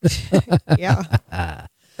 British. Yeah.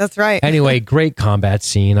 That's right. Anyway, great combat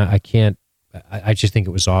scene. I just think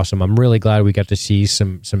it was awesome. I'm really glad we got to see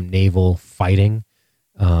some naval fighting.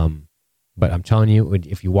 But I'm telling you,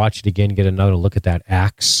 if you watch it again, get another look at that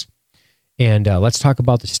axe. And let's talk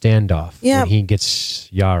about the standoff. Yeah. When he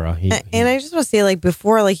gets Yara. And I just want to say, like,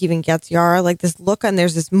 before like he even gets Yara, like this look on,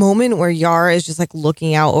 there's this moment where Yara is just like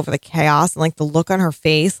looking out over the chaos, and like the look on her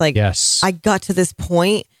face, like, yes, I got to this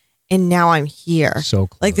point and now I'm here. So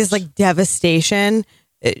close. Like this like devastation.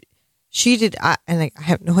 She did, and I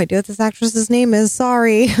have no idea what this actress's name is.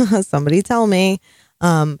 Sorry. Somebody tell me.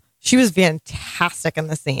 She was fantastic in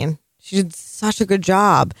the scene. She did such a good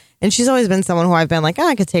job. And she's always been someone who I've been like,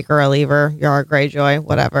 I could take her or leave her. Yara Greyjoy,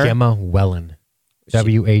 whatever. Gemma Whelan.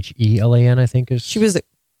 Whelan, I think is. She was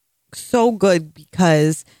so good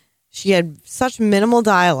because she had such minimal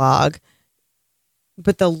dialogue,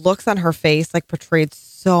 but the looks on her face like portrayed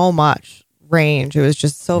so much range. It was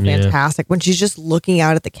just so fantastic. When she's just looking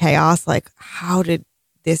out at the chaos, like, how did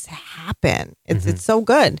this happen? It's so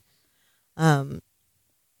good. So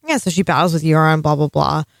she battles with Euron, blah, blah,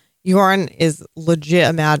 blah. Euron is legit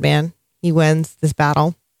a madman. He wins this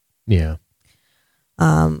battle. Yeah.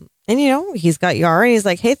 And he's got Yara and he's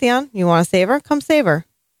like, hey, Theon, you want to save her? Come save her.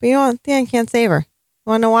 But Theon can't save her. You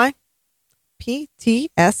want to know why?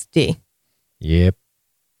 PTSD. Yep.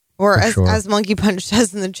 Or as Monkey Punch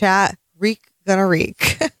says in the chat, reek gonna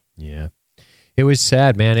reek. Yeah. It was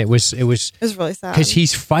sad, man. It was really sad. Because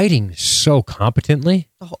he's fighting so competently.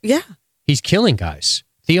 Yeah. He's killing guys.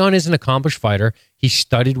 Theon is an accomplished fighter. He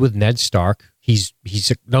studied with Ned Stark. He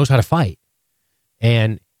knows how to fight.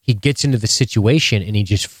 And he gets into the situation and he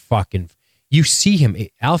just you see him.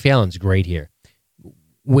 Alfie Allen's great here.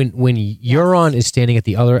 When Euron is standing at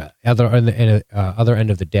the other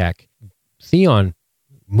end of the deck, Theon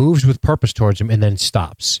moves with purpose towards him and then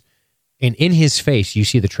stops. And in his face, you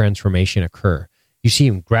see the transformation occur. You see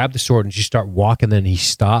him grab the sword and just start walking, then he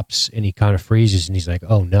stops and he kind of freezes and he's like,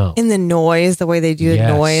 oh no. In the noise, the way they do the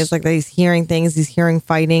noise, like he's hearing things, he's hearing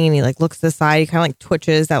fighting, and he like looks to the side, he kind of like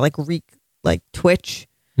twitches, that like twitch.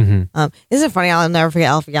 Mm-hmm. Isn't it funny? I'll never forget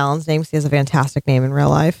Alfie Allen's name because he has a fantastic name in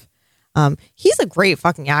real life. He's a great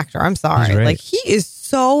fucking actor. I'm sorry. Like he is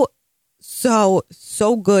so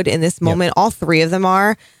good in this moment. Yep. All three of them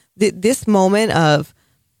are. This moment of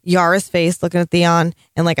Yara's face looking at Theon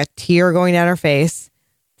and like a tear going down her face.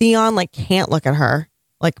 Theon like can't look at her,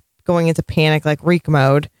 like going into panic, like reek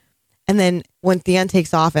mode. And then when Theon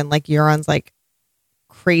takes off and like Euron's like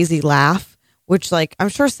crazy laugh, which like I'm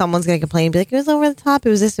sure someone's gonna complain and be like, it was over the top, it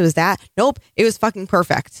was this, it was that. Nope, it was fucking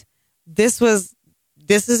perfect. This is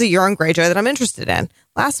a Euron Greyjoy that I'm interested in.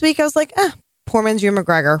 Last week I was like, poor man's Ewan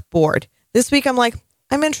McGregor, bored. This week I'm like,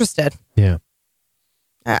 I'm interested. Yeah.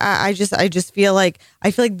 I just feel like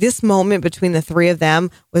this moment between the three of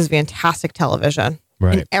them was fantastic television.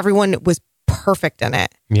 Right. And everyone was perfect in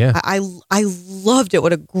it. Yeah. I loved it.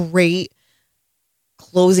 What a great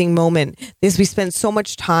closing moment. We spent so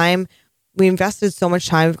much time. We invested so much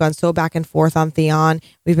time. We've gone so back and forth on Theon.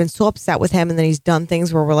 We've been so upset with him, and then he's done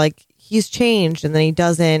things where we're like, he's changed, and then he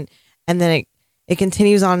doesn't, and then it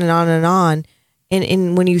continues on and on and on.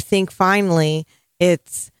 And when you think finally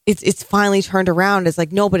it's finally turned around, it's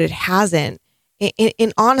like, no, but it hasn't.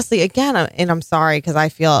 And honestly, again, and I'm sorry because I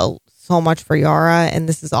feel so much for Yara, and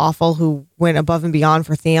this is awful, who went above and beyond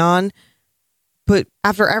for Theon. But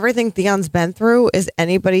after everything Theon's been through, is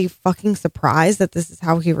anybody fucking surprised that this is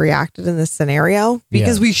how he reacted in this scenario?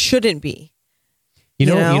 Because we shouldn't be. You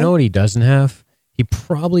know what he doesn't have? He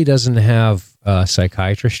probably doesn't have a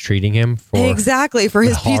psychiatrist treating him for for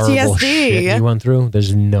his horrible shit PTSD he went through.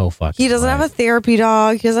 There's no fucking. He doesn't way. have a therapy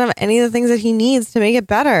dog. He doesn't have any of the things that he needs to make it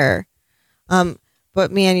better.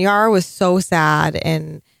 But man, Yara was so sad,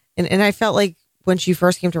 and I felt like when she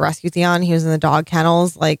first came to rescue Theon, he was in the dog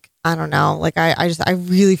kennels. Like, I don't know. Like, I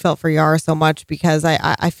really felt for Yara so much because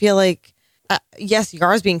I feel like, yes,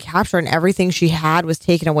 Yara's being captured and everything she had was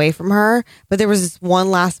taken away from her. But there was this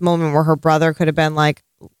one last moment where her brother could have been like,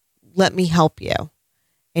 let me help you.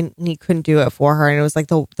 And he couldn't do it for her. And it was like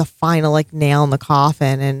the final like nail in the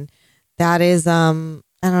coffin. And that is, I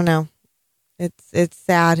don't know. It's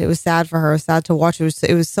sad. It was sad for her. It was sad to watch.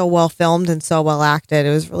 It was so well filmed and so well acted.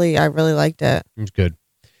 I really liked it. It was good.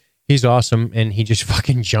 He's awesome, and he just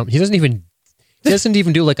fucking jumped. He doesn't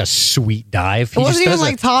even do like a sweet dive. It wasn't even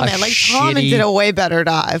like Tommen. Like Tommen did a way better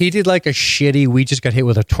dive. He did like a shitty, we just got hit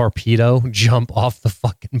with a torpedo, jump off the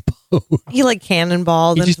fucking boat. He like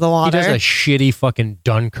cannonballed into the water. He does a shitty fucking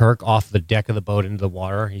Dunkirk off the deck of the boat into the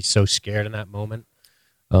water. He's so scared in that moment.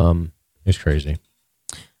 It's crazy.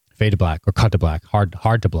 Fade to black or cut to black. Hard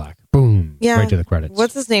to black. Boom. Yeah. Right to the credits.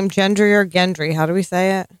 What's his name? Gendry or Gendry? How do we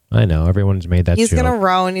say it? I know. Everyone's made that joke. He's going to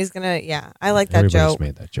row and he's going to, yeah. I like that Everybody's joke.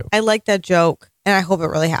 made that joke. I like that joke. And I hope it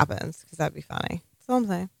really happens because that'd be funny. That's all I'm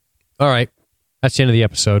saying. All right. That's the end of the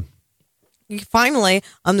episode. Finally,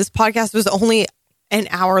 this podcast was only an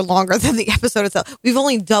hour longer than the episode itself. We've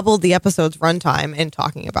only doubled the episode's runtime in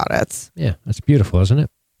talking about it. Yeah. That's beautiful, isn't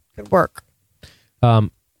it? Good work.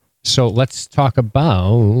 So let's talk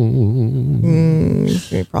about It's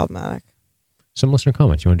very problematic. some listener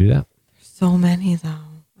comments. You want to do that? There's so many, though.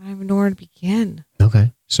 I don't even know where to begin.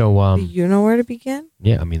 Okay. So, Do you know where to begin?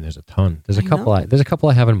 yeah, I mean, there's a ton. There's a I couple. know. There's a couple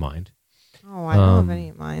I have in mind. Oh, I don't have any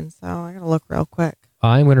of mine, so I gotta look real quick.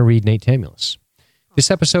 I'm going to read Nate Tamulus. This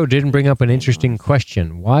episode didn't bring up an interesting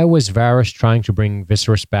question. Why was Varys trying to bring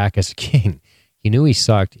Viserys back as a king? He knew he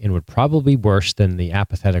sucked and would probably be worse than the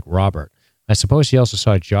apathetic Robert. I suppose he also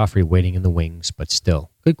saw Joffrey waiting in the wings, but still.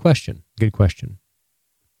 Good question. Good question.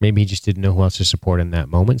 Maybe he just didn't know who else to support in that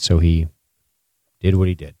moment, so he did what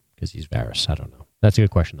he did because he's Varys. I don't know. That's a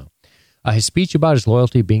good question, though. His speech about his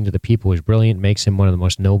loyalty being to the people was brilliant, makes him one of the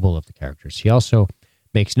most noble of the characters. He also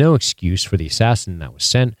makes no excuse for the assassin that was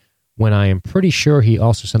sent, when I am pretty sure he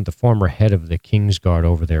also sent the former head of the Kingsguard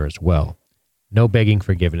over there as well. No begging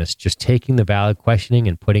forgiveness, just taking the valid questioning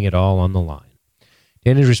and putting it all on the line.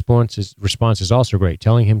 Dany's response is also great,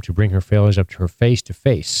 telling him to bring her failures up to her face to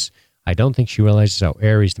face. I don't think she realizes how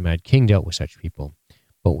Aerys the Mad King dealt with such people,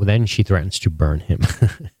 but then she threatens to burn him.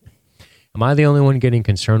 Am I the only one getting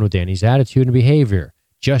concerned with Dany's attitude and behavior?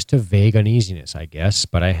 Just a vague uneasiness, I guess,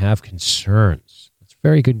 but I have concerns. That's a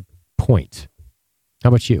very good point. How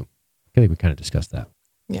about you? I feel like we kind of discussed that.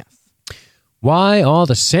 Yes. Why all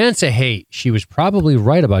the Sansa hate? She was probably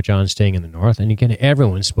right about Jon staying in the north, and again,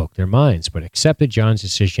 everyone spoke their minds, but accepted Jon's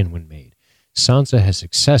decision when made. Sansa has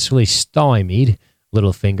successfully stymied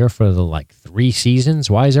Littlefinger for the 3 seasons.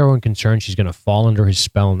 Why is everyone concerned she's going to fall under his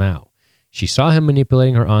spell now? She saw him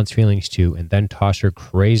manipulating her aunt's feelings too, and then toss her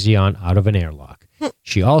crazy aunt out of an airlock.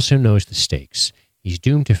 She also knows the stakes. He's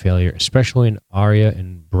doomed to failure, especially when Arya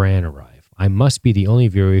and Bran arrive. I must be the only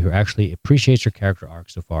viewer who actually appreciates her character arc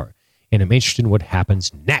so far, and I'm interested in what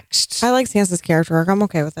happens next. I like Sansa's character arc. I'm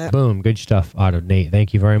okay with it. Boom. Good stuff out of Nate.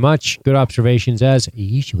 Thank you very much. Good observations as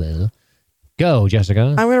usual. Go, Jessica.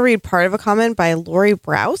 I'm going to read part of a comment by Lori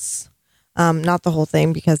Browse. Not the whole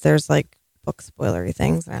thing because there's book spoilery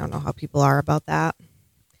things. And I don't know how people are about that.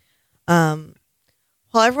 While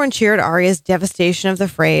everyone cheered Arya's devastation of the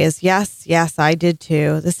phrase, yes, I did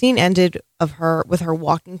too. The scene ended with her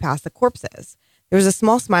walking past the corpses. There was a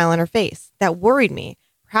small smile on her face. That worried me.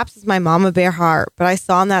 Perhaps it's my mama bear heart, but I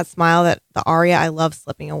saw in that smile that the Arya I love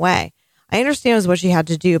slipping away. I understand it was what she had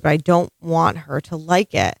to do, but I don't want her to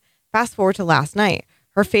like it. Fast forward to last night.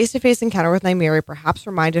 Her face-to-face encounter with Nymeria perhaps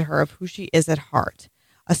reminded her of who she is at heart.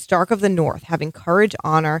 A Stark of the North, having courage,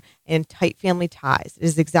 honor, and tight family ties. It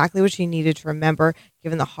is exactly what she needed to remember,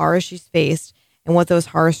 given the horrors she's faced and what those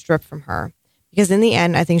horrors stripped from her. Because in the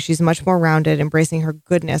end, I think she's much more rounded, embracing her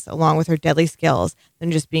goodness along with her deadly skills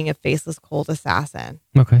than just being a faceless, cold assassin.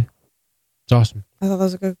 Okay. It's awesome. I thought that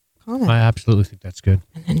was a good comment. I absolutely think that's good.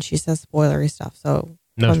 And then she says spoilery stuff. So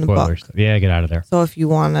No from the spoilers. book. Yeah, get out of there. So if you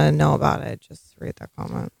want to know about it, just read that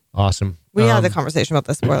comment. Awesome. We had the conversation about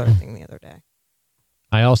the spoiler thing the other day.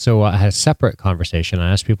 I also had a separate conversation.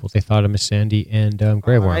 I asked people what they thought of Miss Sandy and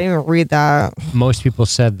Grey Worm. I didn't even read that. Most people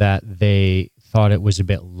said that they thought it was a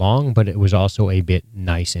bit long, but it was also a bit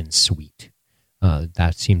nice and sweet.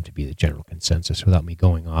 That seemed to be the general consensus without me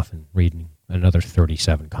going off and reading another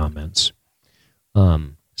 37 comments. So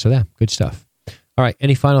yeah, good stuff. All right.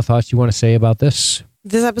 Any final thoughts you want to say about this?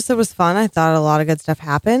 This episode was fun. I thought a lot of good stuff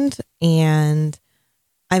happened, and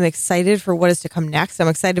I'm excited for what is to come next. I'm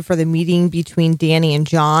excited for the meeting between Dany and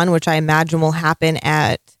Jon, which I imagine will happen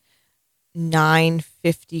at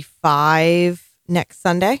 9:55 next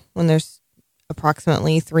Sunday when there's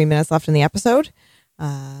approximately 3 minutes left in the episode.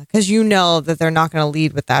 Because you know that they're not going to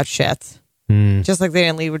lead with that shit. Just like they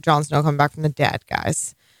didn't lead with Jon Snow coming back from the dead,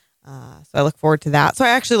 guys. So I look forward to that. So I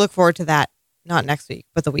actually look forward to that, not next week,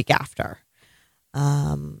 but the week after.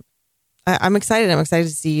 I'm excited. I'm excited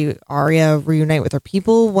to see Arya reunite with her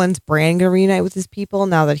people. When's Bran going to reunite with his people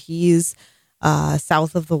now that he's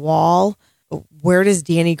south of the Wall? Where does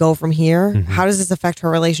Dany go from here? Mm-hmm. How does this affect her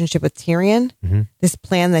relationship with Tyrion? Mm-hmm. This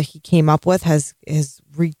plan that he came up with has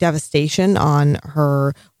wreaked devastation on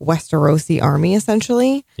her Westerosi army,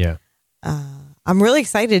 essentially. Yeah. I'm really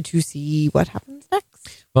excited to see what happens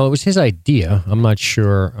next. Well, it was his idea. I'm not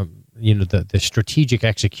sure. The strategic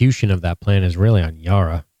execution of that plan is really on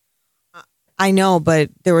Yara. I know, but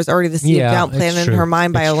there was already the seed of doubt plan in her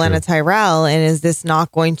mind by Olenna Tyrell. And is this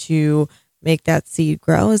not going to make that seed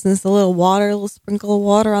grow? Isn't this a little sprinkle of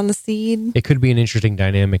water on the seed? It could be an interesting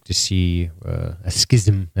dynamic to see a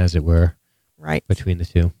schism, as it were, right, between the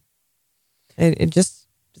two. It's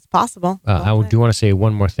possible. I do want to say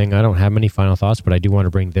one more thing. I don't have many final thoughts, but I do want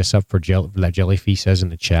to bring this up for that Jellyfee says in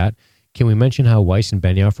the chat. Can we mention how Weiss and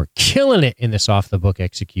Benioff are killing it in this off-the-book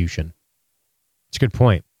execution? It's a good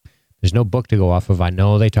point. There's no book to go off of. I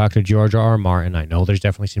know they talked to George R. R. Martin. I know there's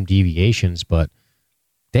definitely some deviations, but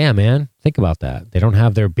damn, man, think about that. They don't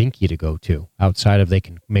have their binky to go to outside of they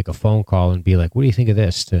can make a phone call and be like, what do you think of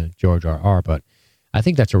this to George R. R. But I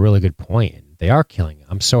think that's a really good point. They are killing it.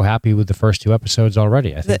 I'm so happy with the first 2 episodes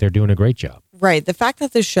already. I think they're doing a great job. Right. The fact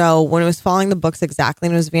that the show, when it was following the books exactly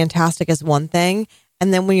and it was fantastic is one thing.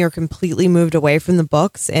 And then when you're completely moved away from the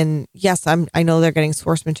books, and yes, I know they're getting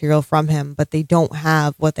source material from him, but they don't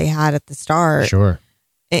have what they had at the start. Sure.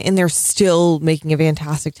 And they're still making a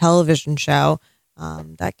fantastic television show.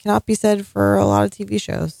 That cannot be said for a lot of TV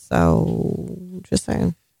shows. So just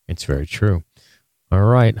saying. It's very true. All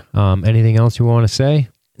right. Anything else you want to say?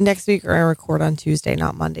 Next week, we're going to record on Tuesday,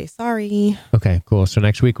 not Monday. Sorry. Okay, cool. So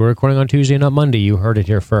next week, we're recording on Tuesday, not Monday. You heard it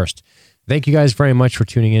here first. Thank you guys very much for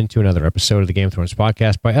tuning in to another episode of the Game of Thrones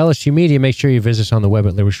podcast by LSG Media. Make sure you visit us on the web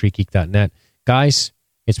at libertystreetgeek.net. Guys,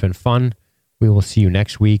 it's been fun. We will see you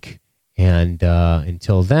next week. And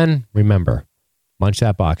until then, remember, munch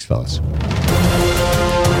that box, fellas.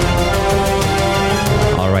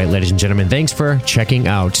 All right, ladies and gentlemen, thanks for checking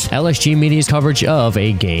out LSG Media's coverage of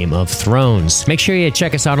A Game of Thrones. Make sure you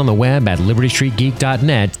check us out on the web at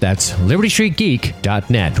libertystreetgeek.net. That's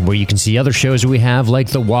libertystreetgeek.net, where you can see other shows that we have like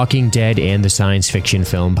The Walking Dead and the Science Fiction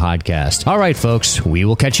Film Podcast. All right, folks, we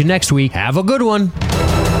will catch you next week. Have a good one.